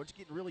comes Moeller. It's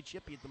getting really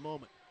chippy at the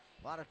moment.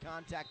 A lot of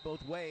contact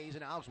both ways,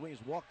 and Alex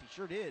Williams walked. He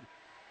sure did.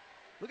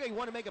 Look like he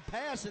wanted to make a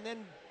pass and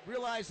then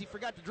realized he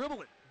forgot to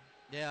dribble it.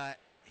 Yeah,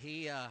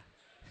 he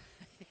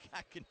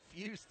got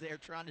confused there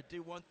trying to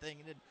do one thing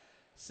and then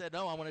said,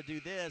 no, I want to do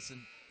this, and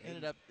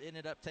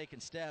ended up taking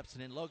steps.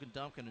 And then Logan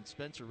Duncan and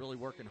Spencer really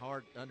working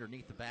hard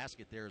underneath the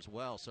basket there as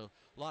well. So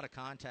a lot of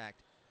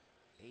contact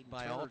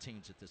by all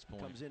teams at this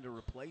point. Comes in to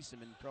replace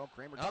him, and Carl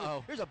Kramer.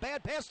 Here's a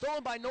bad pass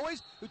stolen by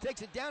Noyes, who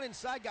takes it down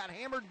inside, got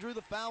hammered, drew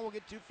the foul, will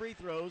get 2 free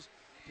throws.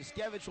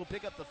 Tiskevich will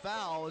pick up the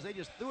foul as they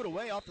just threw it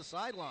away off the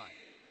sideline.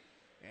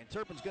 And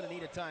Turpin's going to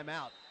need a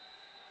timeout.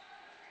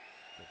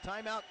 The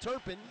timeout,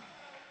 Turpin.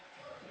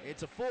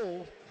 It's a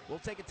full. We'll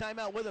take a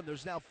timeout with him.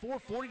 There's now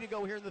 4:40 to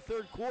go here in the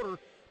third quarter.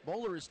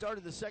 Moeller has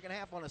started the second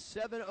half on a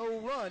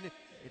 7-0 run.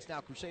 It's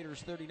now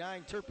Crusaders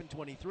 39, Turpin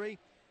 23.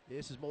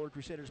 This is Moeller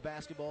Crusaders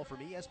basketball from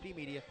ESP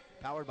Media,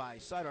 powered by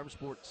Sidearm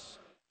Sports.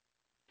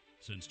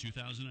 Since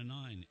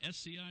 2009,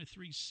 SCI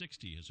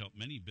 360 has helped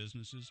many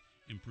businesses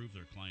improve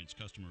their clients'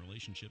 customer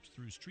relationships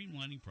through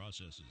streamlining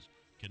processes,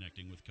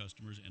 connecting with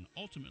customers, and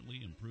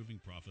ultimately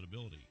improving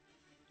profitability.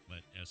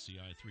 Let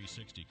SCI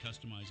 360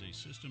 customize a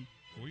system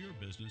for your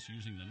business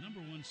using the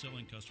 #1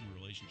 selling customer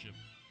relationship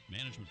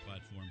management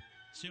platform,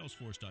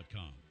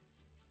 Salesforce.com.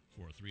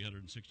 For a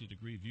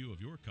 360-degree view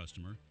of your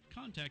customer,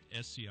 contact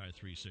SCI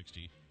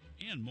 360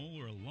 and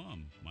Moeller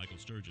alum Michael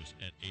Sturgis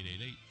at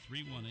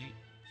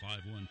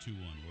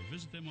 888-318-5121 or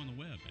visit them on the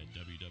web at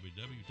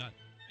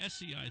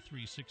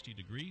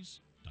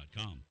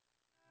www.sci360degrees.com.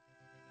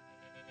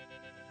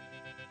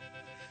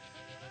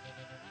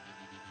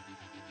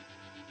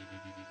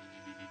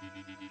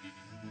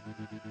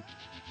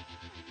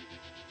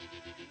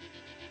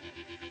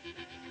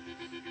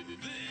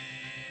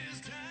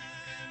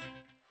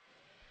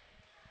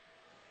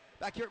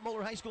 Back here at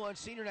Moeller High School on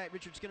senior night,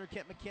 Richard Skinner,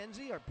 Kent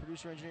McKenzie, our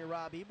producer-engineer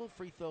Rob Ebel.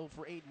 Free throw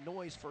for Aiden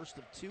Noyes, first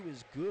of 2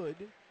 is good.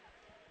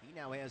 He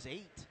now has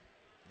 8.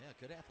 Yeah,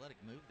 good athletic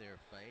move there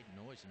by Aiden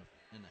Noyes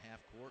in the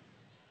half court.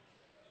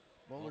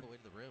 Moeller All the way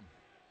to the rim.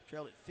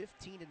 Trailed at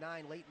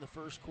 15-9 late in the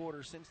first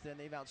quarter. Since then,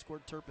 they've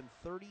outscored Turpin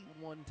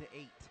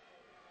 31-8.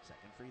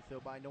 Second free throw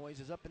by Noyes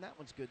is up, and that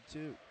one's good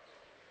too.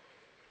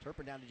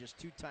 Turpin down to just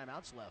 2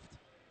 timeouts left.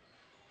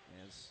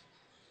 As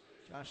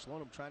Josh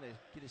Slonim trying to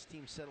get his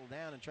team settled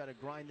down and try to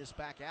grind this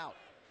back out.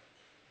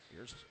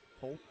 Here's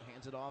Holt,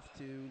 hands it off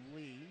to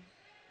Lee.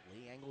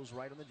 Lee angles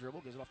right on the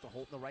dribble, gives it off to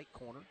Holt in the right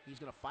corner. He's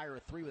going to fire a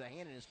 3 with a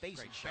hand in his face.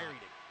 Great and shot. buried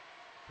it.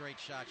 Great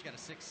shot. You got a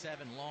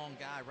 6'7" long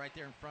guy right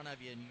there in front of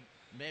you, and you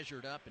measure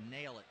it up and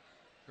nail it.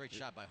 Great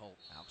shot by Holt.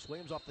 Alex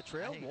Williams off the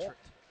trail, I think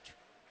walked.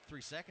 3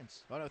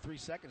 seconds. Oh, no, 3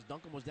 seconds.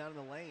 Duncan was down in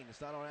the lane.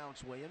 It's not on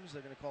Alex Williams.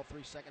 They're going to call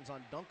 3 seconds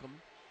on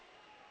Duncan.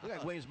 Looked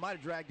like Williams might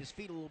have dragged his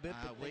feet a little bit.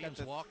 But Williams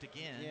walked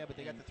again. Yeah, but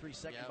they got the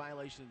 3-second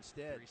violation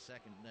instead. 3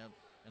 second. Now,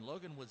 and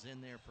Logan was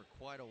in there for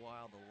quite a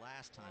while the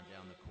last time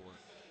down the court.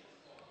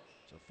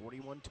 So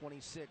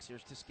 41-26.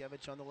 Here's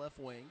Tiskevich on the left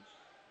wing.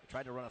 He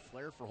tried to run a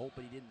flare for Holt,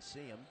 but he didn't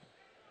see him.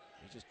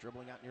 He's just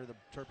dribbling out near the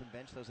Turpin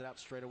bench, throws it out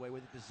straight away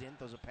with it to Zinn,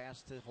 throws a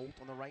pass to Holt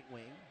on the right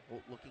wing.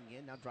 Holt looking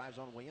in, now drives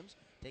on Williams,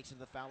 takes it to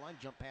the foul line,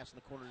 jump pass in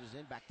the corner to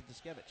Zinn, back to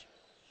Tiskevich.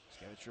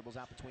 Tiskevich dribbles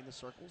out between the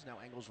circles, now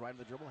angles right on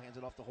the dribble, hands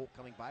it off to Holt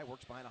coming by,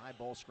 works behind a high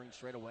ball screen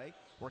straight away,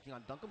 working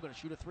on Duncan, going to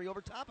shoot a 3 over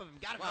top of him,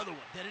 got another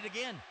one. Did it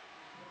again.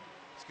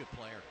 He's a good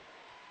player.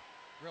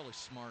 Really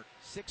smart.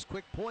 6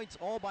 quick points,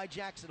 all by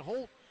Jackson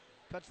Holt.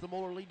 Cuts the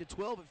Moeller lead to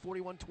 12 at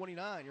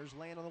 41-29. Here's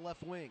Land on the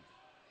left wing.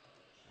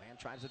 Land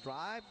tries to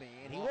drive,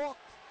 and he walked.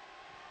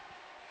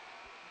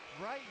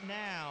 Right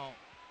now,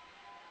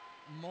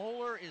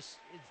 Moeller is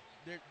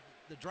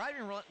the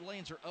driving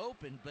lanes are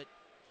open, but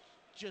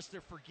just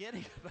they're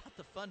forgetting about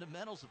the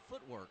fundamentals of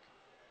footwork.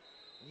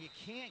 You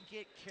can't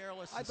get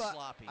careless and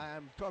sloppy.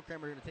 Carl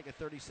Kramer going to take a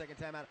 30-second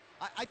timeout.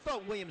 I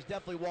thought Williams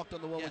definitely walked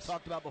on the one we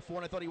talked about before,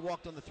 and I thought he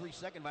walked on the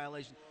 3-second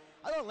violation.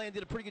 I thought Land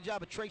did a pretty good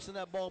job of tracing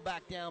that ball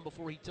back down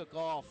before he took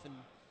off. And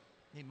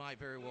he might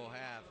very well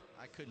have.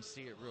 I couldn't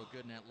see it real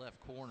good in that left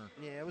corner.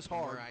 Yeah, it was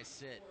hard. Where I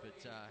sit, but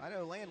I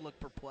know Land looked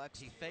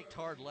perplexed. He faked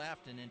hard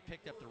left and then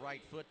picked up the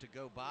right foot to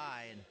go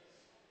by, and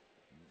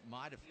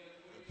the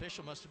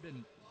official must have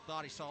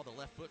thought he saw the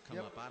left foot come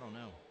up. I don't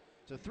know.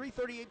 So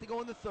 3:38 to go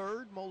in the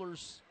third.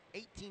 Moeller's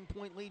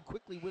 18-point lead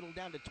quickly whittled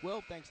down to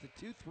 12 thanks to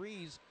 2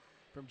 threes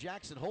from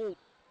Jackson Holt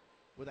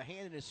with a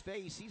hand in his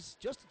face. He's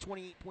just a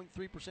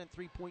 28.3%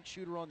 three-point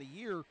shooter on the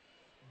year,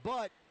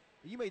 but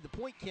you made the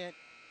point, Kent.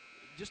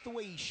 Just the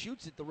way he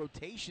shoots it, the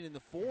rotation and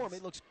the form,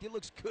 it looks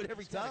good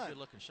every time. He's got a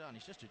good-looking shot, and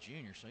he's just a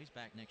junior, so he's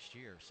back next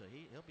year. So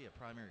he'll be a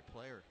primary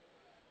player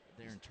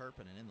there in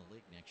Turpin and in the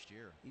league next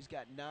year. He's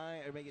got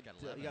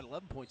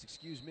 11 points,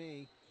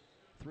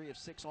 3 of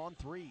 6 on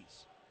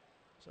threes.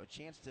 So a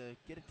chance to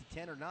get it to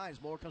 10 or 9 as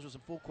Moeller comes with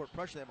some full court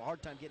pressure. They have a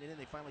hard time getting it in.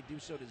 They finally do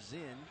so to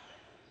Zinn.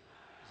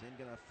 Zinn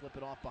going to flip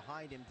it off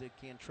behind him to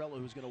Cantrella,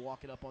 who's going to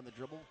walk it up on the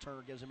dribble.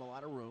 Turner gives him a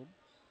lot of room.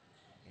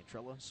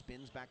 Cantrella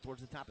spins back towards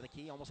the top of the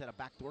key. Almost had a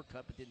backdoor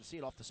cut, but didn't see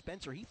it off to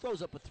Spencer. He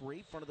throws up a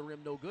 3. Front of the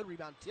rim, no good.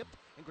 Rebound tipped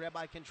and grabbed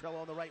by Cantrella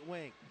on the right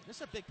wing. This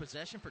is a big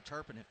possession for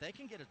Turpin. If they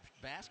can get a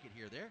basket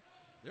here, they're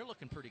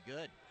looking pretty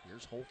good.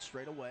 Here's Holt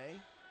straight away.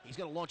 He's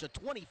going to launch a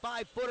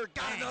 25-footer.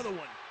 Got another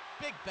one.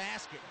 Big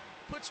basket.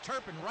 Puts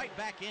Turpin right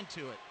back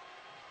into it.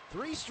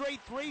 3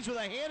 straight threes with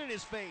a hand in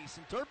his face.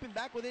 And Turpin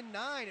back within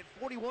 9 at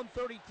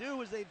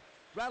 41-32 as they've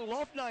rattled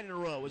off 9 in a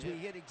row as we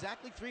hit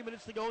exactly 3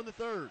 minutes to go in the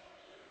third.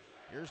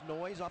 Here's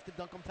Noyes off the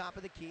Duncan top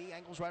of the key.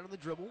 Angles right on the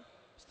dribble.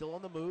 Still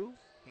on the move.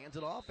 Hands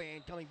it off,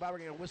 and coming by, we're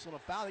going to whistle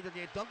and a foul. They're going to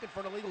get Duncan for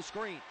an illegal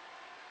screen.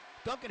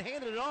 Duncan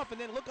handed it off, and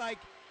then it looked like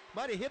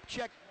might have hip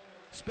checked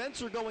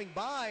Spencer going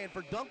by, and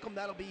for Duncan,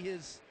 that'll be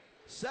his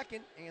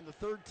second and the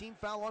third team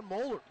foul on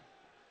Moeller.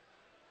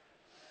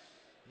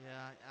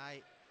 Yeah,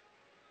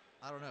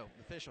 I don't know.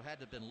 The official had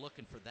to have been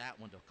looking for that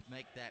one to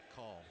make that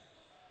call.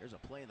 There's a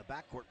play in the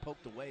backcourt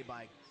poked away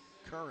by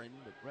Curran,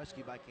 but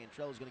rescued by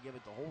Cantrell. Is going to give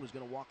it to Holt, who's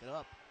going to walk it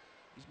up.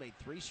 He's made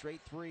 3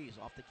 straight threes.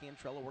 Off to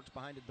Cantrella, works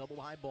behind a double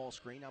high ball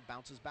screen. Now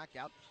bounces back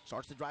out.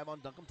 Starts to drive on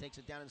Duncombe. Takes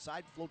it down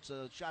inside. Floats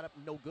a shot up,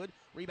 no good.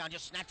 Rebound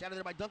just snatched out of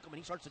there by Duncombe, and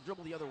he starts to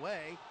dribble the other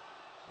way.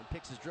 And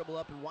picks his dribble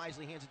up and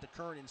wisely hands it to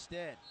Kern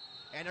instead.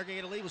 And they're going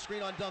to get a legal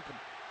screen on Duncombe.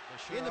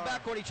 Sure in the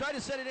backcourt. He tried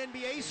to set an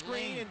NBA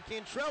screen, and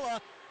Cantrella,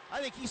 I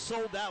think he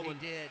sold that one.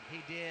 He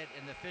did,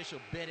 and the official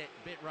bit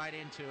right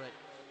into it.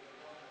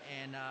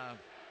 And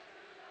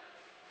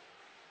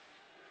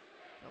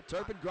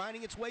Turpin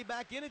grinding its way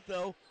back in it,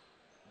 though.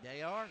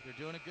 They are. They're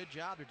doing a good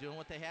job. They're doing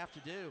what they have to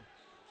do.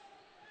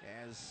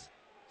 As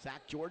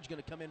Zach George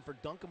going to come in for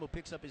Duncombe, who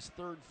picks up his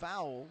 3rd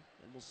foul,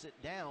 and will sit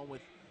down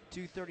with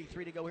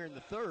 2:33 to go here in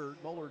the 3rd.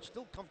 Moeller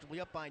still comfortably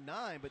up by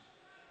 9, but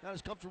not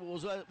as comfortable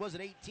as it was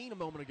at 18 a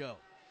moment ago.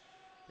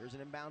 There's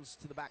an inbounds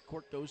to the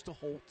backcourt, goes to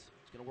Holt.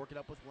 He's going to work it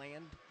up with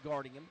Land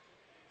guarding him.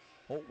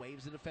 Holt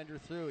waves the defender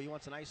through. He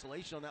wants an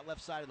isolation on that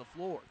left side of the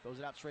floor. Throws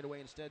it out straight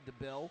away instead to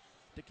Bell,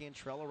 to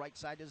Cantrella, right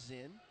side to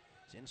Zinn.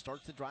 Zinn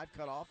starts the drive,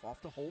 cut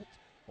off to Holt.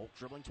 Holt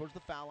dribbling towards the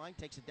foul line,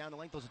 takes it down the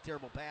length, throws a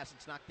terrible pass.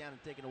 It's knocked down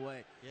and taken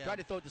away. Yeah. Tried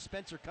to throw it to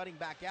Spencer, cutting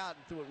back out,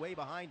 and threw it way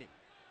behind him.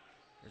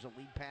 There's a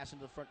lead pass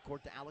into the front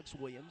court to Alex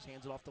Williams.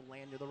 Hands it off to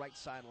Land near the right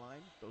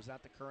sideline. Throws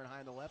out to Curran high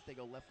on the left. They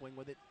go left wing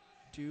with it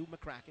to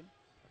McCracken.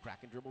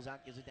 McCracken dribbles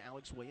out, gives it to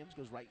Alex Williams.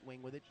 Goes right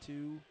wing with it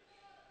to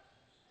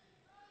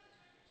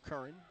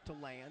Curran, to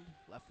Land.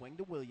 Left wing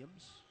to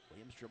Williams.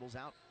 Williams dribbles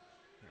out.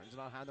 Turns it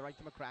on high on the right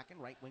to McCracken.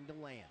 Right wing to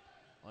Land.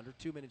 Under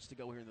 2 minutes to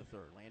go here in the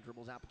 3rd. Land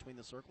dribbles out between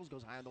the circles.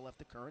 Goes high on the left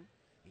to Curran.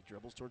 He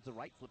dribbles towards the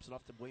right, flips it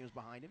off to Williams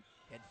behind him.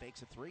 Head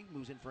fakes a 3,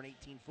 moves in for an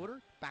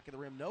 18-footer. Back of the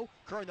rim, no.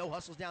 Curran, though,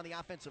 hustles down the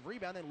offensive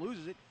rebound, then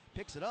loses it.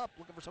 Picks it up,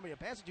 looking for somebody to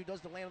pass it to. Does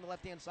the Land on the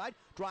left-hand side.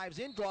 Drives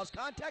in, draws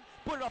contact.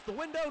 Put it off the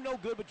window. No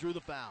good, but drew the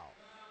foul.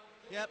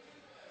 Yep.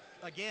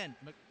 Again,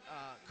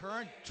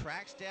 Curran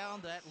tracks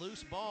down that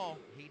loose ball.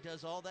 He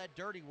does all that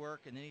dirty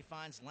work, and then he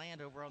finds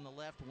Land over on the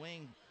left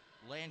wing.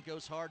 Land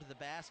goes hard to the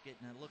basket,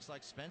 and it looks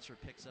like Spencer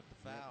picks up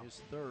the foul.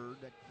 His 3rd.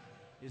 That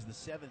is the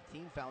 7th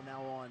team foul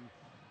now on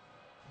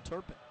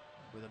Turpin.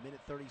 With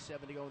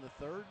 1:37 to go in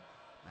the 3rd.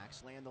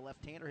 Max Land, the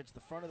left-hander, hits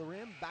the front of the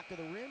rim, back of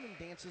the rim, and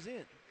dances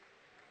in.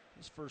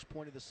 His first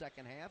point of the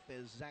second half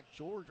as Zach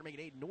George are making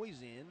Aiden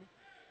Noyes in,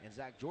 and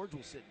Zach George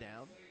will sit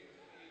down.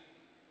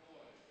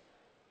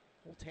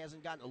 Holt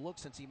hasn't gotten a look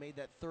since he made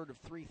that 3rd of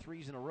 3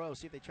 threes in a row.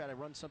 See if they try to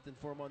run something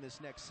for him on this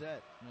next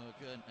set. No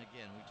good.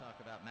 Again, we talk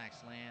about Max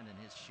Land and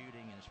his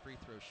shooting and his free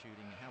throw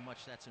shooting and how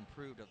much that's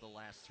improved over the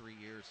last 3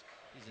 years.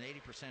 He's an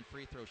 80%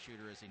 free throw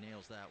shooter as he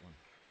nails that one.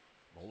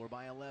 Moeller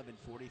by 11,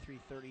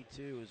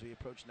 43-32 as we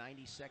approach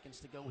 90 seconds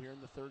to go here in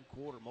the 3rd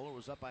quarter. Moeller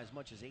was up by as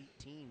much as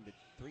 18, but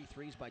 3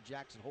 threes by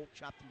Jackson Holt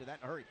chopped into that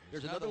in a hurry.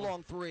 There's another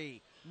long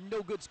 3.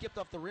 No good, skipped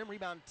off the rim,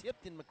 rebound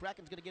tipped, and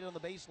McCracken's going to get it on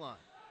the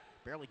baseline.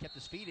 Barely kept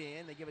his feet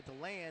in. They give it to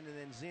Land, and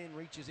then Zinn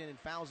reaches in and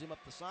fouls him up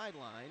the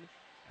sideline.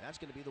 And that's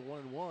going to be the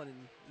 1-and-1,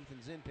 and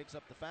Ethan Zinn picks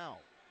up the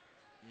foul.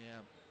 Yeah,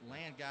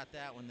 Land got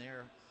that one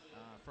there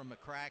from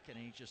McCracken, and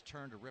he just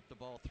turned to rip the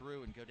ball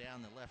through and go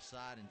down the left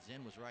side, and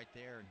Zinn was right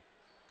there and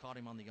caught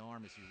him on the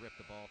arm as he ripped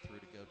the ball through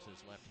to go to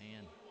his left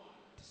hand.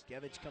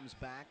 Tiskevich comes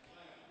back.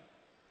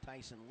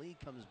 Tyson Lee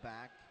comes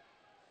back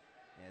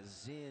as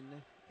Zinn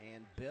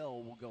and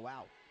Bell will go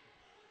out.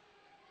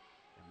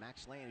 And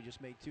Max Land, who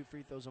just made 2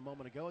 free throws a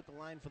moment ago at the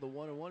line for the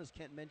 1-and-1, as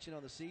Kent mentioned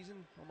on the season,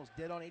 almost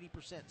dead on 80%,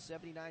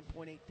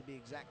 79.8 to be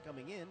exact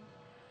coming in.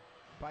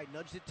 Probably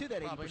nudged it to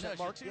that 80%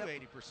 mark. To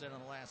 80%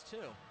 on the last 2.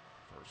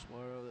 First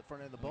one at the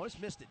front end of the bonus,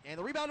 missed it. And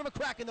the rebound to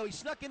McCracken, though. He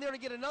snuck in there to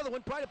get another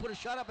one. Probably put a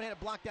shot up and had it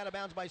blocked out of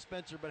bounds by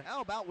Spencer. But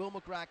how about Will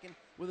McCracken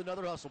with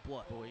another hustle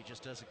play? Boy, he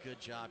just does a good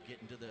job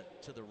getting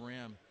to the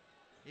rim,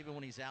 even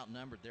when he's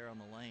outnumbered there on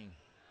the lane.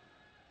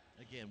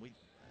 Again, we've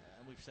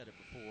said it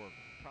before,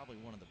 probably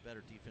one of the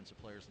better defensive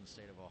players in the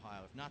state of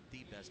Ohio, if not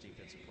the best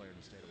defensive player in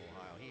the state of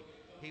Ohio.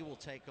 He will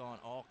take on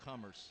all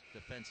comers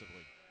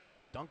defensively.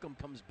 Duncombe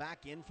comes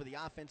back in for the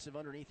offensive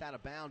underneath out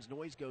of bounds.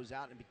 Noyes goes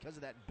out, and because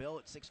of that, Bell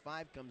at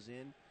 6'5" comes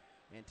in,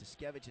 and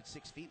Tiskevich at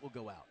 6 feet will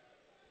go out.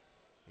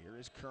 Here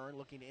is Kern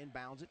looking to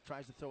inbounds it,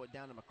 tries to throw it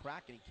down to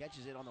McCracken. He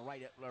catches it on the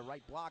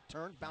right block,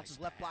 turns,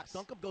 bounces left block.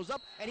 Duncombe goes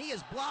up, and he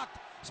is blocked.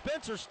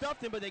 Spencer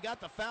stuffed him, but they got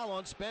the foul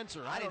on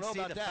Spencer. I don't know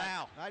about that.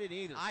 Foul. I didn't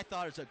either. I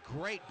thought it was a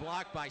great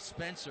block by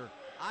Spencer.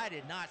 I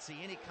did not see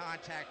any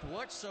contact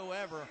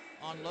whatsoever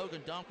on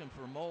Logan Duncombe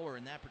for Moeller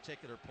in that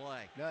particular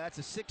play. No, that's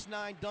a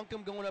 6'9"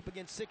 Duncombe going up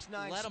against 6'9"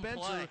 Spencer. Let him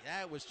play.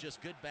 That was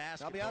just good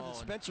basketball. I'll be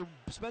honest,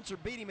 Spencer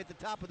beat him at the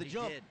top of the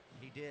jump.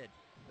 He did.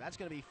 That's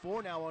going to be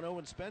 4 now on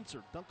Owen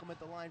Spencer. Duncombe at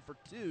the line for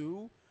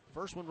 2.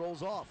 First one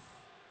rolls off.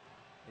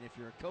 And if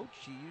you're a coach,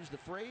 you use the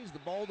phrase, the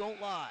ball don't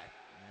lie.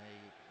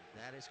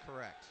 That is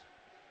correct.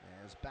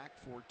 As back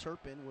for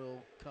Turpin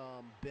will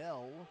come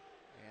Bell.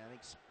 And I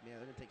think they're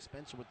going to take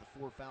Spencer with the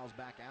 4 fouls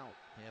back out.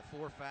 Yeah,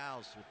 4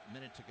 fouls with a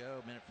minute to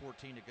go, minute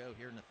 14 to go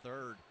here in the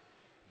 3rd.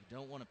 You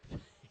don't want to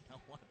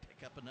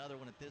pick up another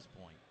one at this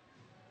point.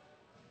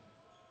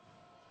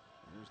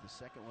 There's the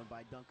second one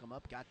by Duncombe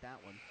up. Got that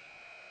one.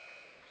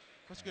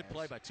 That's a good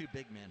play by 2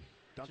 big men.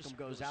 Duncombe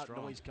goes out,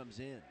 Noyes comes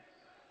in.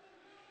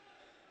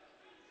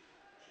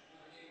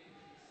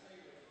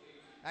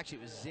 Actually,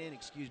 it was Zinn,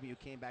 who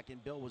came back in.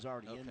 Bill was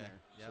already in there.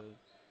 Yep. So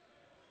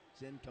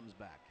Zinn comes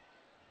back.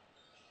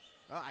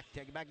 Oh, I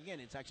take it back again.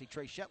 It's actually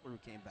Trey Shetler who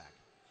came back.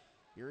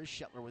 Here is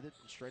Shetler with it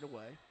straight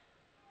away.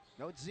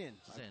 No, it's Zinn.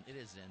 It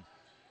is Zinn.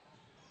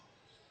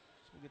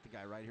 So we'll get the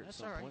guy right here That's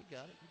at some all right. point. You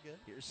got it. You're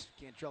good. Here's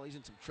Cantrell. He's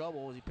in some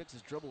trouble as he picks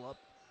his dribble up.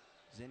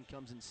 Zinn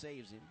comes and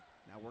saves him.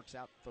 Now works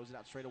out, throws it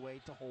out straight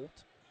away to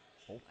Holt.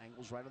 Holt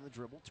angles right on the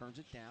dribble, turns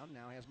it down.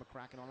 Now has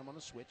McCracken on him on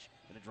a switch.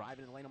 Going to drive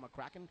into the lane on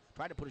McCracken.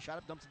 Tried to put a shot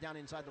up, dumps it down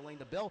inside the lane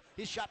to Bill.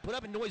 His shot put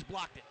up and Noyes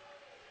blocked it.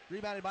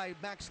 Rebounded by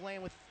Max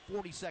Land with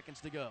 40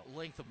 seconds to go.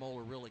 Length of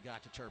Moeller really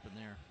got to Turpin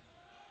there.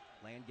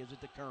 Land gives it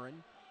to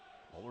Curran.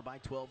 Moeller by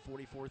 12,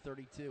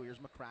 44-32. Here's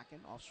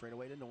McCracken. Off straight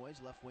away to Noyes.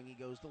 Left wing he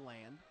goes to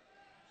Land.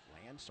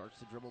 Land starts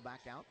to dribble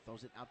back out.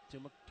 Throws it out to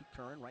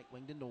Curran. Right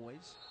wing to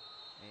Noyes.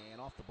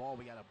 And off the ball,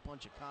 we got a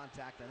bunch of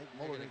contact. I think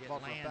Moeller going to call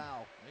for a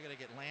foul. They're going to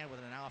get Land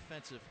with an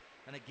offensive.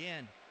 And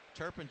again,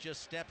 Turpin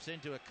just steps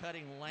into a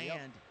cutting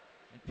Land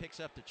and picks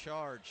up the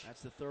charge.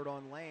 That's the third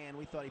on Land.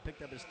 We thought he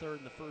picked up his third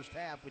in the first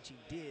half, which he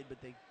did, but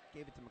they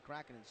gave it to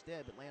McCracken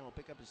instead. But Land will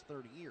pick up his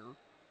third here.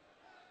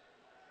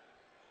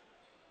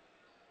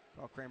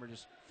 Carl Kramer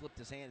just flipped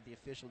his hand at the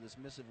official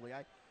dismissively.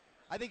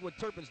 I think what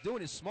Turpin's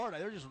doing is smart.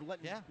 They're just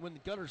letting, when the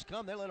gunners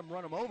come, they let them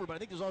run them over. But I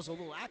think there's also a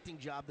little acting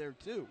job there,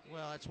 too.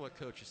 Well, that's what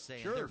Coach is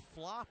saying. Sure. They're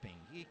flopping.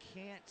 You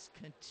can't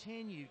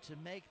continue to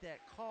make that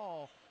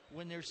call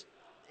when it's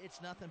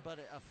nothing but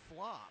a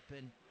flop.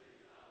 And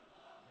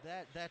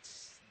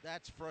that's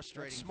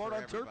frustrating. That's smart for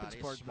on everybody. Turpin's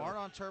part. It's smart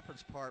on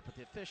Turpin's part, but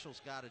the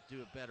officials got to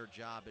do a better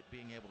job at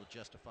being able to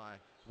justify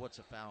what's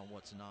a foul and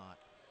what's not.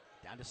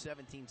 Down to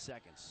 17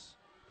 seconds.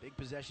 Big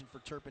possession for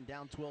Turpin,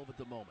 down 12 at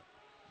the moment.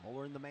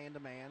 Moeller in the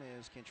man-to-man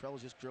as Cantrell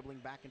is just dribbling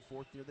back and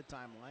forth near the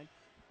timeline.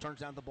 Turns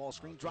down the ball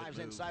screen, drives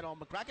inside on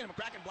McCracken, and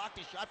McCracken blocked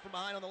his shot from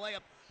behind on the layup.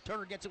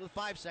 Turner gets it with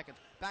 5 seconds.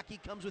 Back he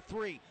comes with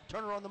 3.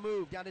 Turner on the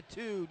move, down to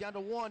 2, down to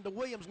 1, to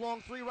Williams,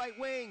 long 3 right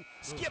wing.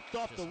 Skipped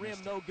off the rim,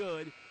 no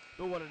good.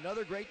 But what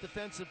another great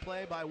defensive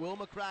play by Will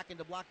McCracken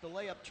to block the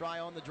layup try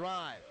on the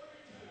drive.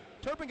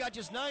 Turpin got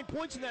just 9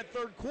 points in that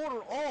third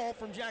quarter, all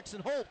from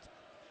Jackson Holt.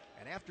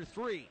 And after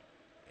 3,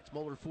 it's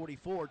Moeller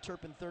 44,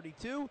 Turpin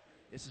 32.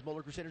 This is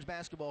Moeller Crusaders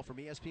basketball from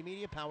ESP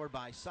Media, powered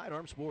by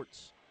Sidearm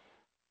Sports.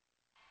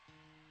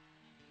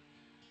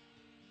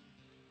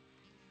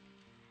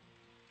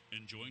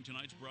 Enjoying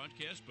tonight's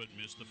broadcast but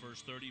missed the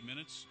first 30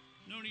 minutes?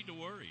 No need to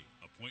worry.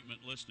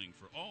 Appointment listening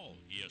for all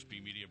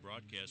ESP Media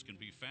broadcasts can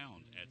be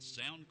found at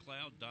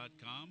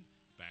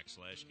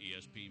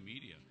soundcloud.com/ESP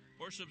Media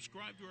or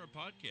subscribe to our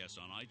podcast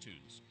on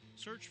iTunes.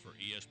 Search for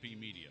ESP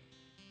Media.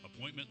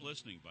 Appointment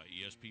listening by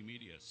ESP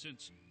Media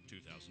since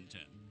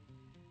 2010.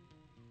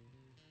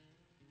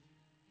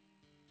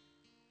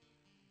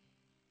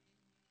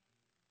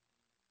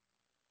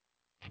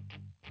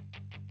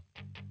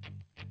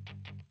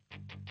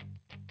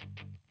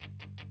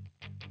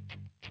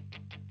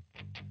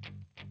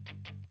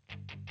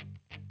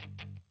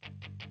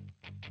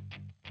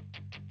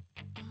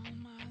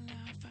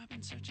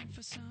 Searching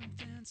for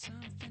something,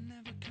 something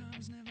never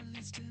comes, never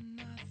leads to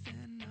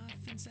nothing,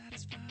 nothing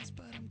satisfies,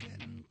 but I'm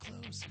getting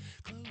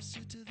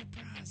closer to the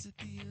prize at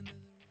the end of the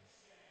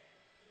race.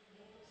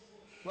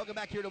 Welcome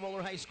back here to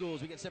Moeller High School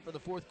as we get set for the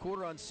fourth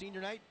quarter on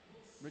senior night.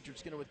 Richard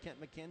Skinner with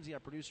Kent McKenzie, our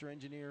producer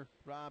engineer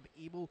Rob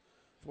Ebel.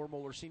 4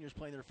 Moeller seniors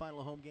playing their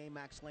final home game.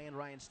 Max Land,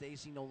 Ryan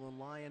Stacy, Nolan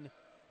Lyon,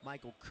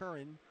 Michael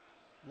Curran.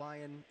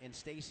 Lyon and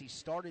Stacy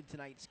started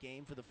tonight's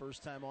game for the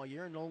first time all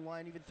year, and Nolan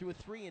Lyon even threw a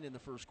 3 in the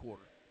first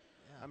quarter.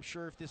 I'm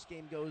sure if this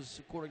game goes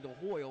according to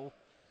Hoyle,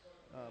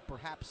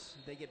 perhaps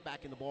they get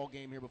back in the ball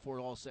game here before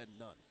all is said and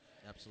done.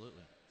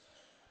 Absolutely.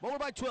 Moeller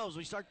by 12 as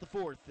we start the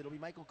fourth. It'll be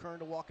Michael Kern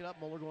to walk it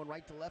up. Moeller going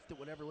right to left at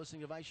whatever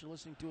listening device you're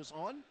listening to us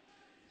on.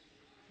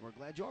 We're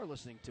glad you are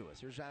listening to us.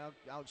 Here's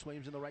Alex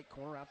Williams in the right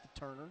corner out to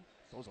Turner.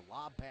 Throws a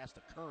lob pass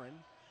to Curran.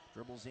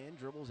 Dribbles in,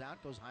 dribbles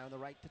out, goes high on the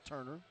right to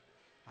Turner.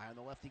 High on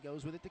the left he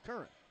goes with it to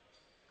Curran.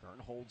 Curran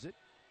holds it.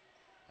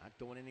 Not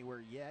going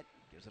anywhere yet.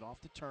 Gives it off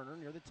to Turner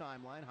near the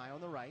timeline, high on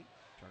the right.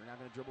 Turner now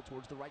going to dribble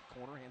towards the right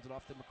corner, hands it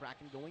off to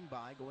McCracken going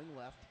by, going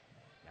left.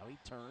 Now he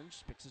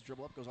turns, picks his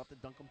dribble up, goes off to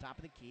Duncombe, top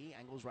of the key,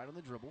 angles right on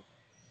the dribble.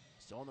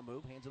 Still on the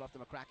move, hands it off to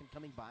McCracken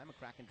coming by.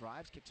 McCracken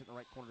drives, kicks it in the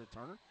right corner to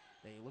Turner.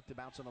 They look to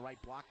bounce on the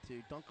right block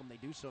to Duncombe. They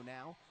do so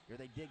now. Here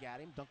they dig at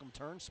him. Duncombe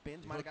turns,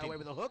 spins, might have got away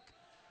with a hook,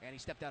 and he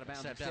stepped out of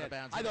bounds. Stepped out of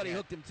bounds. I thought he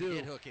hooked him too. He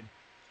did hook him.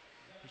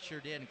 He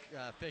sure did.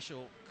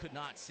 Official could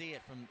not see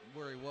it from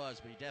where he was,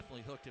 but he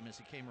definitely hooked him as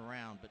he came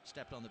around, but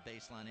stepped on the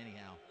baseline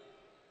anyhow.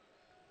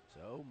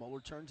 So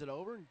Moeller turns it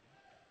over, and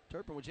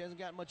Turpin, which hasn't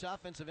gotten much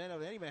offensive end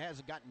of anyone,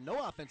 hasn't gotten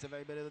no offensive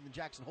end other than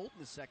Jackson Holt in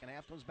the second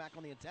half, comes back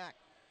on the attack.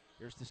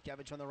 Here's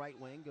Tiskevich on the right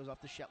wing, goes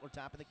off to Shetler,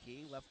 top of the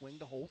key, left wing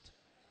to Holt.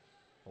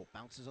 Holt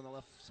bounces on the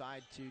left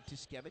side to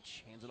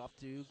Tiskevich, hands it off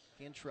to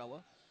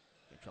Cantrella.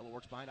 Cantrella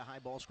works behind a high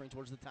ball screen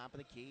towards the top of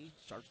the key,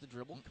 starts the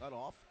dribble, cut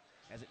off.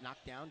 Has it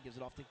knocked down, gives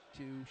it off to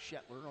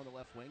Shetler on the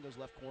left wing, goes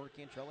left corner,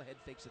 Cantrella, head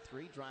fakes a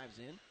 3, drives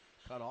in,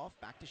 cut off,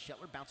 back to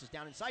Shetler, bounces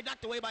down inside,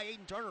 knocked away by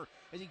Aiden Turner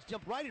as he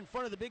jumped right in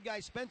front of the big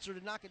guy Spencer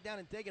to knock it down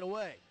and take it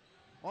away.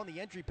 on the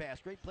entry pass.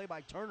 Great play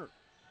by Turner.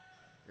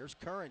 Here's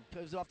Curran.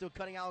 Gives it off to a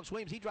cutting Alex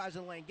Williams. He drives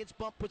in the lane. Gets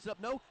bumped. Puts it up.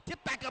 No.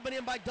 Tip back up and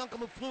in by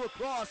Duncombe, who flew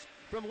across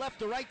from left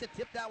to right to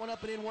tip that one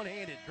up and in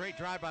one-handed. Great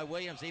drive by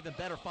Williams. Even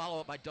better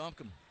follow-up by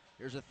Duncombe.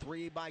 Here's a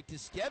three by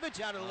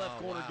Tiskevich out of the left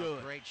corner. Wow.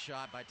 Good. Great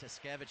shot by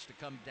Tiskevich to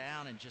come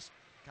down and just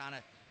kind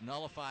of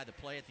nullify the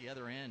play at the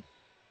other end.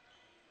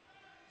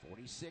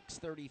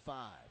 46-35.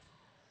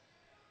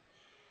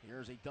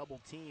 Here's a double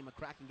team.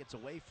 McCracken gets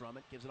away from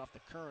it. Gives it off to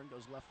Curran.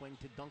 Goes left wing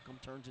to Duncombe.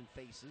 Turns and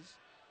faces.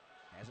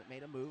 Hasn't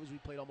made a move as we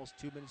played almost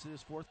 2 minutes of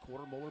this fourth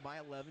quarter. Moeller by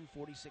 11,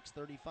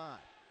 46-35.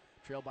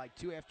 Trailed by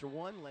 2 after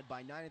 1, led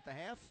by 9 at the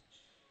half,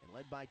 and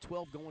led by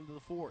 12 going to the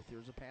fourth.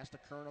 Here's a pass to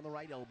Curran on the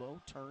right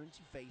elbow. Turns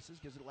and faces,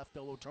 gives it left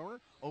elbow Turner.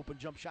 Open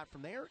jump shot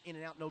from there. In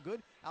and out, no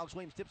good. Alex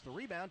Williams tips the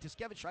rebound.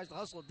 Tiskevich tries to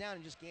hustle it down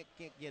and just can't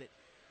get it.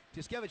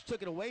 Tiskevich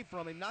took it away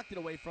from him, knocked it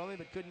away from him,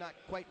 but could not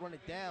quite run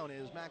it down.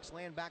 As Max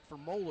Land back for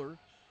Moeller.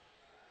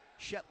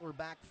 Shetler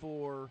back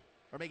for,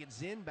 or make it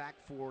Zinn back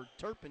for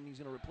Turpin. He's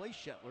going to replace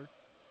Shetler.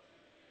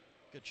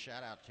 Good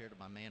shout out here to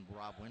my man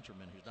Rob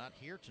Winterman, who's not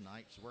here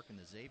tonight. He's working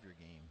the Xavier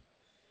game.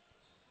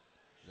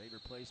 Xavier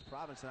plays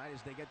Providence tonight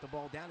as they get the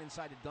ball down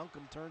inside to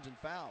Duncombe, turns and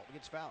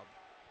gets fouled.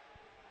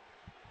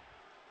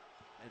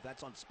 And if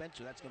that's on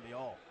Spencer, that's going to be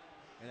all.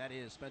 And that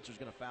is, Spencer's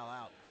going to foul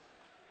out.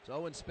 So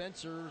Owen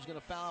Spencer's going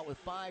to foul out with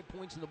 5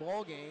 points in the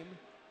ball game.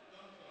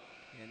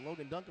 And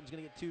Logan Duncombe's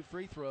going to get 2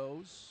 free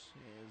throws.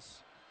 As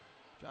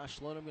Josh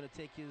Slonim going to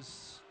take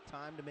his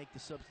time to make the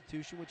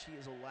substitution, which he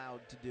is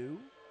allowed to do.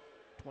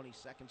 20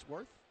 seconds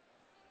worth.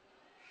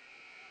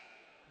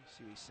 Let's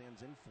see who he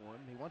sends in for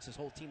him. He wants his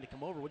whole team to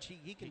come over, which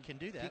he can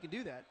do that. He can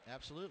do that.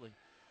 Absolutely.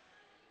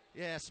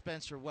 Yeah,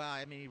 Spencer, wow.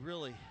 I mean, he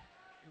really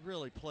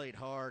played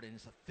hard, and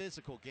it's a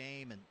physical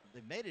game, and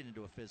they made it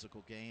into a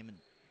physical game, and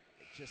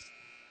it just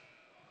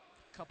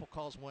a couple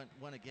calls went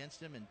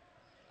against him, and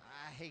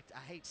I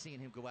hate seeing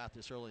him go out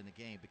this early in the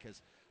game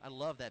because I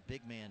love that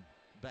big man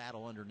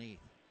battle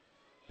underneath.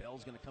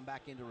 Bell's going to come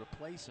back in to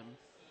replace him.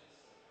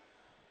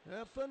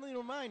 Friendly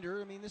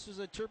reminder, I mean, this was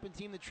a Turpin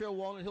team that trailed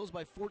Walnut Hills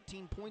by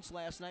 14 points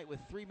last night with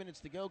 3 minutes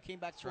to go, came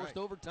back, forced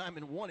overtime,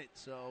 and won it.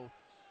 So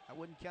I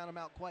wouldn't count them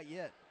out quite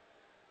yet.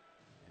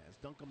 As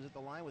Duncombe's at the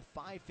line with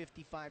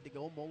 5:55 to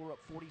go. Moeller up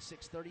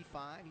 46-35.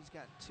 He's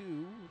got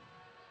 2.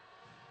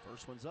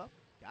 First one's up.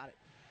 Got it.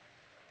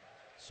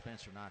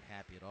 Spencer not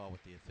happy at all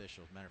with the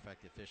official. Matter of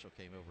fact, the official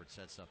came over and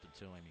said something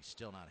to him. He's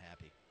still not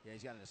happy. Yeah,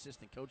 he's got an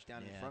assistant coach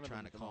down in front of him.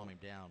 Trying to calm him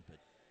down, but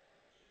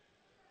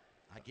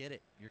I get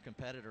it. You're a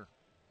competitor.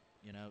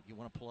 You know, you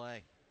want to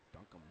play.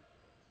 Duncombe,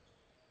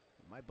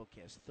 my book,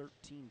 has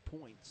 13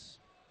 points.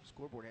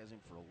 Scoreboard has him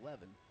for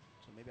 11.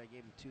 So maybe I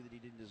gave him 2 that he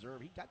didn't deserve.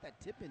 He got that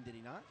tip in, did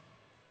he not?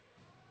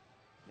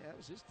 Yeah, that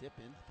was his tip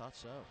in. I thought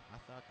so. I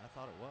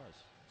thought it was.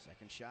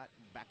 Second shot,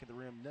 back of the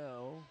rim,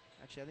 no.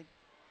 Actually, I think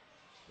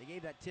they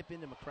gave that tip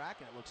into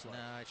McCracken, it looks like.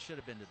 No, it should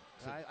have been to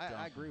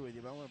I agree with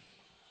you, but I want to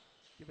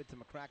give it to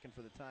McCracken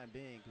for the time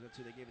being because that's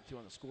who they gave it to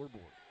on the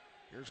scoreboard.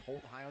 Here's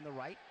Holt high on the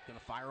right. Going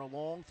to fire a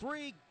long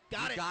 3.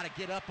 Got it. Got to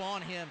get up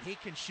on him. He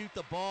can shoot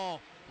the ball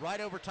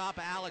right over top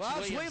of Alex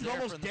Williams.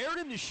 Almost dared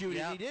him to shoot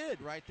it. He did.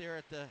 Right there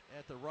at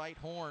the right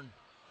horn.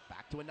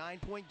 Back to a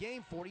 9-point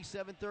game,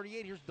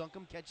 47-38. Here's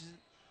Duncombe, catches it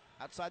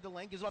outside the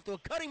lane, gives it off to a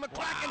cutting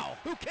McCracken,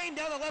 who came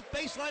down the left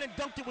baseline and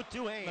dunked it with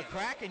 2 hands.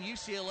 McCracken,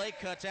 UCLA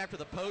cuts after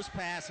the post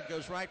pass and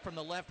goes right from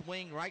the left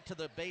wing right to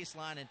the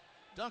baseline, and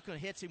Duncombe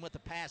hits him with the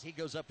pass. He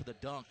goes up for the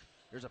dunk.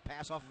 There's a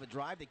pass off of a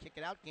drive. They kick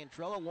it out.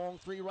 Cantrella, long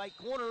 3 right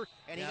corner,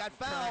 and he got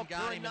fouled.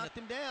 Curran knocked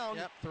him down.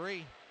 Yep, 3.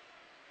 And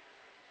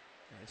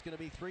it's going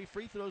to be 3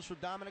 free throws for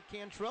Dominic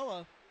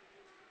Cantrella.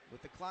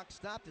 With the clock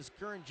stopped as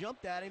Curran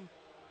jumped at him.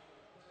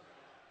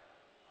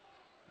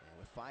 And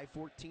with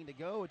 5:14 to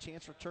go, a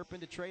chance for Turpin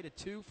to trade a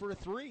 2 for a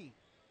 3.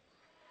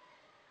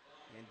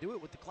 And do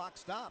it with the clock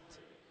stopped.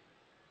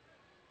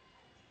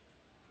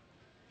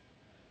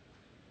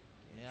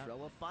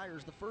 Cantrella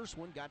fires the first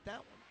one, got that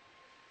one.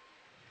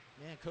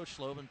 Yeah, Coach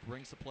Slovan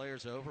brings the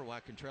players over while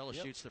Cantrella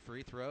shoots the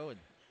free throw and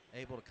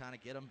able to kind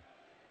of get them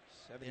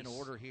in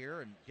order here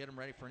and get them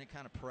ready for any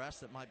kind of press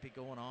that might be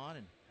going on.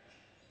 And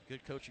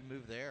good coaching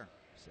move there.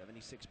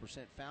 76%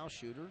 foul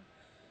shooter.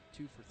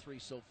 2 for 3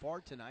 so far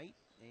tonight.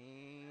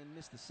 And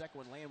missed the second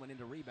one. Land went in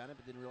to rebound it,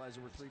 but didn't realize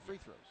there were 3 free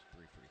throws.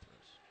 3 free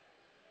throws.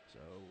 So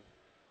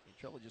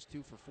Cantrella just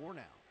 2 for 4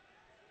 now.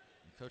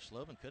 And Coach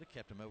Slovan could have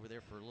kept him over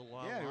there for a little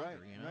while longer.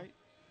 Right.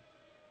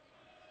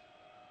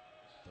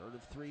 Third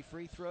of 3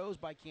 free throws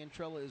by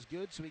Cantrella is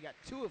good, so he got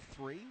 2 of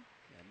 3.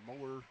 And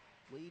Moeller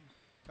lead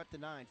cut to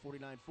 9,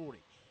 49-40.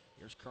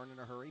 Here's Kern in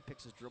a hurry,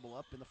 picks his dribble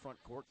up in the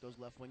front court, goes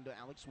left wing to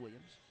Alex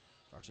Williams.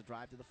 Starts to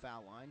drive to the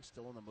foul line,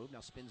 still on the move, now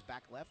spins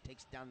back left,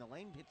 takes it down the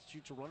lane,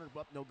 shoots a runner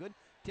up, no good.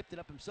 Tipped it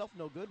up himself,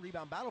 no good.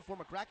 Rebound battle for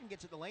McCracken,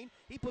 gets it in the lane.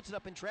 He puts it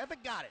up in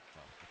traffic, got it.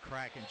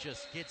 McCracken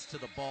just gets to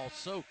the ball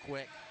so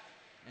quick.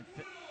 And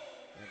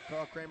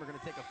Carl Kramer going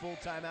to take a full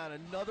timeout.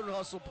 Another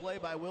hustle play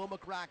by Will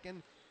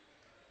McCracken,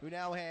 who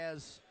now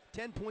has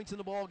 10 points in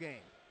the ball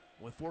game.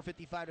 With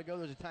 4:55 to go,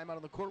 there's a timeout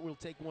on the court. We'll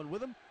take one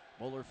with him.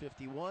 Moeller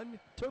 51,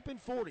 Turpin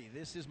 40.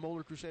 This is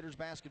Moeller Crusaders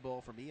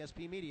basketball from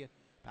ESP Media,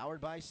 powered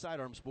by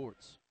Sidearm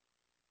Sports.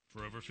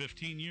 For over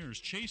 15 years,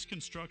 Chase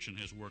Construction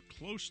has worked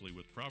closely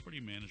with property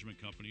management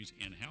companies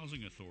and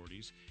housing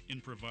authorities in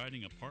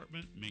providing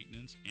apartment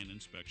maintenance and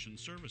inspection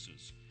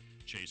services.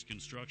 Chase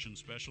Construction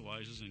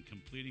specializes in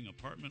completing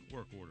apartment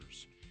work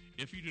orders.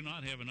 If you do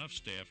not have enough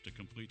staff to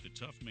complete the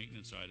tough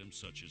maintenance items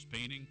such as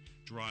painting,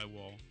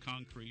 drywall,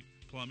 concrete,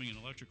 plumbing, and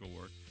electrical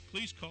work,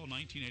 please call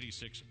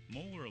 1986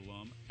 Moeller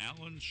alum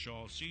Alan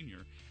Shaw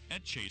Sr.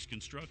 at Chase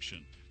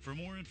Construction. For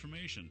more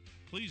information,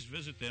 please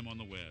visit them on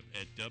the web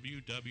at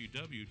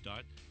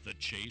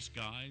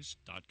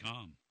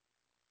www.thechaseguys.com.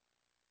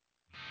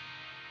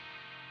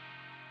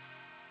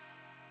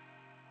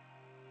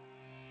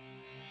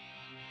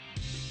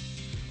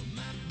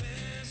 My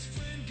best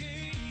friend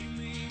gave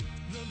me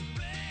the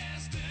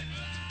best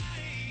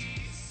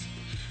advice.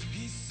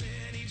 He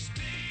said each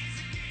day's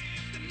a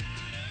gift and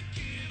not a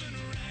given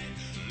right.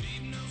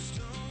 Leave no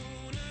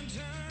stone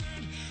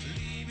unturned.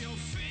 Leave your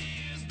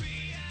fears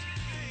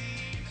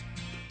behind.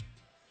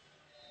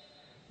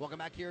 Welcome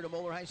back here to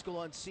Moeller High School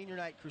on Senior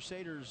Night.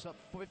 Crusaders up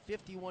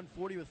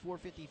 51-40 with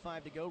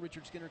 4:55 to go.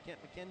 Richard Skinner, Kent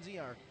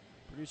McKenzie, our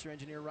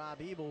producer-engineer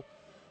Rob Ebel.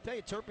 Tell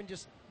you, Turpin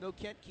just, no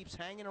Kent, keeps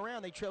hanging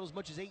around. They trail as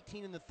much as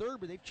 18 in the third,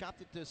 but they've chopped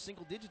it to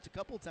single digits a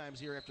couple of times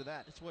here after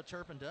that. It's what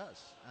Turpin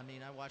does. I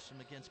mean, I watched him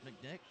against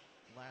McNick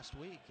last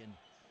week, and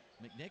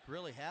McNick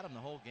really had him the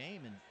whole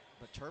game,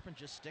 but Turpin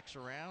just sticks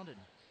around, and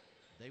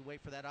they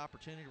wait for that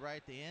opportunity right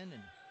at the end,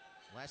 and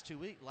last two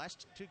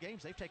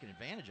games, they've taken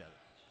advantage of it.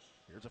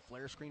 Here's a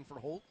flare screen for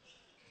Holt.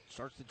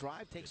 Starts the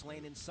drive, takes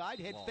lane inside,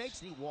 head Walks. fakes,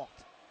 and he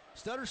walked.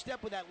 Stutter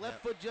step with that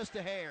left foot just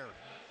a hair.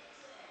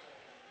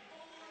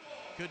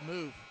 Good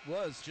move.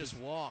 Was. Just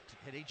walked.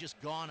 Had he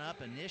just gone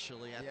up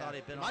initially, I thought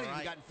he'd been all might right.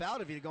 have even gotten fouled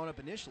if he'd gone up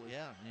initially.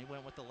 Yeah, and he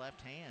went with the left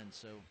hand,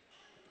 so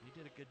he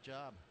did a good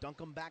job.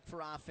 Duncombe back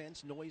for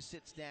offense. Noyes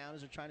sits down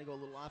as they're trying to go a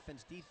little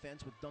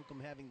offense-defense with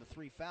Duncombe having the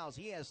 3 fouls.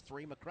 He has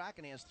 3.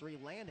 McCracken has 3.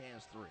 Land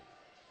has 3.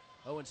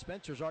 Owen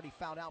Spencer's already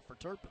fouled out for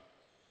Turpin.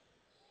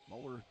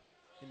 Moeller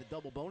in the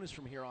double bonus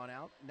from here on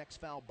out. Next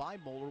foul by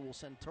Moeller will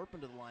send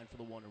Turpin to the line for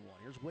the 1-1.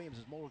 Here's Williams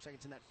as Moeller looks like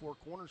it's in that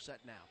 4-corner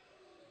set now.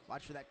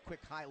 Watch for that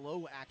quick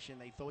high-low action.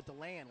 They throw it to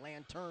Land.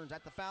 Land turns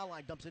at the foul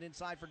line, dumps it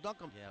inside for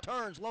Duncombe. Yep.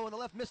 Turns low on the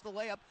left, missed the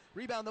layup.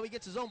 Rebound, though, he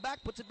gets his own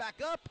back, puts it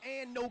back up,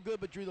 and no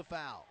good, but drew the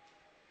foul.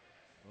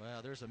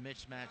 Well, there's a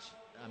mismatch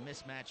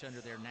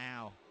under there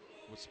now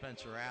with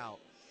Spencer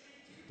out.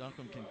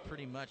 Duncombe can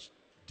pretty much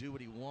do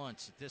what he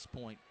wants at this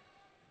point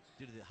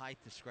due to the height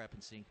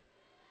discrepancy.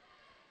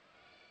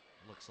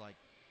 Looks like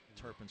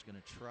Turpin's going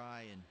to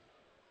try and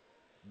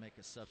make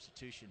a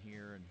substitution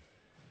here and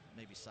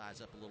maybe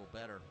size up a little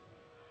better.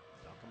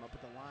 Duncombe up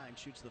at the line,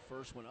 shoots the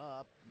first one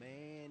up,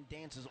 man,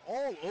 dances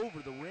all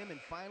over the rim,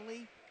 and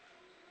finally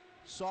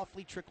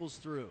softly trickles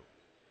through.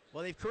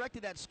 Well, they've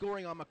corrected that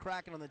scoring on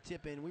McCracken on the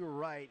tip-in. We were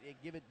right. They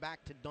give it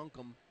back to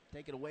Duncombe,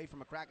 take it away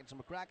from McCracken. So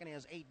McCracken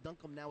has 8.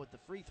 Duncombe now with the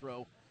free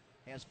throw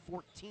has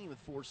 14 with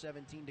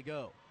 4:17 to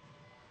go.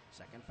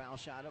 Second foul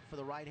shot up for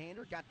the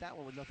right-hander. Got that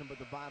one with nothing but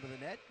the bottom of the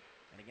net.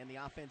 And again, the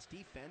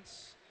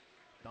offense-defense.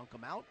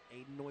 Duncombe out,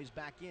 Aiden Noyes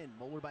back in.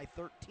 Moeller by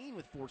 13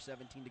 with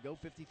 4:17 to go,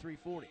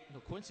 53-40.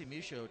 Quincy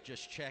Musho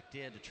just checked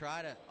in to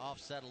try to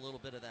offset a little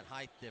bit of that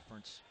height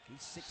difference.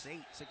 He's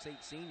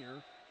 6'8", senior.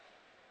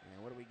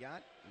 And what do we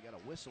got? We got a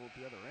whistle at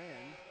the other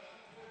end.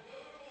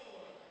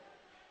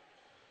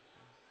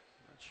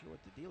 Not sure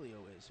what the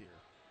dealio is here.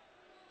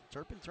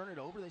 Turpin turn it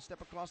over. They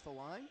step across the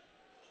line.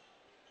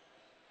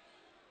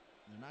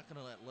 They're not going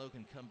to let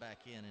Logan come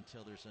back in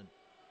until there's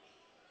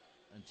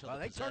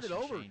They turned it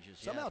over. changes.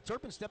 Somehow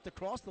Turpin stepped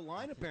across the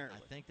line, apparently.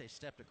 I think they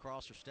stepped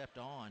across or stepped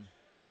on.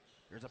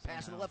 There's a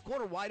pass in the left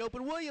corner. Wide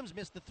open Williams.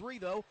 Missed the 3,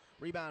 though.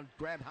 Rebound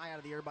grabbed high out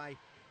of the air by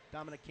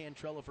Dominic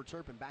Cantrella for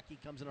Turpin. Back he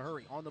comes in a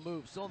hurry. On the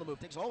move. Still on the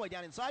move. Takes it all the way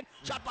down inside.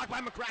 Shot blocked by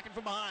McCracken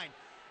from behind.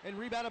 And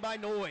rebounded by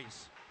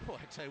Noyes. Boy,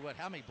 I tell you what,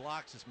 how many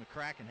blocks has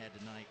McCracken had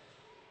tonight?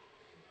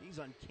 He's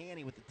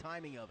uncanny with the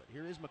timing of it.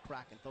 Here is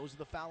McCracken. Throws to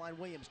the foul line.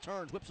 Williams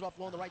turns. Whips it off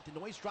low on the right to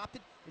Noyes. Dropped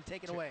it and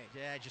taken away.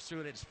 Yeah, just threw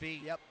it at his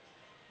feet. Yep.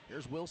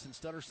 Here's Wilson,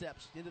 stutter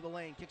steps into the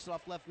lane, kicks it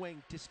off left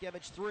wing.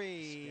 Tiskevich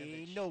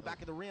 3. No, back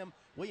of the rim.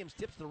 Williams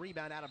tips the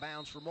rebound out of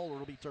bounds for Moeller.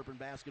 It'll be Turpin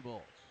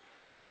basketball.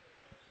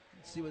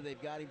 Let's see what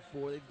they've got him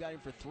for. They've got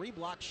him for 3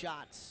 block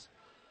shots.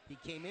 He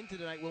came into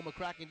tonight, Will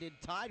McCracken did,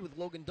 tied with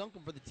Logan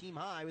Duncombe for the team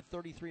high with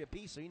 33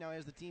 apiece. So he now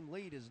has the team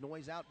lead as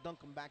Noyes out,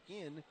 Duncombe back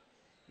in,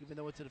 even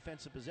though it's a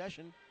defensive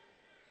possession.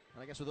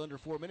 And I guess with under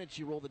 4 minutes,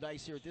 you roll the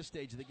dice here at this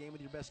stage of the game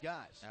with your best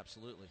guys.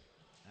 Absolutely.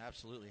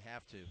 Absolutely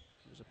have to.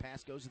 There's a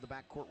pass, goes to the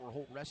backcourt where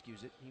Holt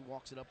rescues it. He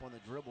walks it up on the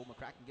dribble.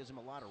 McCracken gives him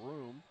a lot of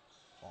room.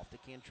 Off to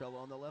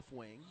Cantrella on the left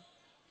wing.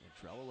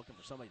 Cantrella looking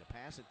for somebody to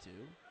pass it to.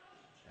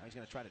 Now he's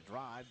going to try to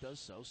drive, does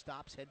so.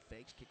 Stops, head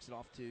fakes, kicks it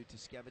off to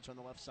Tiskevich on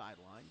the left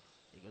sideline.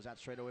 He goes out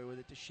straight away with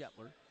it to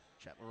Shetler.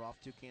 Shetler off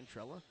to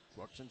Cantrella.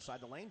 Works inside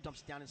the lane,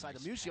 dumps it down inside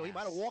to Musio. He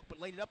might have walked, but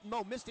laid it up.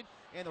 No, missed it.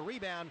 And the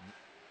rebound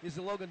is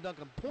the Logan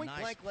Duncombe.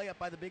 Point-blank layup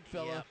by the big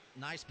fella. Yep.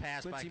 Nice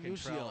pass Quincy by Cantrella.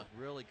 Musio.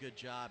 Really good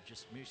job.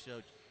 Just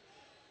Musio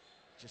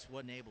just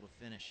wasn't able to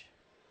finish.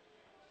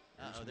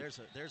 Uh-oh,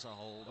 there's a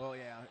hold. Oh,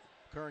 yeah.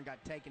 Curran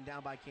got taken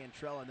down by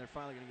Cantrella, and they're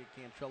finally going to get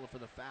Cantrella for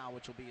the foul,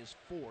 which will be his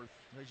 4th.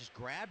 They just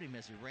grabbed him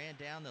as he ran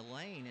down the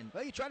lane. And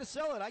well, you tried to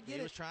sell it. I get it.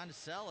 He was trying to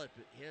sell it,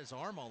 but he had his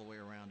arm all the way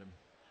around him.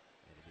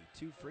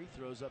 It'll be 2 free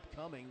throws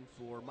upcoming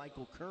for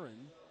Michael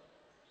Curran.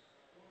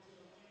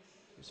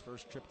 His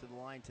first trip to the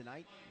line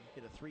tonight.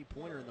 Hit a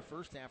 3-pointer in the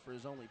first half for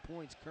his only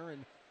points.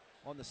 Curran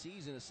on the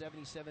season, a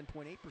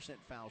 77.8%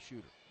 foul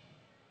shooter.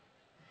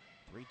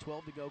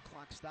 3:12 to go,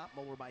 clock stop.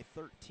 Moeller by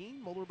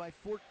 13, Moeller by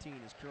 14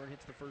 as Curran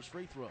hits the first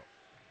free throw.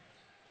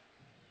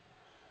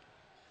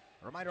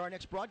 A reminder, our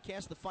next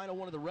broadcast, the final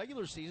one of the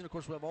regular season. Of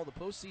course, we'll have all the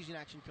postseason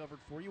action covered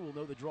for you. We'll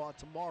know the draw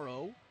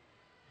tomorrow.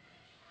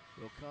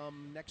 It'll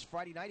come next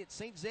Friday night at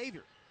St.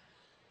 Xavier.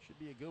 Should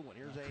be a good one.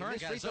 Here's Curran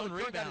got his own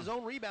rebound. Got his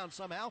own rebound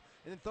somehow,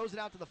 and then throws it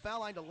out to the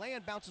foul line to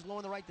Land. Bounces low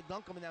on the right to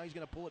Duncombe, and now he's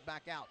going to pull it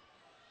back out.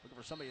 Looking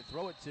for somebody to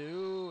throw it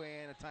to,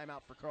 and a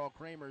timeout for Carl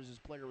Kramer as his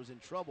player was in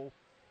trouble.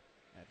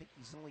 I think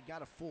he's only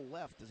got a full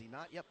left, does he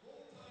not? Yep,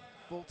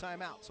 full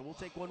timeout. So we'll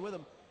take one with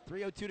him.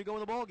 3:02 to go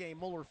in the ball game.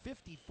 Moeller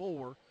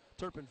 54,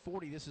 Turpin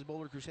 40. This is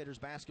Moeller Crusaders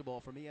basketball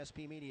from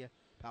ESP Media,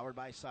 powered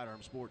by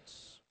Sidearm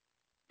Sports.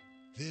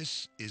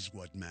 This is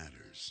what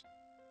matters.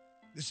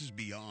 This is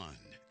beyond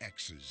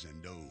X's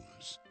and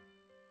O's.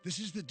 This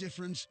is the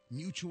difference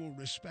mutual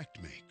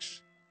respect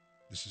makes.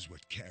 This is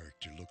what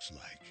character looks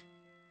like.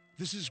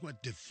 This is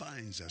what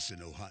defines us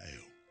in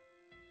Ohio.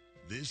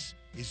 This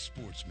is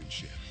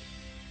sportsmanship.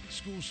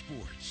 School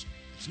sports,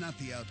 it's not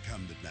the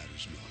outcome that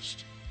matters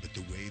most, but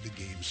the way the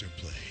games are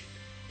played.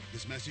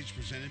 This message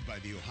presented by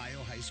the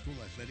Ohio High School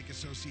Athletic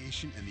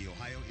Association and the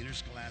Ohio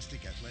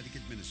Interscholastic Athletic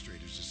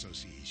Administrators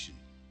Association.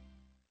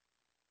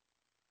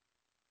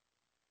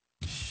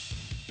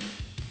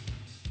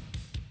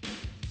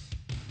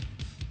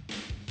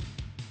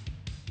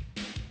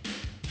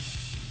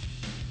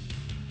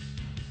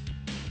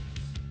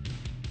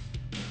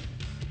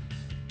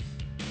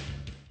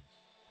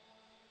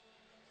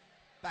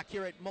 Back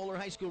here at Moeller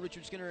High School,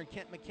 Richard Skinner and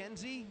Kent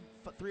McKenzie.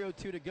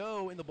 3:02 to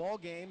go in the ball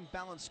game.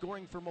 Balanced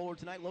scoring for Moeller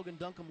tonight. Logan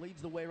Duncombe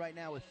leads the way right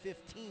now with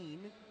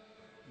 15.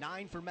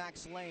 9 for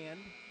Max Land.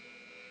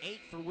 8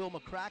 for Will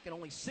McCracken.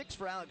 Only 6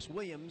 for Alex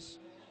Williams.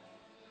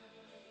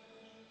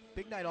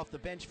 Big night off the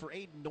bench for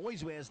Aiden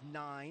Noyes, who has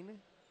 9.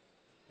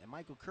 And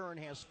Michael Curran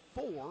has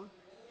 4.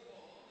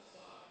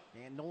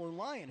 And Nolan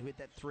Lyon, who hit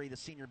that 3, the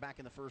senior, back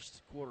in the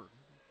first quarter.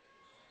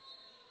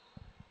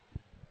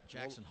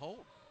 Jackson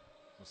Holt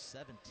was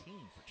 17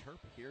 for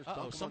Turpin. Here's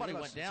somebody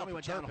went down. Somebody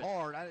went down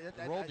hard.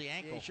 Rolled the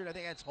ankle. Yeah, sure, I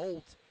think that's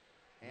Holt.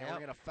 And we're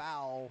going to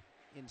foul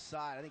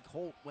inside. I think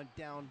Holt went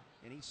down,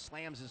 and he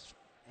slams his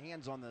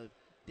hands on the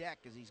deck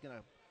as he's going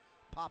to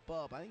pop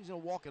up. I think he's going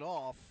to walk it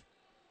off.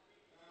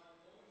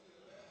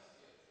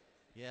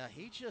 Yeah,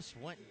 he just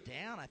went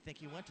down. I think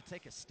he went to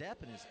take a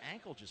step, and his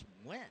ankle just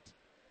went.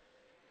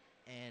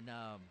 And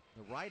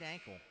the right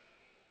ankle,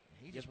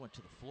 he just went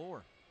to the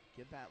floor.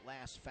 Give that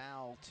last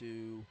foul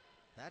to...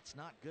 That's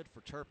not good for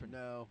Turpin.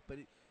 No, but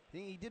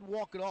he did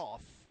walk it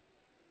off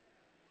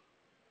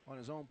on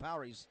his own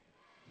power. He's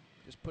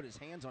just put his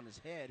hands on his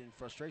head in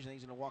frustration. I think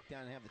he's going to walk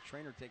down and have the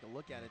trainer take a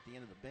look at it at the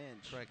end of the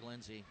bench. Craig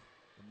Lindsay,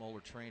 the Moeller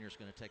trainer, is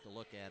going to take a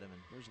look at him.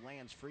 And there's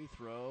Land's free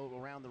throw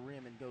around the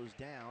rim and goes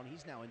down.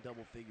 He's now in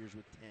double figures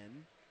with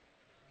 10.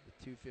 With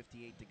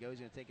 2:58 to go, he's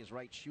going to take his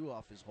right shoe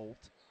off his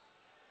Holt.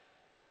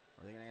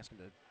 Or are they going to ask him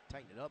to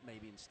tighten it up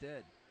maybe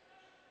instead?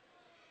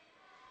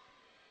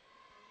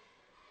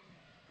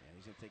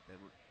 He's going to take that.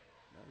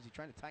 No, is he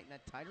trying to tighten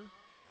that tighter?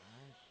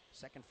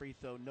 Second free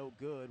throw, no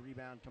good.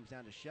 Rebound comes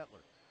down to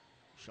Shetler.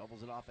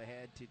 Shovels it off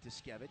ahead to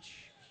Tiskevich.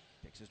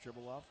 Takes his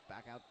dribble off.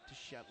 Back out to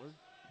Shetler.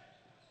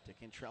 To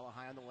Cantrella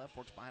high on the left.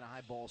 Works behind a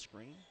high ball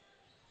screen.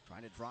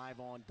 Trying to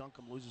drive on.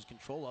 Duncombe loses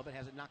control of it.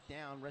 Has it knocked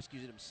down.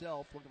 Rescues it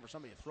himself. Looking for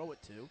somebody to throw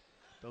it to.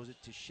 Throws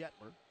it to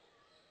Shetler.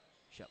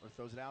 Shetler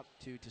throws it out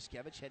to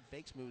Tiskevich. Head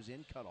fakes. Moves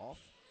in. Cut off.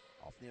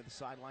 Off the other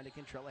sideline to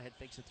Cantrella. Head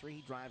fakes a 3.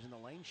 He drives in the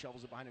lane.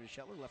 Shovels it behind him to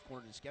Shetler. Left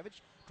corner to Skevich.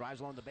 Drives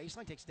along the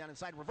baseline. Takes it down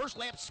inside. Reverse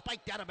layup.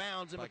 Spiked out of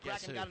bounds. And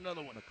McCracken got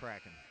another one.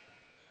 McCracken.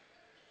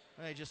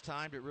 They just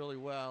timed it really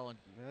well. And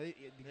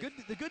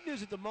the good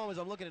news at the moment is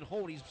I'm looking at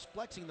Holt. He's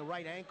flexing the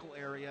right ankle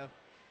area.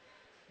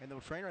 And the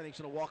trainer, I think,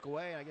 is going to walk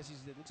away. I guess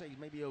it looks like he's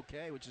maybe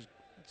okay, which is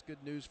good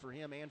news for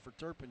him and for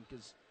Turpin,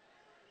 because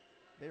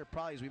they're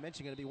probably, as we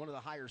mentioned, going to be one of the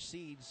higher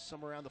seeds,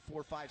 somewhere around the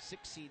 4, 5,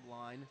 6 seed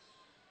line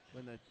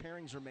when the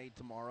pairings are made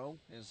tomorrow,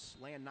 as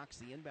Land knocks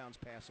the inbounds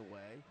pass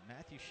away.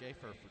 Matthew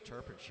Schaefer for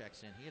Turpin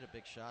checks in. He had a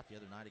big shot the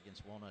other night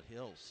against Walnut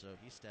Hills, so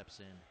he steps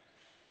in.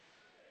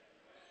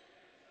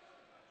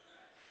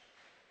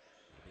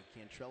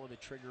 Big Cantrella to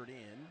trigger it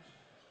in.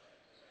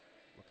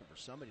 Looking for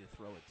somebody to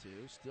throw it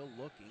to. Still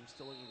looking.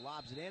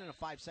 Lobs it in, and a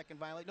 5-second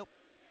violation. Nope.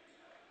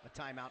 A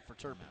timeout for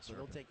Turpin. So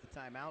they'll take the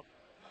timeout.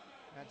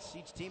 That's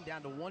each team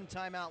down to 1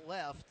 timeout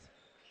left.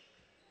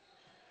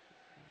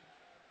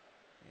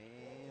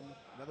 And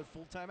another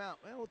full timeout.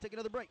 Well, we'll take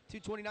another break.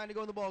 2:29 to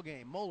go in the ball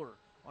game. Moeller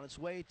on its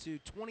way to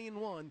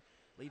 20-1,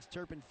 leads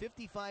Turpin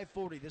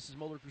 55-40. This is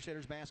Moeller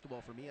Crusaders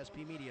basketball from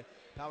ESP Media,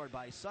 powered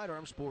by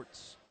Sidearm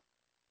Sports.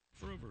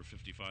 For over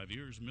 55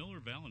 years, Miller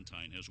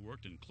Valentine has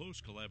worked in close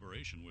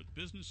collaboration with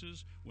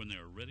businesses when they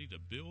are ready to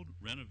build,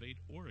 renovate,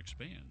 or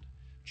expand.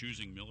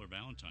 Choosing Miller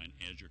Valentine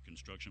as your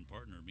construction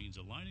partner means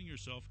aligning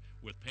yourself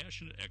with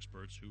passionate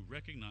experts who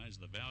recognize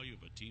the value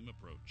of a team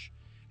approach.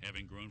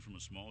 Having grown from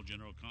a small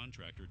general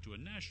contractor to a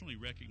nationally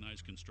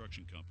recognized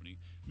construction company,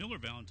 Miller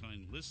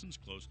Valentine listens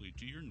closely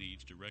to your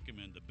needs to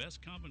recommend the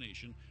best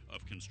combination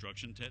of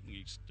construction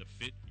techniques to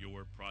fit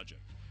your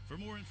project. For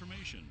more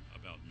information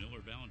about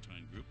Miller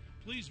Valentine Group,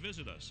 please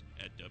visit us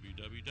at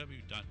www.mvg.com.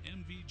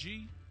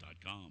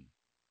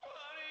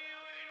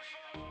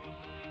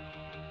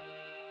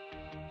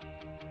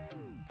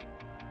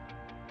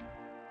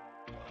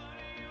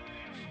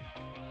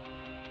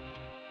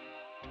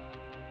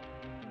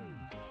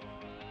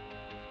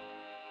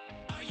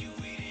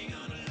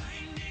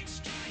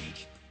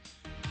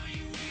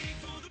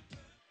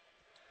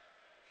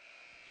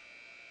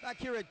 Back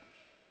here at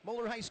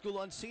Moeller High School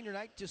on senior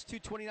night, just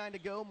 2:29 to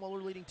go.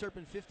 Moeller leading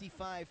Turpin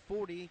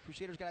 55-40.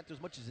 Crusaders got out to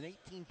as much as an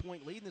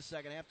 18-point lead in the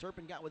second half.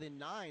 Turpin got within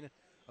 9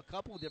 a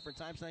couple of different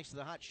times thanks to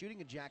the hot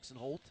shooting of Jackson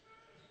Holt,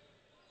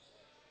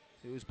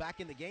 who's back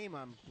in the game,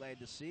 I'm glad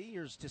to see.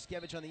 Here's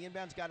Tiskevich on the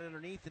inbounds, got it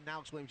underneath, and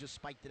Alex Williams just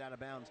spiked it out of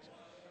bounds.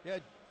 Yeah,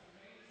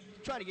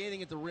 trying to get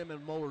anything at the rim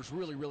in Moeller's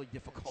really, really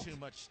difficult. Too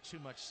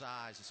much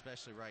size,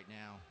 especially right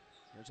now.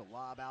 There's a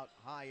lob out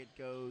high. It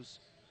goes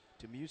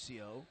to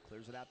Musio.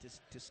 Clears it out to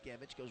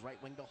Tiskevich. Goes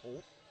right wing to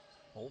Holt.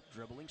 Holt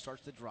dribbling,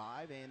 starts to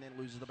drive, and then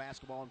loses the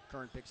basketball, and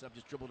Kern picks it up,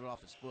 just dribbled it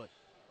off his foot.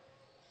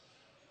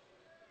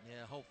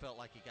 Yeah, Holt felt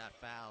like he got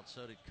fouled.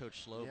 So did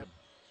Coach Slobin. Yep.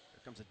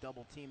 Here comes a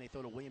double team. They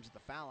throw to Williams at the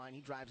foul line.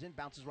 He drives in,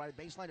 bounces right at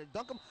baseline to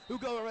Duncombe,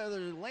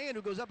 Land,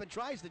 who goes up and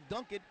tries to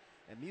dunk it,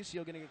 and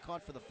Musio going to get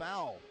caught for the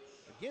foul.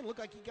 Again, looked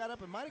like he got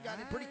up and might have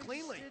gotten it pretty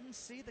cleanly. I didn't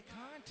see the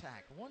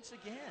contact once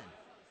again.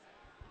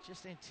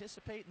 Just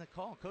anticipating the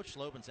call. Coach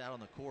Slobin's out on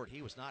the court.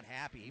 He was not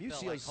happy. He Musio's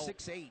felt like Holt,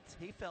 6'8".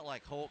 He felt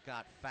like Holt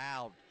got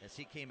fouled as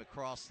he came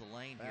across the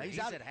lane here. He's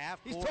at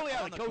half court. He's totally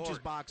out of the coach's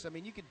court. box. I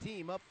mean, you can tee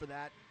him up for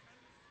that.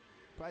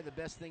 Probably the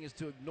best thing is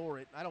to ignore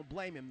it. I don't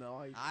blame him,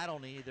 though. I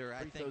don't either.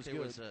 I think there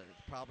good. was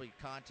probably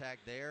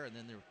contact there, and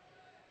then there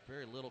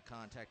very little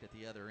contact at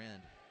the other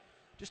end.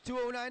 Just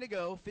 2:09 to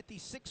go.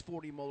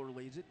 56-40 Moeller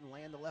leads it, and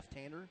Land, the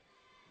left-hander,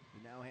 he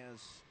now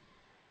has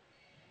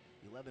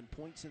 11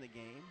 points in the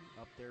game.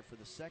 Up there for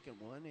the second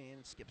one,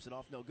 and skips it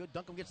off, no good.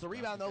 Duncombe gets the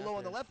rebound, though, low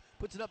on the left.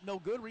 Puts it up, no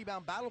good.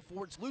 Rebound battle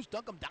for it. It's loose.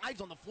 Duncombe dives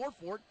on the floor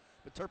for it,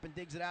 but Turpin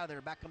digs it out of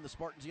there. Back come the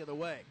Spartans the other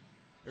way.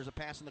 There's a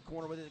pass in the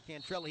corner with it to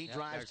Cantrella. He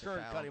drives.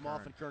 Kern cut him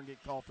off, and Kern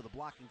get called for the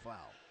blocking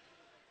foul.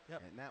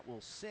 Yep. And that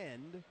will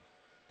send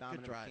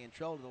Dominic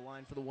Cantrella to the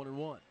line for the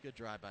 1-and-1. Good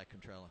drive by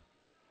Cantrella.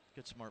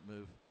 Good smart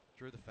move.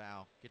 Drew the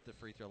foul. Get to the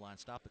free throw line.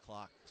 Stop the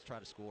clock. Let's try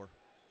to score.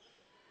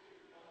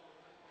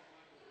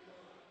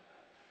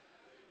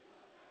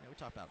 Yeah, we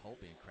talk about Holt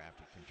being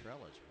crafty.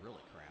 Cantrella is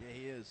really crafty. Yeah,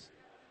 he is.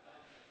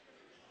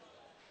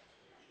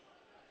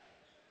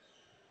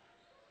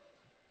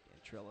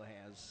 Cantrella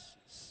has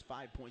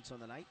 5 points on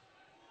the night.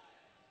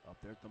 Up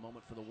there at the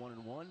moment for the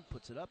 1-and-1.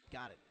 Puts it up.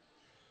 Got it.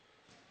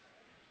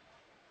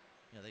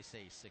 Yeah, they say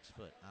he's 6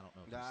 foot. I don't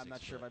know if I'm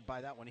not sure if I'd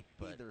buy that one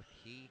but either.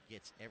 He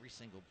gets every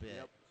single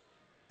bit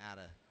out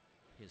of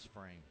his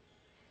frame.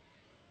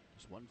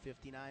 Just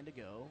 1:59 to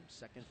go.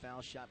 Second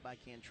foul shot by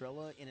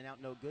Cantrella. In and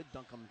out, no good.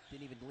 Duncombe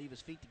didn't even leave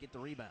his feet to get the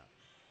rebound.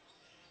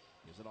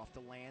 Gives it off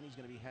to Land. He's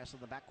going to be hassled in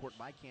the backcourt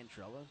by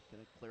Cantrella.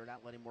 Going to clear it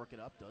out, let him work it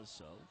up. Does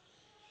so.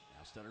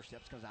 Now Stutter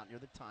steps, comes out near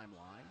the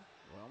timeline.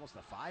 Well, almost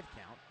a 5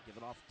 count. Give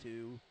it off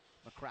to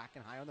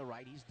McCracken high on the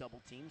right. He's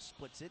double teamed,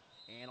 splits it,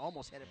 and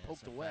almost had it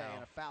poked away. Foul.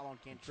 And a foul on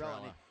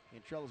Cantrella.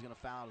 Cantrella's going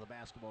to foul out of the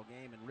basketball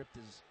game and ripped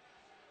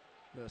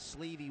the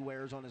sleeve he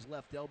wears on his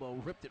left elbow,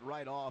 ripped it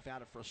right off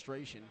out of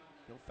frustration.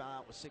 He'll foul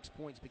out with 6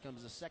 points,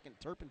 becomes the second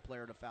Turpin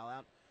player to foul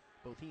out,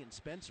 both he and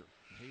Spencer.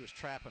 He was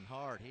trapping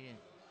hard. He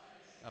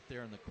up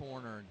there in the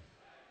corner, and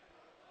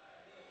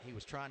he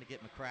was trying to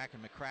get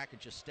McCracken. McCracken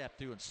just stepped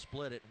through and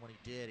split it, and when he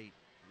did, he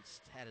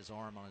had his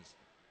arm on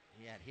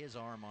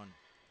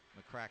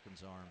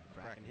McCracken's arm.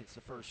 McCracken hits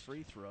the first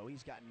free throw.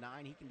 He's got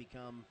 9. He can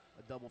become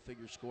a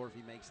double-figure scorer if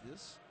he makes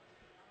this.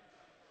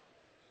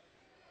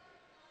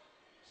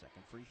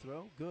 Second free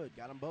throw, good.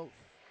 Got them both.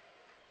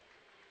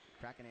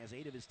 McCracken has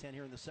 8 of his 10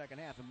 here in the second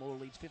half, and Moeller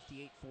leads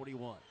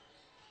 58-41.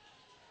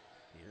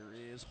 Here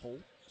is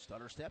Holt.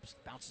 Stutter steps,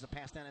 bounces a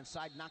pass down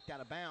inside, knocked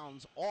out of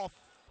bounds off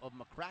of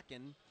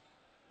McCracken,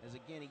 as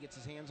again he gets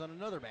his hands on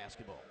another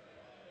basketball.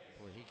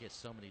 Boy, he gets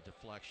so many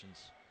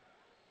deflections.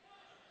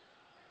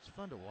 It's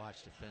fun to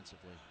watch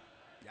defensively.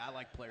 Yeah, I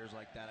like players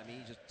like that. I mean,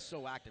 he's just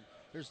so active.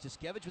 There's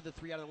Tiskevich with the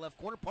 3 out of the left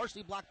corner,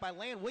 partially blocked by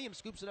Land. Williams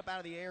scoops it up out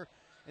of the air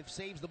and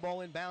saves the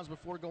ball in bounds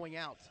before going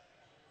out.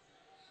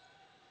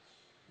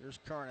 There's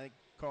Kern. I think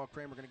Carl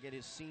Kramer going to get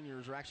his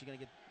seniors, or actually going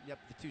to get,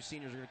 the 2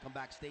 seniors are going to come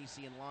back,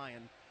 Stacy and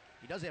Lyon.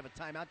 He does have a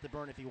timeout to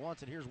burn if he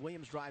wants it. Here's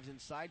Williams, drives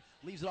inside,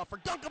 leaves it off for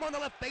Duncombe on the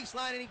left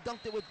baseline, and he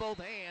dunked it with both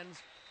hands.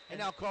 And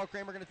now Carl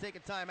Kramer going to take a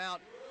timeout.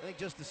 I think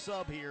just a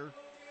sub here.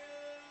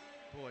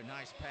 Boy,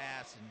 nice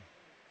pass,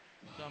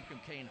 and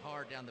Duncombe came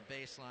hard down the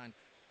baseline,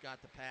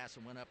 got the pass,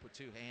 and went up with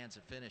 2 hands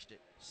and finished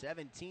it.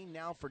 17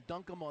 now for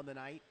Duncombe on the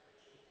night.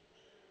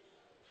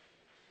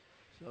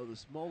 So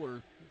this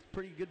Moeller,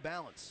 pretty good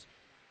balance.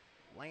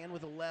 Land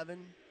with 11,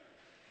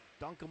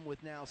 Duncombe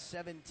with now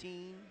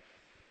 17,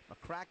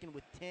 McCracken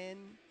with 10,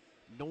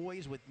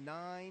 Noyes with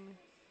 9,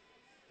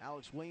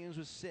 Alex Williams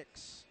with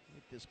 6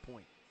 at this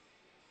point.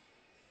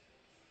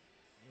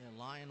 Yeah,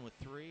 Lyon with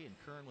 3 and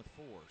Kern with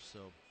 4.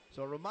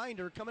 So a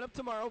reminder, coming up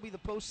tomorrow will be the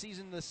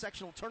postseason, the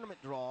sectional tournament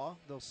draw.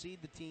 They'll seed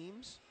the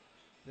teams.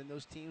 Then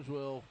those teams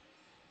will,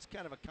 it's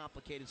kind of a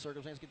complicated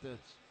circumstance, get to,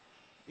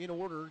 in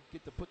order,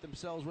 get to put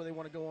themselves where they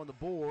want to go on the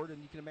board.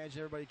 And you can imagine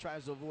everybody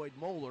tries to avoid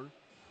Moeller.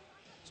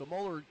 So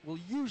Moeller will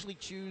usually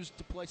choose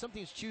to play. Some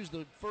teams choose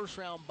the first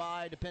round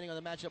bye, depending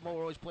on the matchup.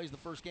 Moeller always plays the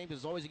first game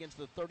because it's always against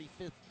the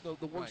 35th,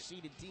 the worst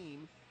seeded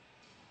team.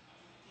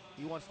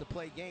 He wants to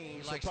play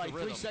games, so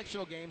probably 3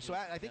 sectional games. So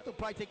I think they'll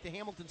probably take the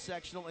Hamilton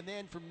sectional, and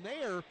then from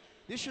there,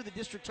 this year the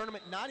district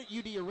tournament not at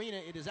UD Arena,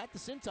 it is at the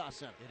Cintas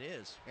Center. It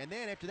is. And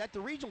then after that, the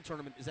regional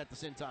tournament is at the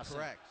Cintas Center.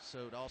 Correct.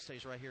 So it all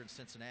stays right here in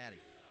Cincinnati.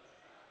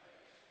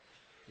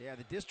 Yeah,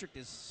 the district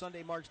is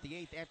Sunday, March the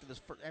 8th after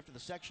the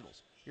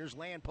sectionals. Here's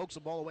Land, pokes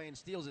the ball away and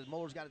steals it.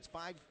 Muller's got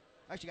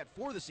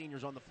 4 of the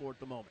seniors on the floor at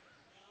the moment.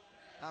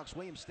 Alex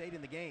Williams stayed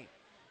in the game.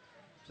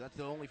 So that's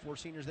the only 4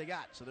 seniors they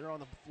got. So they're on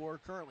the floor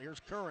currently.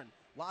 Here's Curran.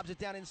 Lobs it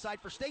down inside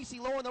for Stacy.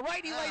 Low on the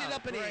right. He laid it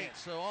up and in.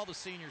 So all the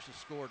seniors have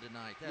scored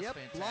tonight. That's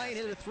fantastic. Lyon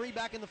hit a 3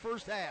 back in the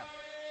first half.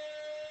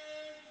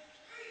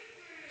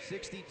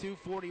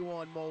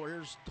 62-41 Moeller.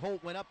 Here's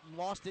Holt, went up and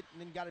lost it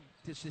and then got it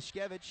to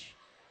Siskevich.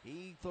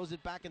 He throws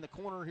it back in the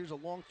corner. Here's a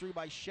long 3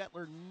 by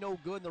Shetler. No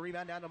good. And the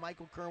rebound down to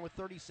Michael Kern with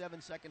 37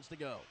 seconds to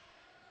go.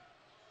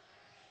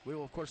 We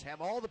will, of course,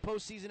 have all the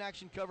postseason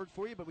action covered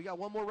for you, but we got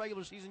one more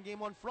regular season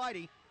game on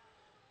Friday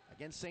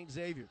against St.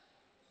 Xavier.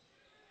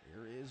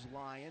 Here is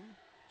Lyon.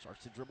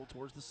 Starts to dribble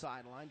towards the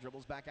sideline.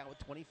 Dribbles back out with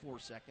 24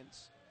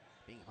 seconds.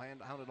 Being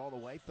hounded all the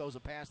way. Throws a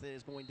pass that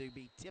is going to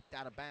be tipped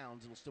out of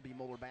bounds. It'll still be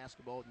Moeller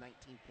basketball with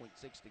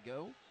 19.6 to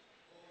go.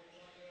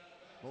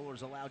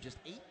 Moeller's allowed just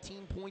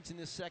 18 points in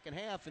this second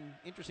half, and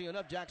interestingly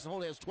enough, Jackson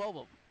Holt has 12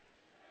 of them.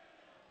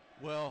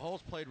 Well,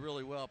 Holt's played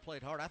really well,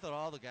 played hard. I thought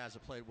all the guys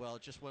have played well.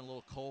 It just went a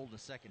little cold in the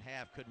second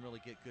half. Couldn't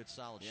really get good,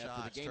 solid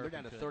shots. For the game, they're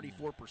down to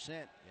 34%.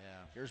 Yeah.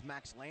 Here's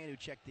Max Land, who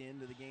checked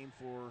into the game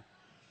for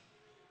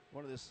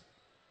one of this,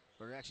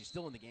 or actually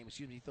still in the game,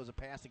 excuse me. He throws a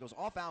pass that goes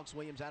off Alex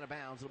Williams out of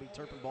bounds. It'll be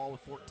Turpin ball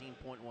with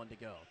 14.1 to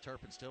go.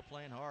 Turpin still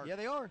playing hard. Yeah,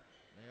 they are.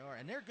 They are,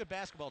 and they're a good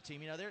basketball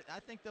team. You know, I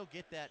think they'll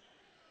get that.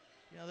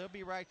 You know, they'll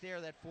be right there,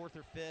 that 4th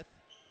or 5th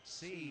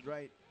seed,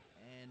 right?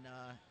 And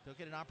they'll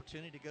get an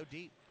opportunity to go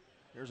deep.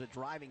 There's a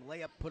driving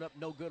layup, put up,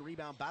 no good.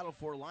 Rebound battle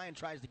for Lyon,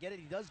 tries to get it.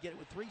 He does get it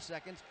with 3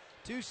 seconds,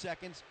 2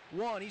 seconds,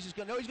 1. He's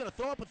going to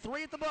throw up a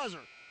 3 at the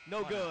buzzer.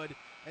 No good,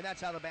 and that's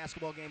how the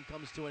basketball game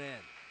comes to an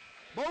end.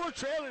 Moeller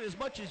trailing as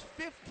much as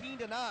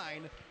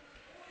 15-9.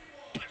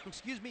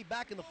 Excuse me,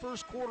 back in the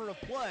first quarter of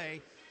play,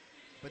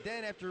 but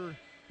then after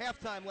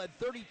halftime led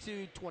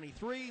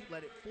 32-23,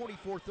 led it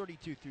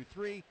 44-32 through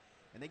 3.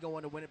 And they go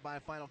on to win it by a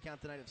final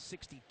count tonight of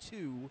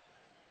 62-41.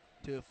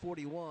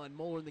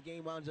 Moeller in the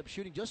game winds up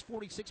shooting just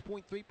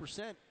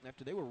 46.3%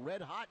 after they were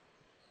red hot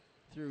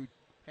through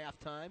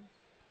halftime.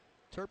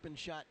 Turpin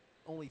shot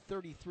only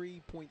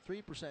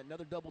 33.3%.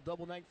 Another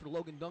double-double night for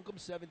Logan Duncombe,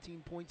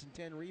 17 points and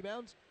 10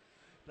 rebounds.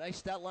 Nice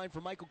stat line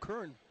for Michael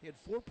Kern. He had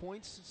 4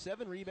 points,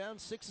 7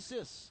 rebounds, 6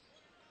 assists.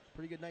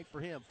 Pretty good night for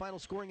him. Final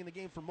scoring in the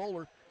game for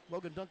Moeller.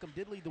 Logan Duncombe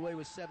did lead the way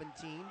with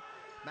 17.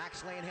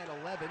 Max Land had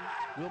 11.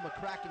 Will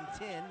McCracken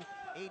 10.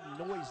 Aiden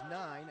Noyes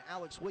 9,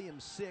 Alex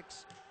Williams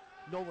 6,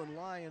 Nolan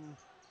Lyon,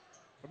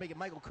 or make it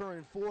Michael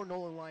Curran 4,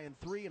 Nolan Lyon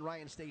 3, and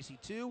Ryan Stacy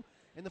 2.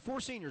 And the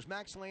 4 seniors,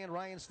 Max Land,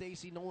 Ryan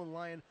Stacy, Nolan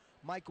Lyon,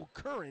 Michael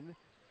Curran,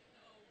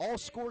 all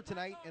score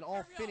tonight and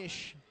all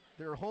finish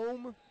their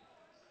final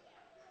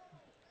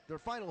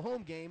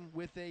home game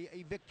with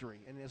a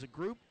victory. And as a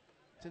group,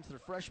 since their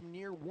freshman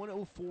year,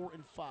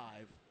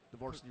 104-5, the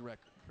varsity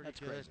record. That's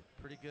good, crazy.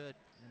 Pretty good.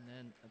 And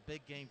then a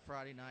big game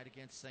Friday night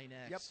against St.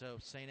 X. Yep. So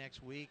St.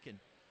 X week, and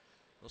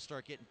we'll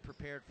start getting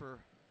prepared for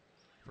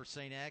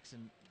St. X,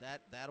 and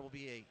that'll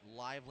be a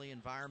lively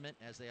environment,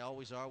 as they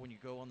always are when you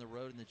go on the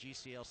road in the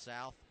GCL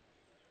South.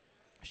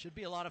 Should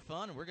be a lot of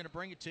fun, and we're going to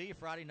bring it to you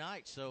Friday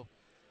night. So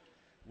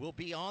we'll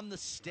be on the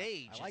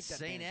stage at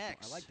St.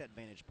 X. I like that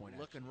vantage point.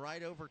 Looking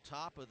right over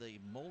top of the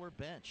Moeller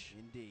bench.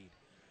 Indeed.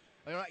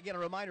 All right, again, a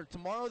reminder,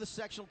 tomorrow the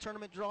sectional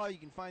tournament draw. You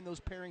can find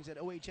those pairings at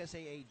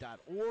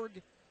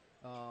ohsaa.org,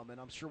 and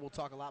I'm sure we'll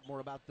talk a lot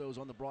more about those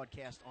on the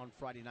broadcast on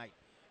Friday night.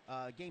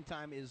 Game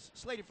time is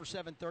slated for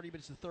 7:30, but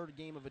it's the third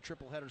game of a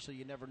triple header, so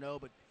you never know.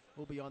 But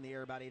we'll be on the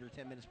air about 8 or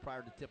 10 minutes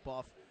prior to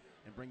tip-off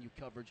and bring you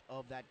coverage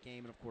of that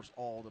game and, of course,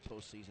 all the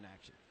postseason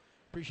action.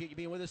 Appreciate you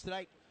being with us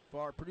tonight. For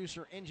our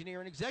producer, engineer,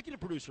 and executive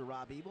producer,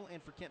 Rob Ebel,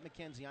 and for Kent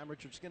McKenzie, I'm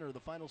Richard Skinner. The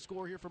final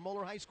score here for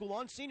Moeller High School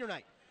on senior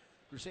night.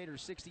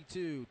 Crusaders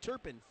 62,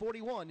 Turpin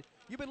 41.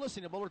 You've been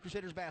listening to Moeller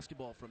Crusaders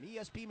basketball from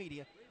ESP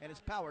Media, and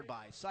it's powered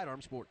by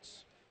Sidearm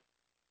Sports.